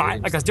style,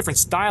 like a different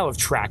style of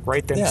track,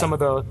 right? Than Yeah. some of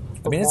the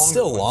I mean, it's long-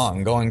 still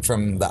long going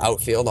from the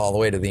outfield all the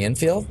way to the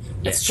infield.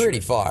 It's pretty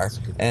far.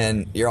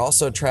 And you're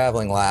also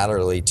traveling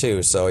laterally,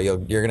 too. So you're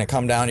going to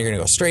come down, you're going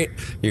to go straight,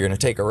 you're going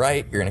to take a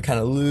right, you're going to kind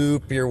of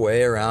loop your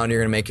way around, you're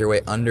going to make your way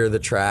under the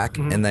track,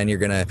 and then you're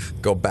going to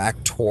go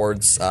back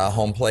towards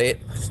home plate,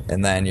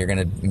 and then you're going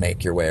to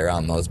make your way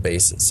around those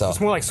bases. So,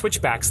 It's more like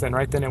switchbacks then,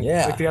 right? Than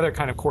like the other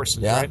kind of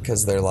courses, yeah, right?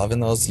 because they're loving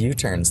those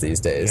U-turns these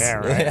days. Yeah,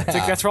 right. It's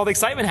like that's where all the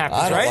excitement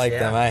happens, I don't right? like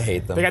them. I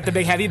hate them. They got the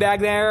big heavy bag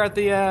there at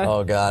the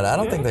Oh God, I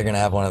don't think they're gonna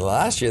have one of the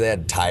last year. They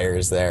had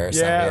tires there. Or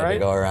something. Yeah, They had right. to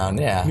go around.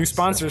 Yeah, new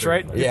sponsors,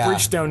 right? yeah.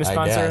 Bridgestone is I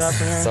sponsoring guess. up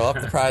there. So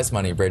up the prize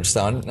money,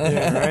 Bridgestone.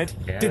 Yeah,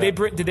 right.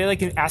 Did they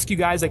like ask you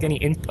guys like any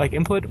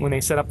input when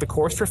they set up the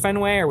course for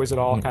Fenway, or was it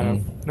all kind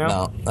of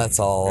No, that's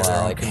all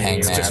like hangman.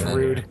 It's just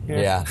rude.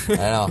 Yeah, I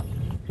know.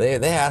 They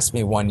asked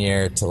me one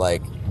year to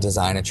like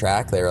design a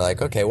track. They were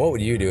like, okay, what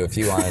would you do if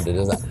you wanted to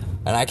design?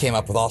 And I came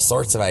up with all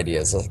sorts of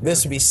ideas. Like,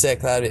 this would be sick.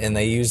 That, and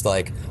they used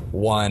like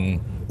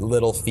one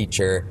little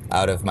feature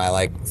out of my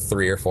like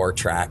 3 or 4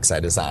 tracks I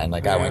designed.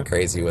 Like I went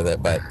crazy with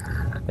it, but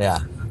yeah,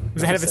 It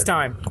was ahead of its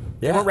time.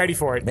 They Yeah. weren't ready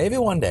for it. maybe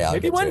one day.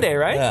 Maybe one day,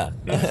 right? Yeah.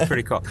 That's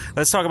pretty cool.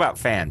 Let's talk about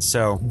fans.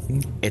 So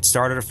it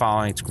started a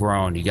following, it's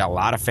grown. You got a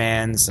lot of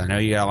fans. I know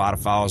you got a lot of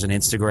followers on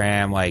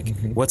Instagram. Like,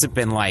 what's it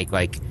been like?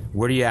 Like,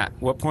 where are you at?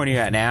 What point are you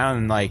at now?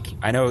 And like,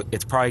 I know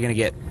it's probably going to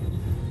get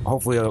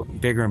hopefully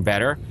bigger and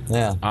better.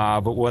 Yeah.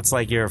 But what's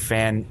like your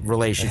fan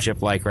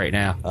relationship like right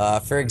now?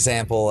 For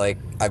example, like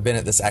I've been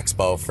at this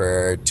expo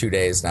for 2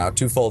 days now,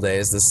 2 full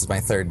days. This is my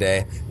 3rd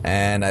day,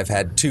 and I've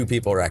had 2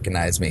 people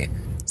recognize me.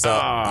 So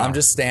I'm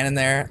just standing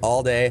there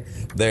all day.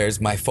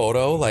 There's my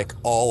photo like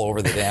all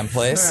over the damn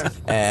place,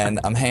 and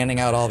I'm handing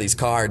out all these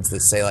cards that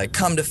say like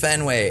 "Come to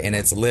Fenway," and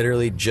it's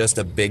literally just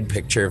a big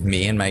picture of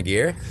me and my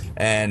gear.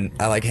 And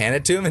I like hand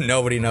it to them, and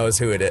nobody knows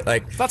who it is.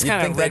 Like That's you'd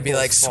kind think of they'd Red be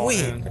Bull's like, fault,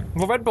 "Sweet." man.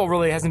 Well, Red Bull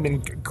really hasn't been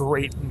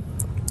great.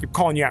 You're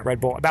calling you out,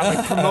 Red Bull, about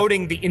like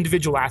promoting the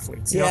individual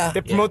athletes. You know? Yeah.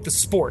 They promote the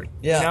sport.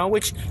 Yeah. You know,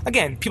 which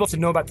again, people have to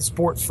know about the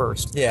sport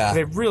first. Yeah.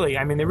 They really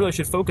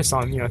should focus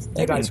on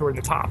the guys who are in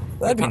the top.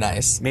 That'd be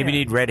nice. Maybe you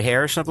need red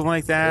hair or something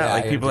like that. Yeah,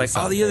 like I people do are like,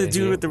 oh, the something other dude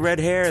crazy. with the red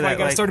hair. That's why you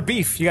gotta like, start a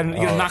beef. You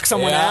gotta knock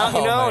someone yeah. out,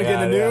 Oh my and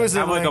get in the God, news.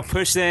 have and, like a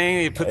push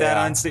thing. You put that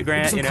Yeah. on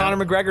Instagram. some You know?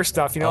 Conor McGregor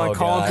stuff, Oh, and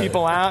calling God.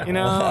 people out.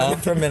 I'm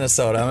from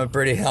Minnesota. I'm a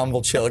pretty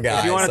humble, chill guy.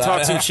 If you want to so-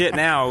 talk some shit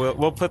now,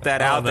 we'll put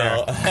that out there.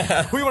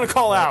 Who you want to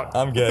call out?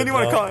 I'm good. Who do you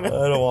want to no, call out? I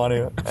don't want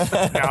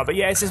to. No, but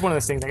yeah, it's just one of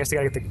those things. I guess they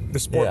gotta get the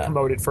sport Yeah.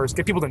 promoted first.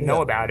 Get people to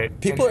know about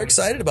it. People And- are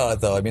excited about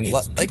it, though. I mean,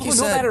 like people you who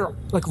know said, about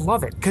it like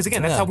love it because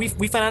again, that's Yeah. how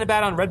we found out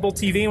about it on Red Bull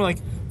TV. And we're like,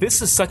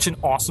 this is such an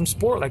awesome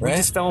sport. Like, we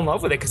just fell in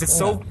love with it because it's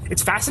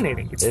it's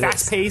fascinating. It's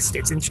fast-paced.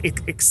 It's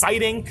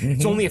exciting.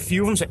 It's only a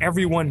few of them, so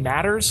everyone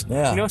matters.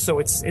 You know, so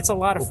it's a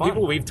lot of fun.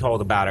 People we've told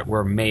about it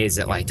were amazed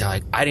that, like,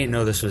 I didn't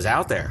know this was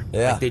out there.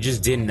 Yeah. Like, they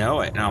just didn't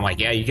know it. And I'm like,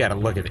 yeah, you got to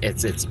look at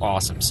it. It's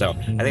awesome. So I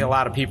think a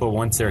lot of people,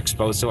 once they're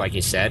exposed to it, like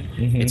you said,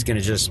 it's going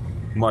to just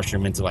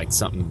mushroom into, like,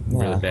 something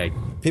really big.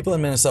 People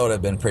in Minnesota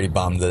have been pretty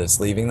bummed that it's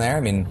leaving there.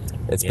 I mean,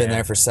 it's been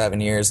there for 7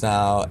 years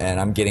now, and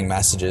I'm getting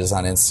messages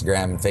on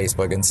Instagram and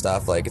Facebook and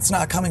stuff like, it's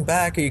not coming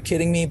back. Are you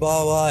kidding me?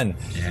 Blah, blah. And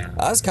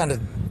I was kind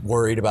of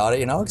worried about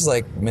it, you know, because,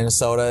 like,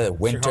 Minnesota,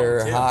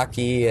 winter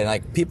hockey, and,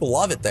 like, people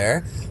love it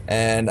there.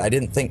 And I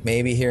didn't think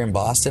maybe here in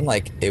Boston,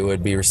 like, it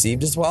would be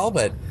received as well,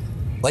 but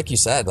like you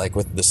said, like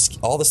with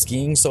all the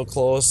skiing so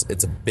close,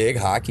 it's a big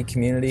hockey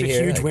community it's a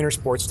here. Huge like, winter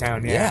sports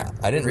town.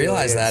 I didn't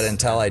realize that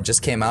until I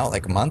just came out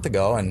like a month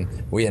ago and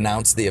we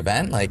announced the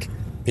event. Like,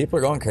 people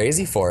are going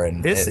crazy for it,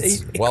 and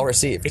it's well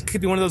received. It could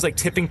be one of those, like,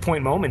 tipping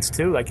point moments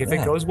too. Like, if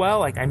it goes well,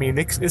 like, I mean,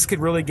 this could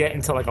really get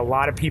into, like, a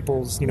lot of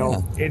people's, you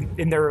know,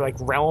 in their, like,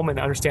 realm, and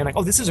understand, like,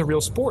 oh, this is a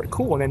real sport,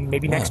 cool. And then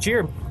maybe next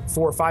year,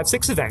 4, 5,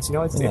 6 events. You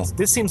know,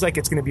 this seems like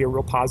it's going to be a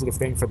real positive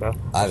thing for the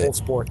whole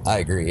sport. I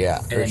agree.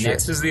 Yeah, and sure.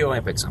 next is the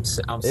Olympics. I'm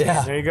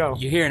saying, there you go.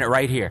 You're hearing it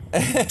right here.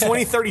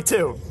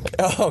 2032.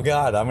 Oh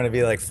God, I'm going to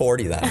be like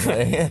 40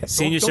 then.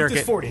 Senior don't circuit.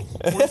 Just 40.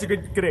 40 is a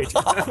good age.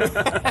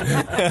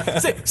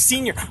 Say,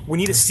 senior. We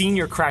need a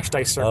senior crash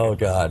dice circuit. Oh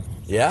God,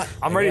 yeah.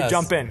 I'm ready to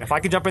jump in. If I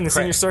could jump in the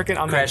senior circuit,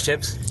 I'm Crash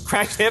tips.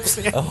 Crash tips.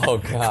 Oh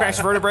God. Crash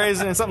vertebrae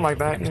and something like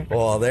that. Yeah.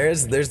 Well,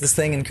 there's this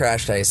thing in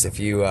crash dice. If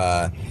you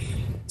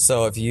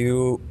if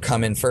you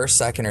come in first,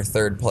 second, or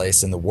third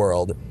place in the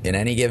world in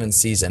any given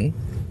season,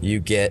 you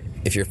get,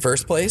 if you're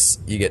first place,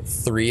 you get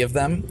 3 of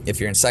them. If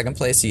you're in second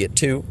place, you get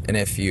 2, and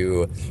if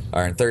you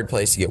are in third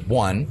place, you get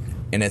 1.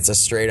 And it's a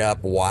straight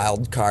up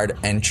wild card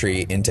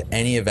entry into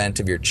any event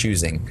of your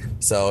choosing.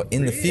 So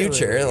in the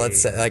future,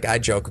 let's say, like, I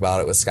joke about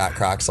it with Scott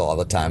Croxall all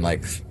the time,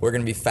 like, we're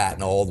gonna be fat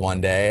and old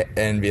one day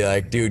and be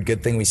like, dude,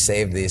 good thing we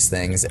saved these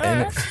things.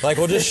 And like,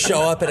 we'll just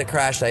show up at a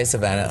crashed ice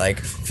event at like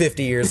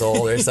 50 years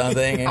old or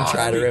something and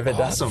try to rip it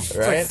down.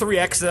 Right? It's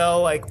like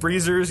 3XL, like,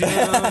 breezers, you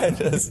know?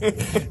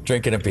 Just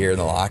drinking a beer in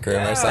the locker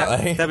room or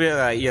something. That'd be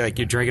like,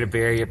 you're drinking a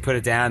beer, you put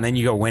it down, and then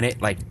you go win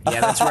it. Like, yeah,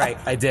 that's right,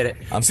 I did it.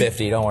 I'm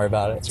 50, don't worry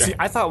about it. See,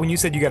 I thought when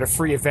you said you got a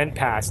free event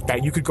pass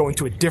that you could go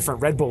into a different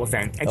Red Bull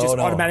event and just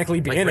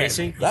automatically be like in racing?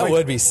 it. That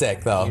would be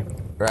sick, though,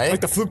 right?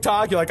 Like the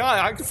Flugtag, you're like, oh,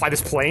 I can fly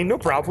this plane, no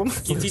problem.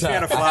 Can you teach me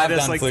how to fly I have this?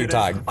 done Like,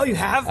 Flugtag. Oh, you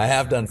have? I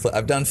have done.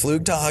 I've done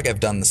Flugtag. I've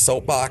done the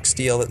soapbox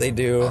deal that they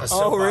do.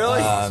 Oh,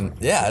 really?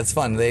 Yeah, it's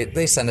fun.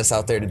 They send us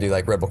out there to do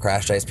like Red Bull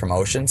Crash Ice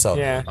promotion.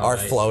 So our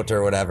float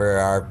or whatever,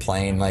 our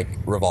plane like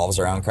revolves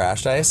around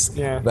Crash Ice.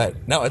 Yeah.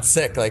 But no, it's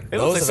sick. Like, it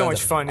looks like so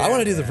much fun. I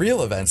want to do the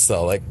real events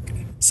though. Like,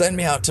 send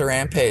me out to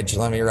Rampage.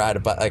 Let me ride a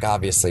bike. Like,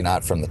 obviously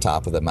not from the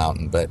top of the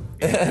mountain, but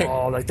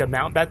oh, like the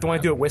mountain. That the one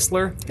I do at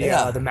Whistler.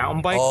 The the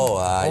mountain bike.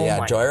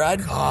 Yeah,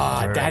 Joyride.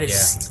 God, that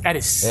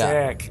is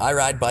sick. I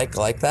ride bike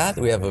like that.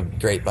 We have a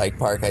great bike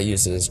park. I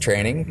use it as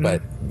training,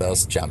 but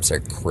those jumps are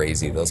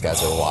crazy. Those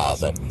guys are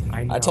wild. But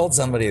I told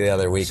somebody the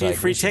other week, like,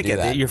 free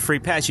ticket, your free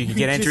pass, you can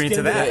get entry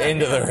into that.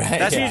 Into the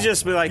ride. That's you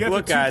just be like,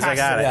 look, guys, I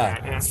got it.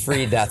 Yeah,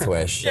 free Death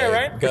Wish. Yeah,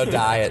 right. Go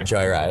die at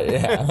Joyride.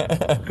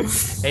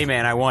 Yeah. Hey,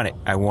 man, I want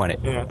it.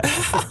 Yeah.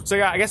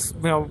 So I guess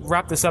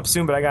wrap this up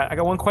soon, but I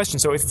got one question.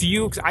 So if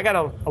I got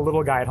a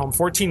little guy at home,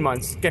 14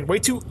 months, again, way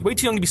too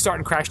young to be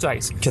starting crashed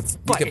ice. You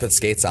could put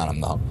skates on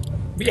him though.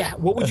 Yeah,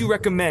 what would you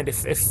recommend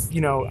if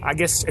I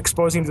guess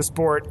exposing him to the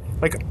sport,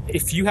 like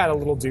if you had a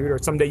little dude or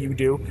someday you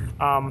do,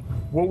 how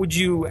would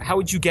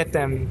you get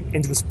them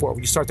into the sport?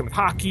 Would you start them with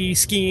hockey,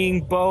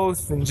 skiing,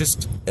 both, and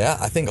just... Yeah,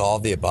 I think all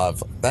of the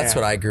above. That's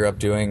what I grew up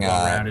doing.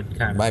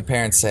 My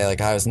parents say,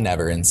 like, I was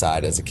never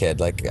inside as a kid.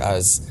 Like, I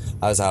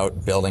was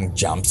out building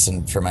jumps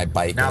for my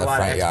bike in the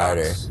front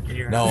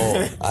yard.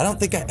 No, I don't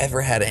think I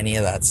ever had any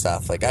of that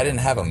stuff. Like, I didn't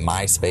have a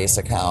MySpace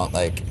account.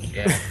 Like,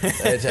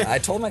 I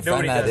told my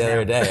friend that the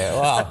other day.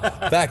 Well,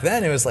 back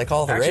then it was like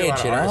all the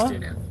rage, you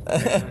know?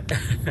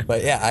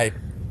 But yeah,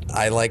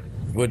 I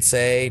would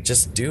say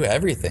just do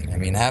everything. I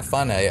mean, have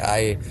fun.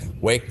 I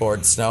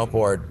wakeboard,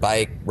 snowboard,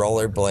 bike,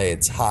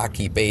 rollerblades,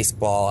 hockey,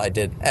 baseball. I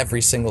did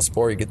every single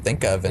sport you could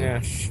think of,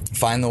 and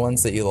find the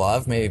ones that you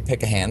love. Maybe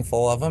pick a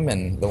handful of them,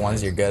 and the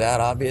ones you're good at,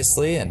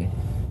 obviously, and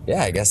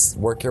yeah, I guess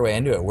work your way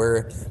into it.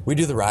 We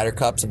do the Ryder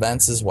Cups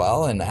events as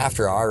well, and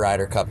after our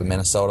Ryder Cup in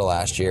Minnesota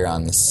last year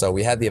so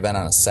we had the event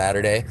on a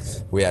Saturday.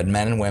 We had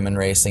men and women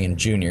racing and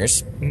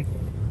juniors.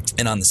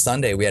 And on the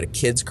Sunday, we had a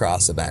kids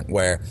cross event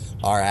where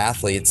our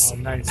athletes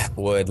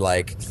would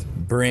like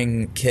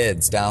bring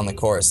kids down the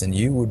course, and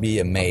you would be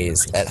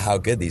amazed at how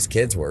good these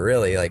kids were.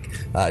 Really, like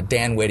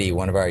Dan Whitty,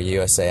 one of our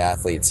USA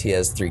athletes, he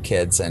has 3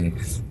 kids,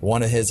 and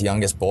one of his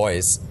youngest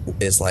boys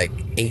is like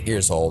 8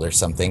 years old or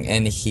something,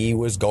 and he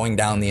was going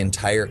down the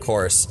entire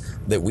course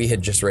that we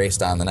had just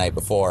raced on the night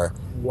before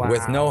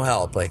with no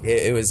help. Like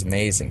it was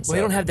amazing. Well,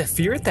 they don't have the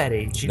fear at that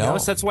age, you know.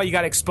 So that's why you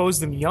got to expose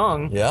them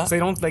young. Yeah. So they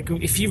don't like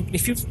if you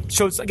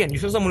show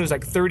someone who's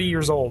like 30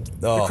 years old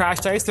the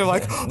crashed ice, they're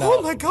like,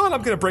 oh my god,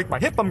 I'm gonna break my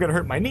hip, I'm gonna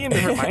hurt my knee, I'm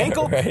gonna hurt my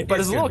ankle. Right. But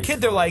as a little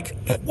kid, they're like,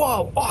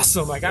 whoa,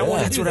 awesome! Like I want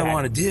to That's do what that. I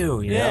want to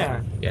do. You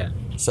know? Yeah.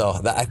 So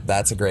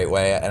that's a great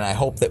way, and I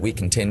hope that we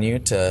continue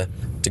to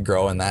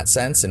grow in that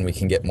sense, and we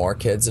can get more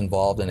kids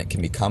involved, and it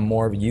can become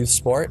more of a youth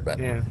sport. But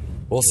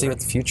we'll see what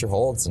the future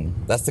holds, and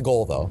that's the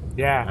goal, though.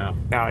 Yeah.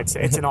 No, it's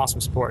an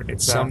awesome sport.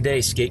 It's Someday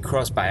skate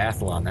cross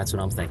biathlon. That's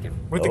what I'm thinking.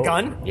 with the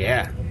gun.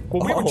 Yeah.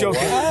 Well, we were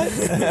joking.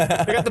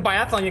 They got the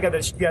biathlon. You got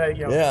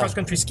to cross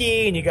country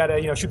ski, and you got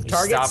to shoot the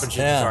targets. Stop and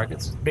shoot the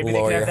targets. Maybe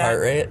Lower they could your have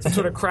heart rate. some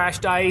sort of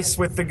crashed ice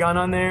with the gun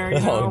on there.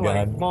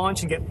 Like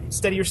launch and get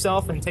steady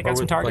yourself and take out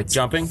some targets. Like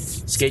jumping,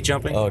 skate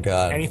jumping. Oh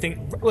god.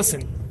 Anything.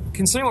 Listen,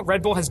 considering what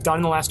Red Bull has done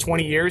in the last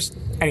 20 years,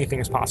 anything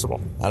is possible.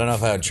 I don't know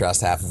if I would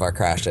trust half of our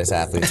crash ice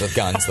athletes with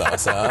guns, though.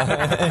 So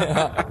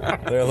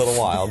they're a little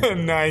wild.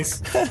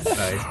 Nice.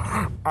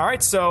 All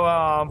right, so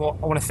I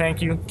want to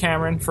thank you,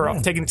 Cameron, for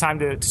taking the time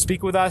to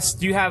speak with us.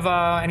 Do you have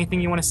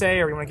anything you want to say,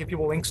 or you want to give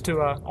people links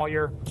to all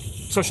your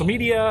social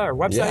media or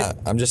website? Yeah,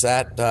 I'm just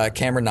at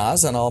Cameron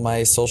Nas on all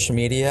my social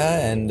media,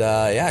 and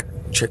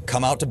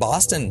come out to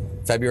Boston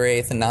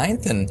February 8th and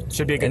 9th, and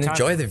should be a good time.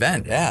 Enjoy the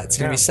event. Yeah, it's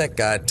gonna be sick.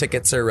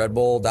 Tickets are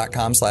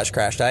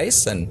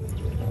redbull.com/crashed-ice, and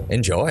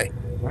enjoy.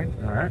 All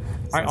right,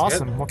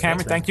 awesome. Good. Well,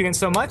 Cameron, thank you again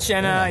so much,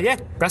 and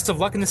best of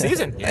luck in the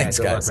season. Thanks,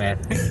 guys.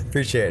 Luck, man.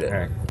 Appreciate it. All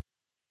right.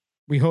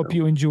 We hope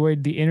you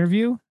enjoyed the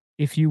interview.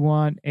 If you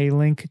want a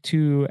link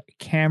to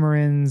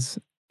Cameron's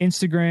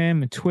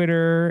Instagram and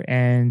Twitter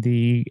and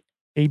the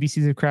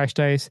ABCs of Crashed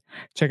Ice,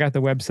 check out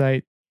the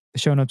website. The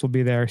show notes will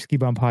be there,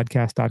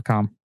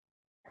 skibumpodcast.com.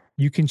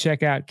 You can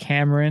check out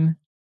Cameron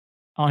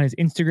on his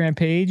Instagram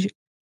page,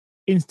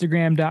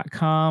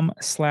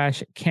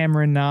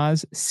 Instagram.com/Cameron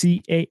Nas,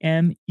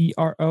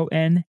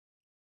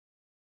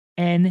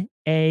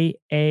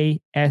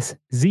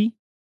 CameronNaaz.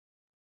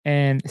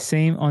 And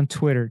same on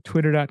Twitter,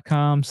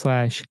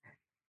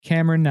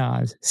 Twitter.com/Cameron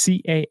Nas,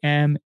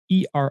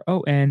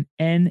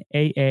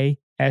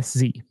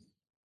 CameronNaaz.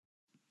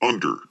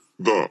 Under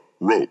the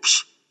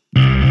ropes.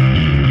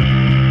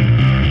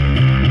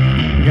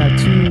 We got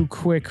two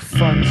quick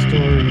fun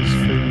stories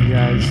for you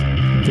guys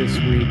this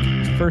week.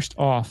 First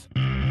off,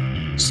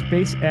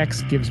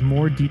 SpaceX gives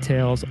more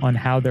details on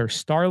how their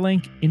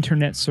Starlink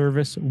internet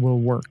service will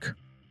work.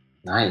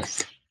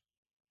 Nice.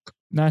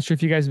 Not sure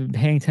if you guys have been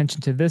paying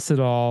attention to this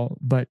at all,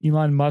 but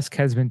Elon Musk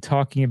has been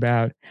talking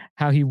about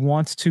how he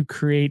wants to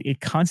create a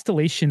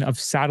constellation of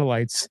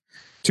satellites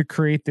to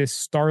create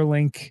this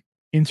Starlink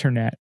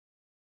internet.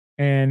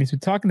 And he's been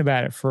talking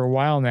about it for a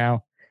while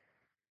now.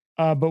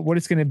 But what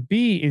it's going to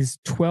be is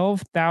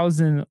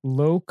 12,000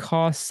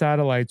 low-cost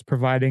satellites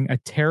providing a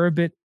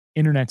terabit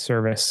internet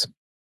service.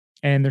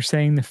 And they're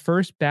saying the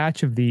first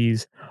batch of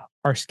these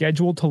are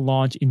scheduled to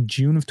launch in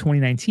June of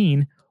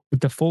 2019,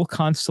 with the full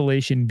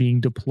constellation being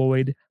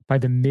deployed by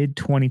the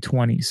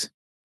mid-2020s.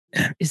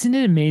 Isn't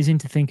it amazing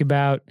to think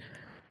about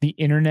the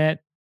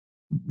internet,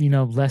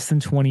 less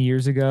than 20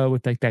 years ago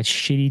with like that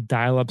shitty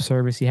dial-up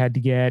service you had to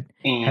get,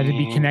 had to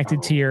be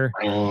connected to your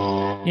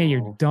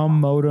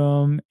dumb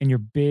modem and your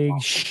big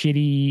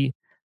shitty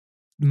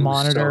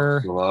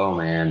monitor. So slow,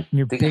 man.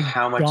 Your Think big of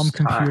how much dumb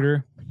time.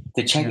 computer.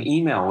 To check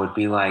email would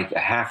be like a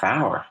half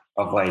hour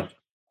of like,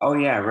 oh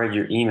yeah, I read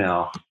your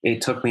email.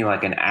 It took me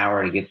like an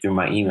hour to get through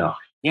my email.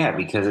 Yeah,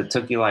 because it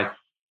took you like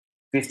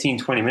 15,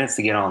 20 minutes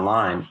to get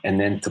online. And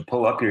then to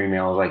pull up your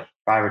email was like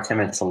 5 or 10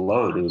 minutes to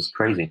load. It was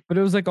crazy. But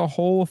it was like a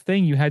whole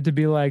thing. You had to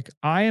be like,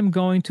 I am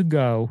going to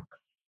go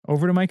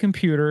over to my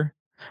computer.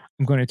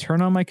 I'm going to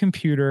turn on my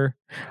computer.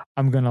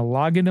 I'm going to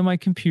log into my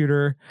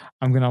computer.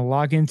 I'm going to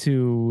log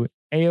into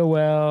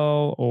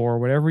AOL or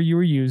whatever you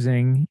were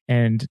using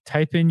and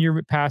type in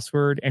your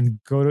password and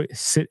go to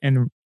sit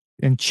and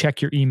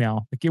check your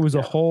email. Like it was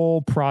a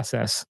whole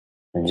process.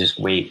 And just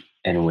wait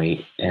and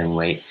wait and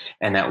wait.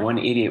 And that one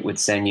idiot would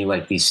send you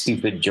like these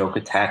stupid joke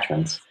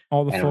attachments.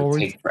 All the and forwards. It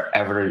would take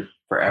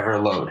forever to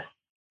load.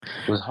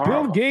 It was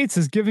horrible. Bill Gates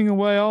is giving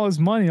away all his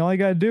money. All you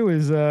got to do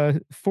is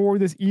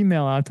forward this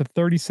email out to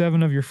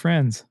 37 of your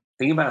friends.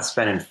 Think about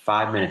spending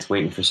 5 minutes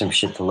waiting for some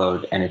shit to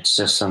load and it's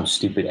just some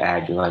stupid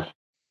ad. You're like,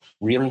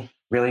 really?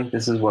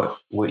 This is what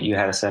you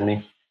had to send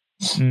me?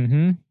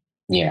 Mm-hmm.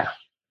 Yeah.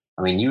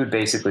 I mean, you would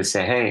basically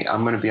say, hey,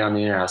 I'm going to be on the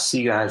internet. I'll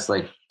see you guys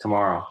like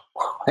tomorrow.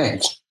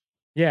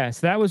 Yeah,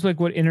 so that was like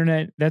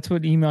that's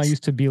what email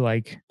used to be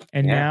like.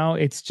 And now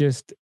it's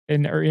just,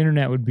 our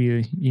internet would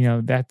be,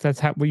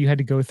 that's what you had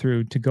to go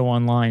through to go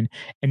online.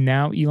 And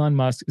now Elon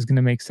Musk is going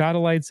to make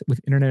satellites with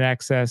internet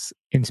access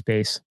in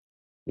space.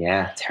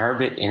 Yeah,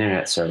 terabit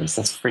internet service.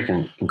 That's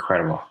freaking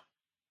incredible.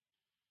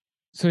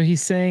 So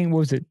he's saying, what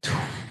was it?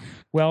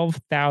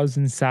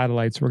 12,000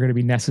 satellites were going to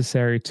be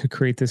necessary to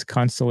create this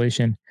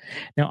constellation.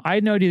 Now, I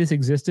had no idea this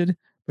existed,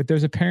 but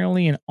there's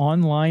apparently an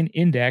online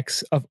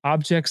index of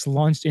objects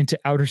launched into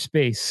outer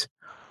space,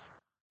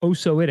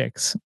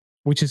 OSOIDEX,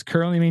 which is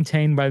currently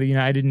maintained by the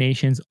United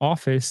Nations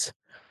Office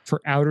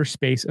for Outer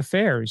Space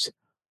Affairs,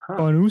 Huh.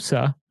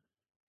 ONUSA,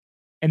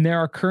 and there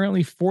are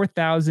currently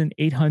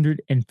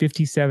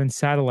 4,857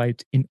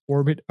 satellites in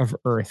orbit of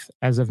Earth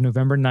as of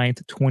November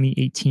 9th,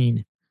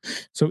 2018.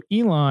 So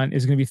Elon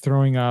is going to be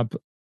throwing up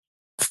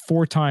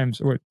 4 times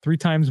or 3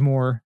 times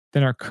more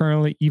than are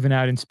currently even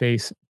out in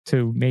space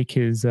to make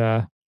his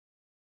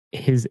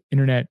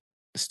internet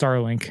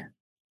Starlink.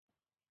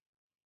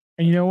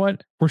 And you know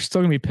what? We're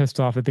still going to be pissed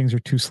off that things are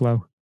too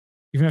slow.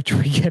 Even after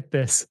we get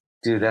this.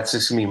 Dude, that's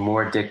just going to be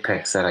more dick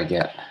pics that I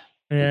get.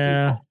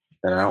 Yeah.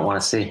 That I don't want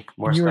to see.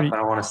 More You stuff already- I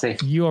don't want to see.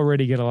 You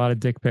already get a lot of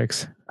dick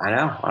pics. I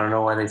know. I don't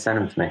know why they send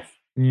them to me.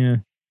 Yeah.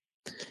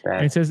 Bad.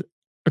 And it says,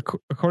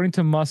 according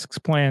to Musk's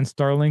plan,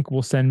 Starlink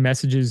will send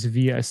messages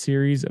via a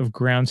series of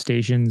ground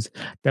stations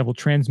that will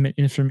transmit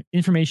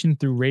information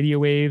through radio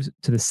waves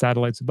to the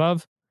satellites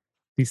above.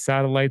 These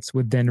satellites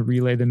would then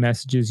relay the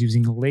messages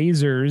using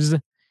lasers.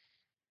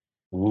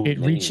 Ooh, It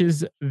maybe.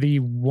 reaches the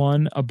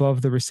one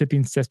above the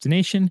recipient's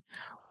destination,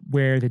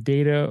 where the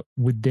data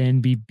would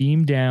then be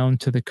beamed down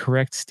to the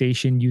correct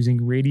station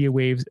using radio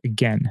waves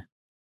again.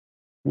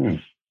 I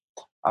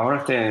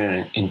wonder if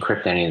they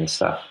encrypt any of this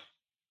stuff.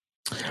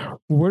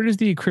 Where does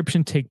the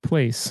encryption take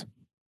place?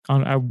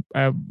 On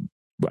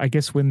I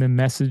guess when the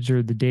message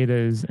or the data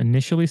is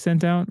initially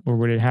sent out, or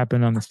would it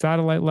happen on the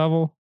satellite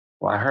level?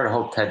 Well, I heard a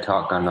whole TED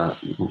talk on the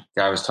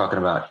guy was talking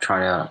about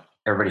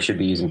everybody should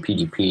be using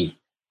PGP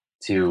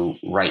to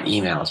write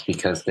emails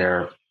because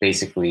they're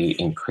basically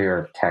in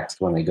clear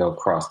text when they go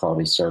across all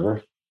these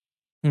servers.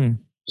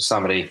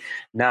 Somebody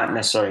not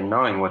necessarily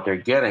knowing what they're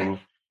getting,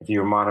 if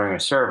you're monitoring a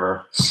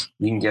server,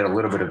 you can get a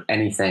little bit of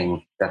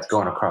anything that's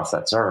going across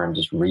that server and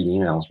just read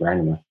emails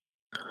randomly.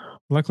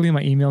 Luckily,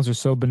 my emails are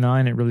so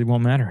benign, it really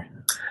won't matter.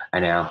 I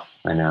know.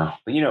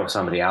 But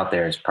somebody out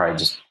there is probably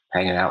just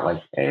hanging out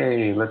like,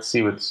 hey, let's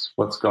see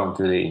what's going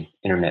through the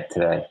internet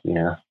today,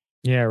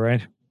 Yeah,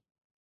 right.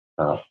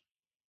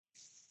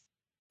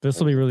 This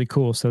will be really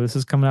cool. So this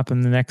is coming up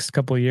in the next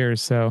couple of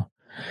years. So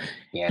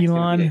yeah, it's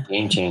gonna be a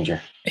game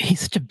changer. He's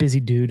such a busy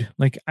dude.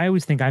 Like, I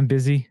always think I'm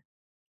busy.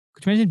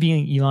 Could you imagine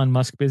being Elon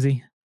Musk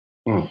busy?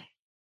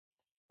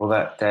 Well,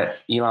 that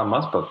Elon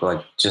Musk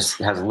book just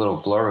has a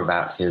little blurb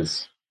about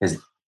his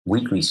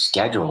weekly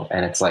schedule,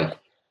 and it's like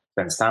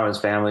spends time with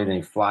his family, then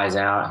he flies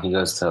out. He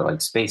goes to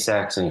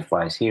SpaceX, and he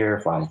flies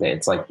here, flies there.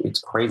 It's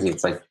crazy.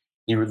 It's like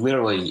he would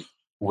literally,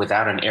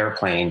 without an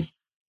airplane,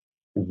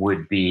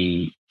 would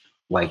be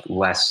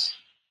less.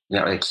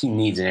 He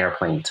needs an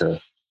airplane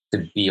to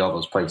be all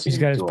those places. He's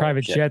got his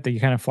private jet that he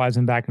kind of flies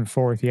him back and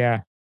forth.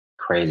 Yeah,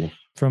 crazy.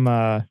 From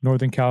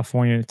Northern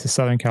California to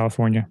Southern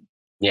California.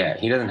 Yeah,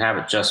 he doesn't have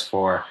it just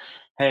for,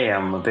 hey,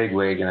 I'm a big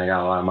wig and I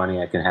got a lot of money.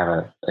 I can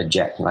have a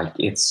jet.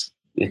 It's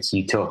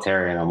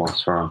utilitarian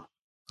almost for him.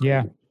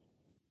 Yeah.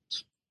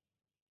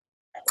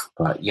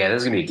 But yeah,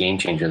 this is gonna be a game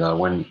changer though.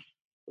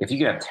 If you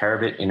can have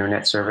terabit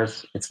internet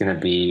service, it's gonna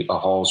be a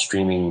whole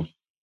streaming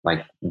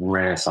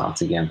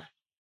renaissance again.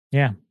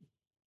 Yeah,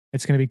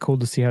 it's gonna be cool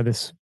to see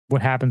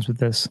what happens with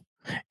this,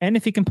 and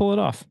if he can pull it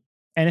off.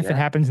 And if it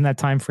happens in that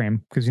time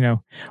frame, because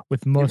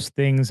with most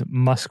things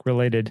Musk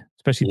related,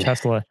 especially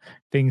Tesla,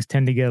 things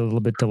tend to get a little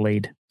bit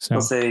delayed. So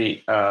we'll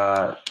say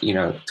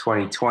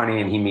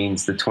 2020, and he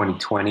means the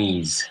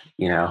 2020s.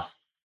 Yeah,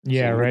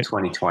 so right.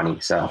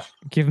 2020. So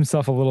give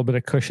himself a little bit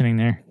of cushioning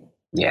there.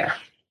 Yeah.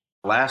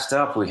 Last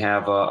up, we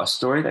have a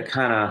story that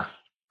kind of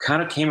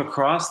came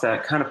across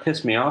that kind of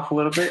pissed me off a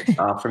little bit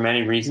for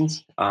many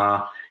reasons.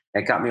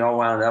 It got me all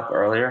wound up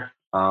earlier.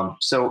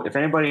 So if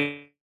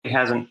anybody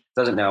doesn't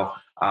know.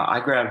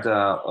 I grabbed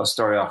a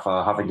story off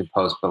Huffington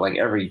Post, but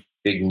every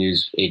big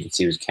news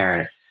agency was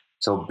carrying it.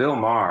 So Bill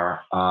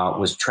Maher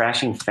was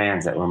trashing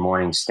fans that were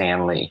mourning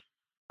Stan Lee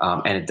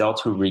and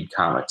adults who read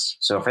comics.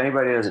 So if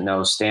anybody doesn't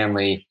know, Stan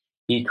Lee,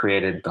 he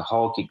created the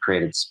Hulk, he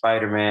created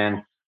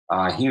Spider-Man.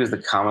 He was the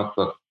comic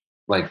book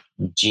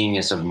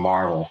genius of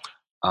Marvel.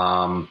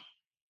 And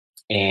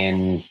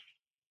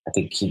I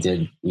think he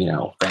did,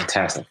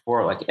 Fantastic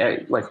Four,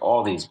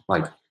 all these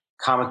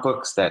comic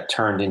books that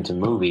turned into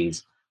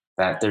movies.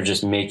 That they're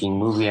just making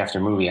movie after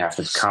movie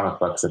after the comic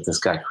books that this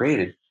guy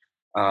created.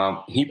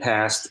 He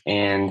passed,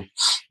 and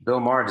Bill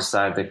Maher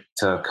decided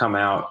to come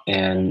out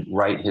and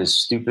write his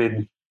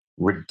stupid,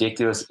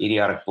 ridiculous,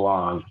 idiotic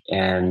blog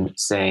and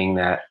saying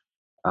that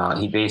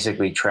he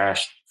basically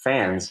trashed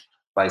fans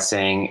by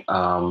saying,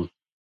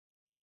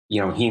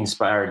 he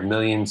inspired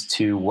millions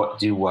to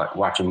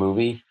watch a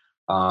movie,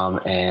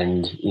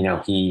 and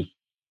he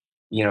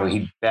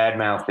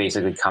badmouthed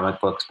basically comic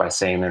books by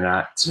saying they're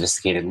not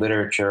sophisticated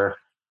literature.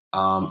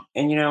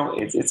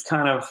 It's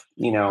kind of,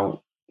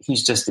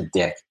 he's just a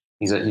dick.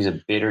 He's a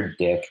bitter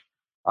dick.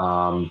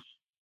 And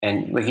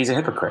he's a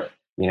hypocrite,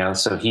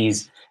 so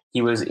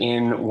he was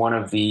in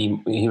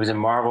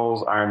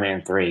Marvel's Iron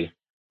Man 3,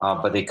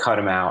 but they cut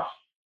him out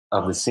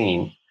of the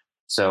scene.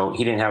 So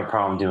he didn't have a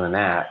problem doing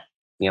that.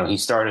 He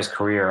started his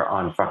career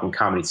on fucking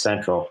Comedy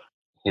Central,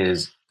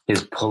 his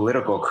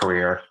political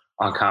career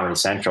on Comedy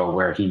Central,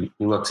 where he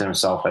looks at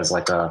himself as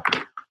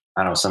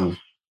some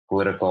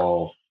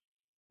political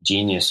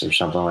genius or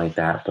something like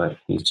that, but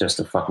he's just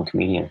a fucking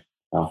comedian.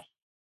 So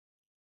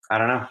I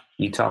don't know.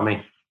 You tell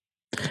me.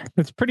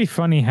 It's pretty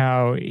funny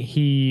how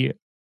he,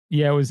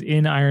 was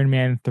in Iron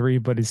Man 3,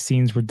 but his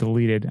scenes were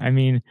deleted. I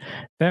mean,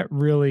 that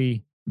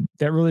really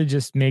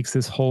just makes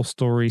this whole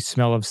story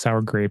smell of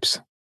sour grapes.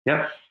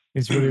 Yep.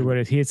 It's really what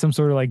it is. He had some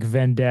sort of like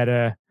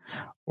vendetta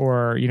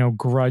or,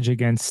 grudge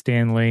against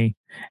Stan Lee.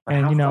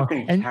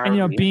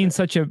 And, being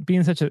such a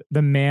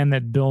the man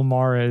that Bill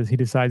Maher is, he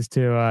decides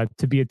to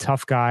be a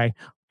tough guy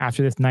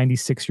after this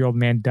 96-year-old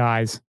man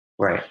dies.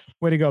 Right.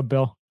 Way to go,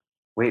 Bill.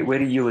 Way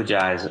to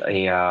eulogize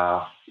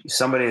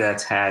somebody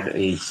that's had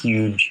a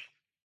huge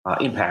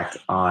impact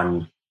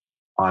on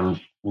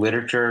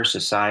literature,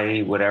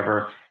 society,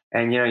 whatever.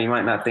 And you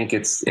might not think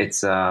it's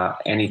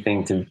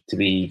anything to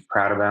be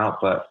proud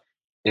about, but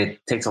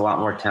it takes a lot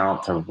more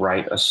talent to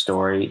write a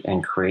story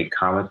and create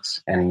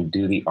comics and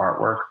do the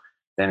artwork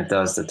than it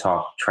does to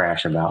talk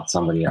trash about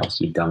somebody else.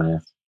 You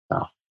dumbass.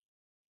 So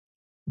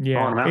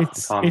yeah,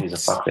 he's a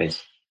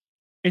fuckface.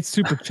 It's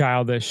super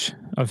childish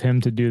of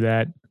him to do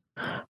that.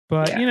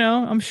 But,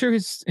 I'm sure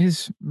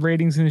his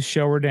ratings in his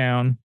show are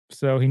down,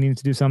 so he needs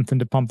to do something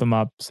to pump them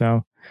up.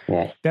 So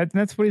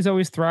that's what he's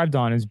always thrived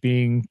on, is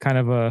being kind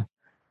of a,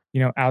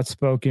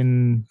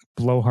 outspoken,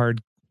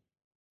 blowhard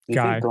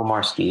guy. You think Bill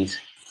Maher skis?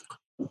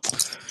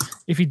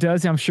 If he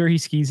does, I'm sure he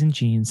skis in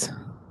jeans.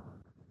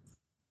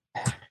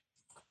 I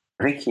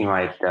think he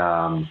might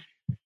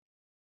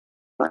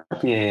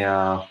be a...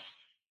 I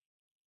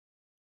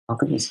don't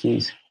think he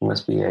skis. He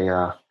must be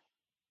a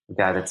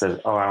guy that says,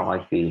 "Oh, I don't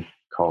like the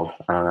cold.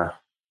 I don't know.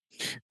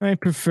 I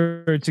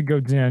prefer to go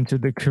down to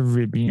the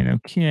Caribbean."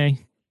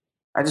 Okay.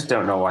 I just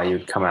don't know why you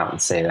would come out and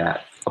say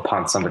that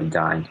upon somebody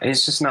dying.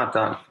 It's just not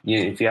done.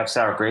 If you have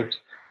sour grapes,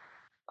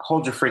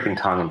 hold your freaking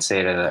tongue and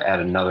say it at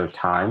another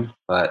time.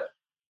 But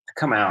to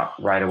come out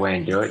right away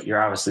and do it,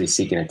 you're obviously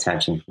seeking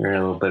attention. You're in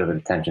a little bit of an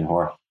attention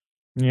whore.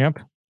 Yep.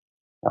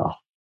 So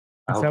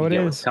that's how it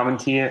is. What's coming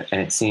to you,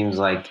 and it seems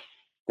like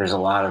there's a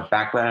lot of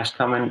backlash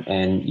coming,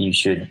 and you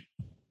should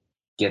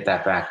get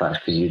that backlash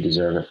because you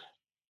deserve it.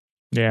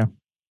 Yeah.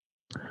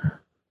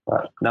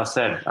 But enough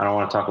said. I don't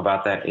want to talk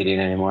about that idiot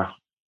anymore.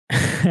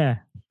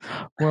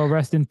 Well,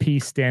 rest in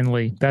peace, Stan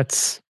Lee.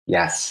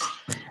 Yes.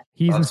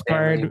 He's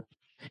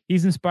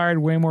inspired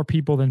way more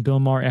people than Bill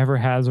Maher ever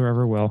has or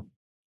ever will.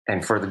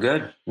 And for the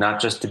good,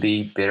 not just to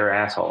be bitter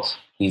assholes.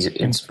 He's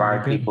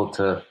inspired people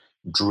to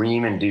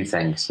dream and do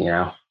things,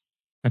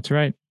 That's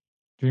right.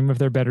 Dream of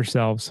their better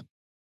selves.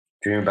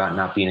 Dream about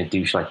not being a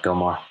douche like Bill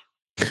Maher.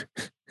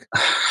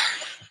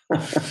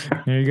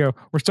 There you go.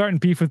 We're starting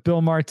beef with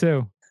Bill Maher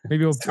too.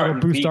 Maybe it'll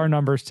boost our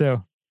numbers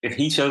too. If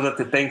he shows up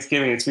to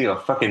Thanksgiving, it's going to be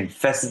a fucking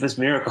Festivus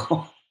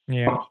miracle.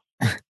 Yeah.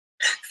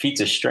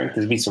 Feats of strength.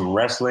 There's going to be some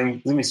wrestling.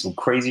 There's going to be some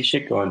crazy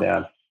shit going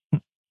down.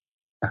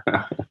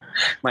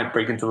 Might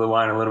break into the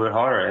line a little bit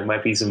harder. It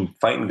might be some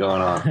fighting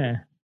going on.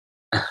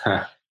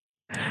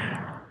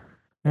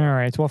 All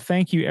right. Well,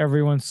 thank you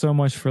everyone so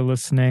much for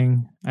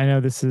listening. I know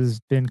this has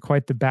been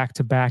quite the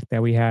back-to-back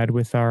that we had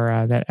with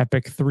our that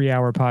epic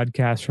 3-hour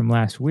podcast from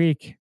last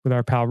week with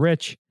our pal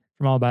Rich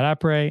from All About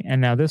Après, and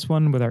now this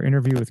one with our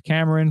interview with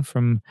Cameron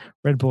from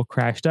Red Bull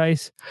Crashed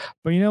Ice.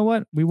 But you know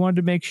what? We wanted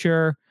to make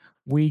sure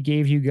we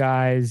gave you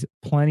guys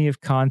plenty of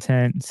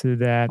content so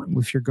that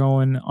if you're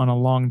going on a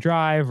long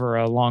drive or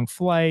a long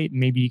flight,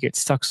 maybe you get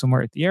stuck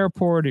somewhere at the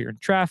airport or you're in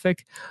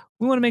traffic,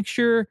 we want to make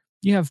sure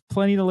you have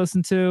plenty to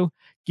listen to,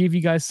 give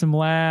you guys some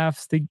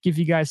laughs, to give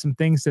you guys some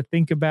things to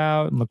think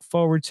about and look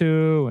forward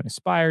to and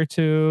aspire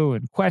to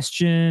and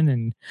question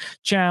and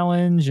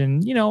challenge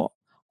and,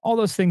 all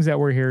those things that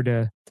we're here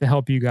to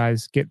help you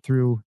guys get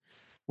through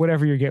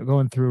whatever you're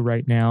going through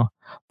right now.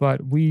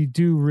 But we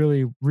do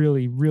really,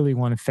 really, really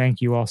want to thank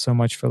you all so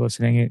much for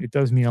listening. It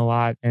does mean a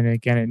lot. And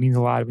again, it means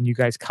a lot when you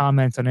guys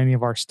comment on any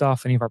of our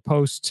stuff, any of our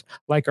posts,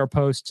 like our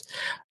posts.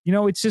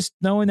 It's just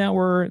knowing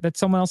that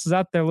someone else is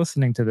out there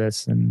listening to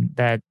this and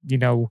that,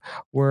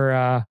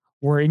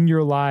 we're in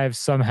your lives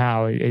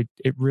somehow.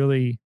 It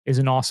really is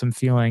an awesome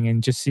feeling.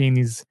 And just seeing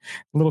these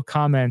little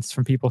comments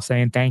from people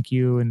saying thank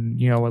you and,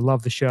 I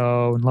love the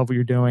show and love what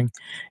you're doing.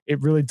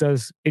 It really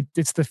does.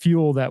 It's the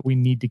fuel that we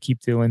need to keep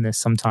doing this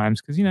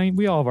sometimes because,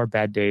 we all have our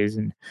bad days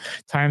and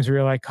times where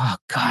you're like, oh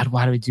God,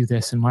 why do we do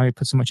this? And why do we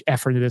put so much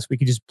effort into this? We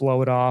could just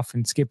blow it off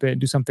and skip it and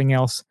do something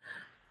else.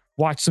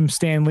 Watch some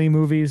Stan Lee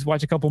movies,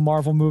 watch a couple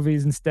Marvel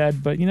movies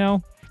instead. But,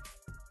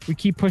 we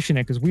keep pushing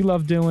it because we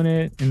love doing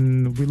it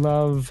and we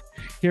love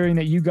hearing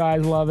that you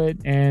guys love it.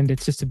 And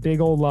it's just a big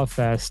old love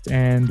fest.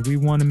 And we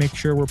want to make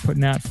sure we're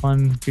putting out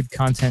fun, good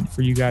content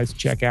for you guys to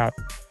check out.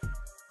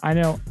 I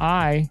know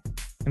I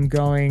am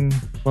going,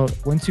 well,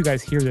 once you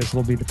guys hear this,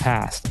 it'll be the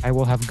past. I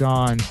will have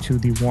gone to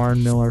the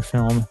Warren Miller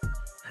film,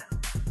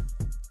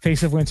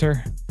 Face of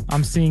Winter.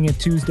 I'm seeing it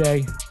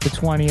Tuesday, the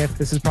 20th.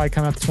 This is probably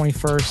coming out the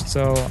 21st,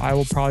 so I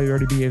will probably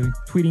already be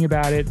tweeting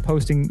about it,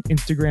 posting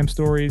Instagram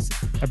stories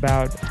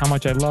about how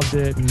much I loved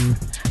it and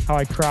how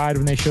I cried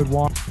when they showed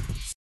Warren.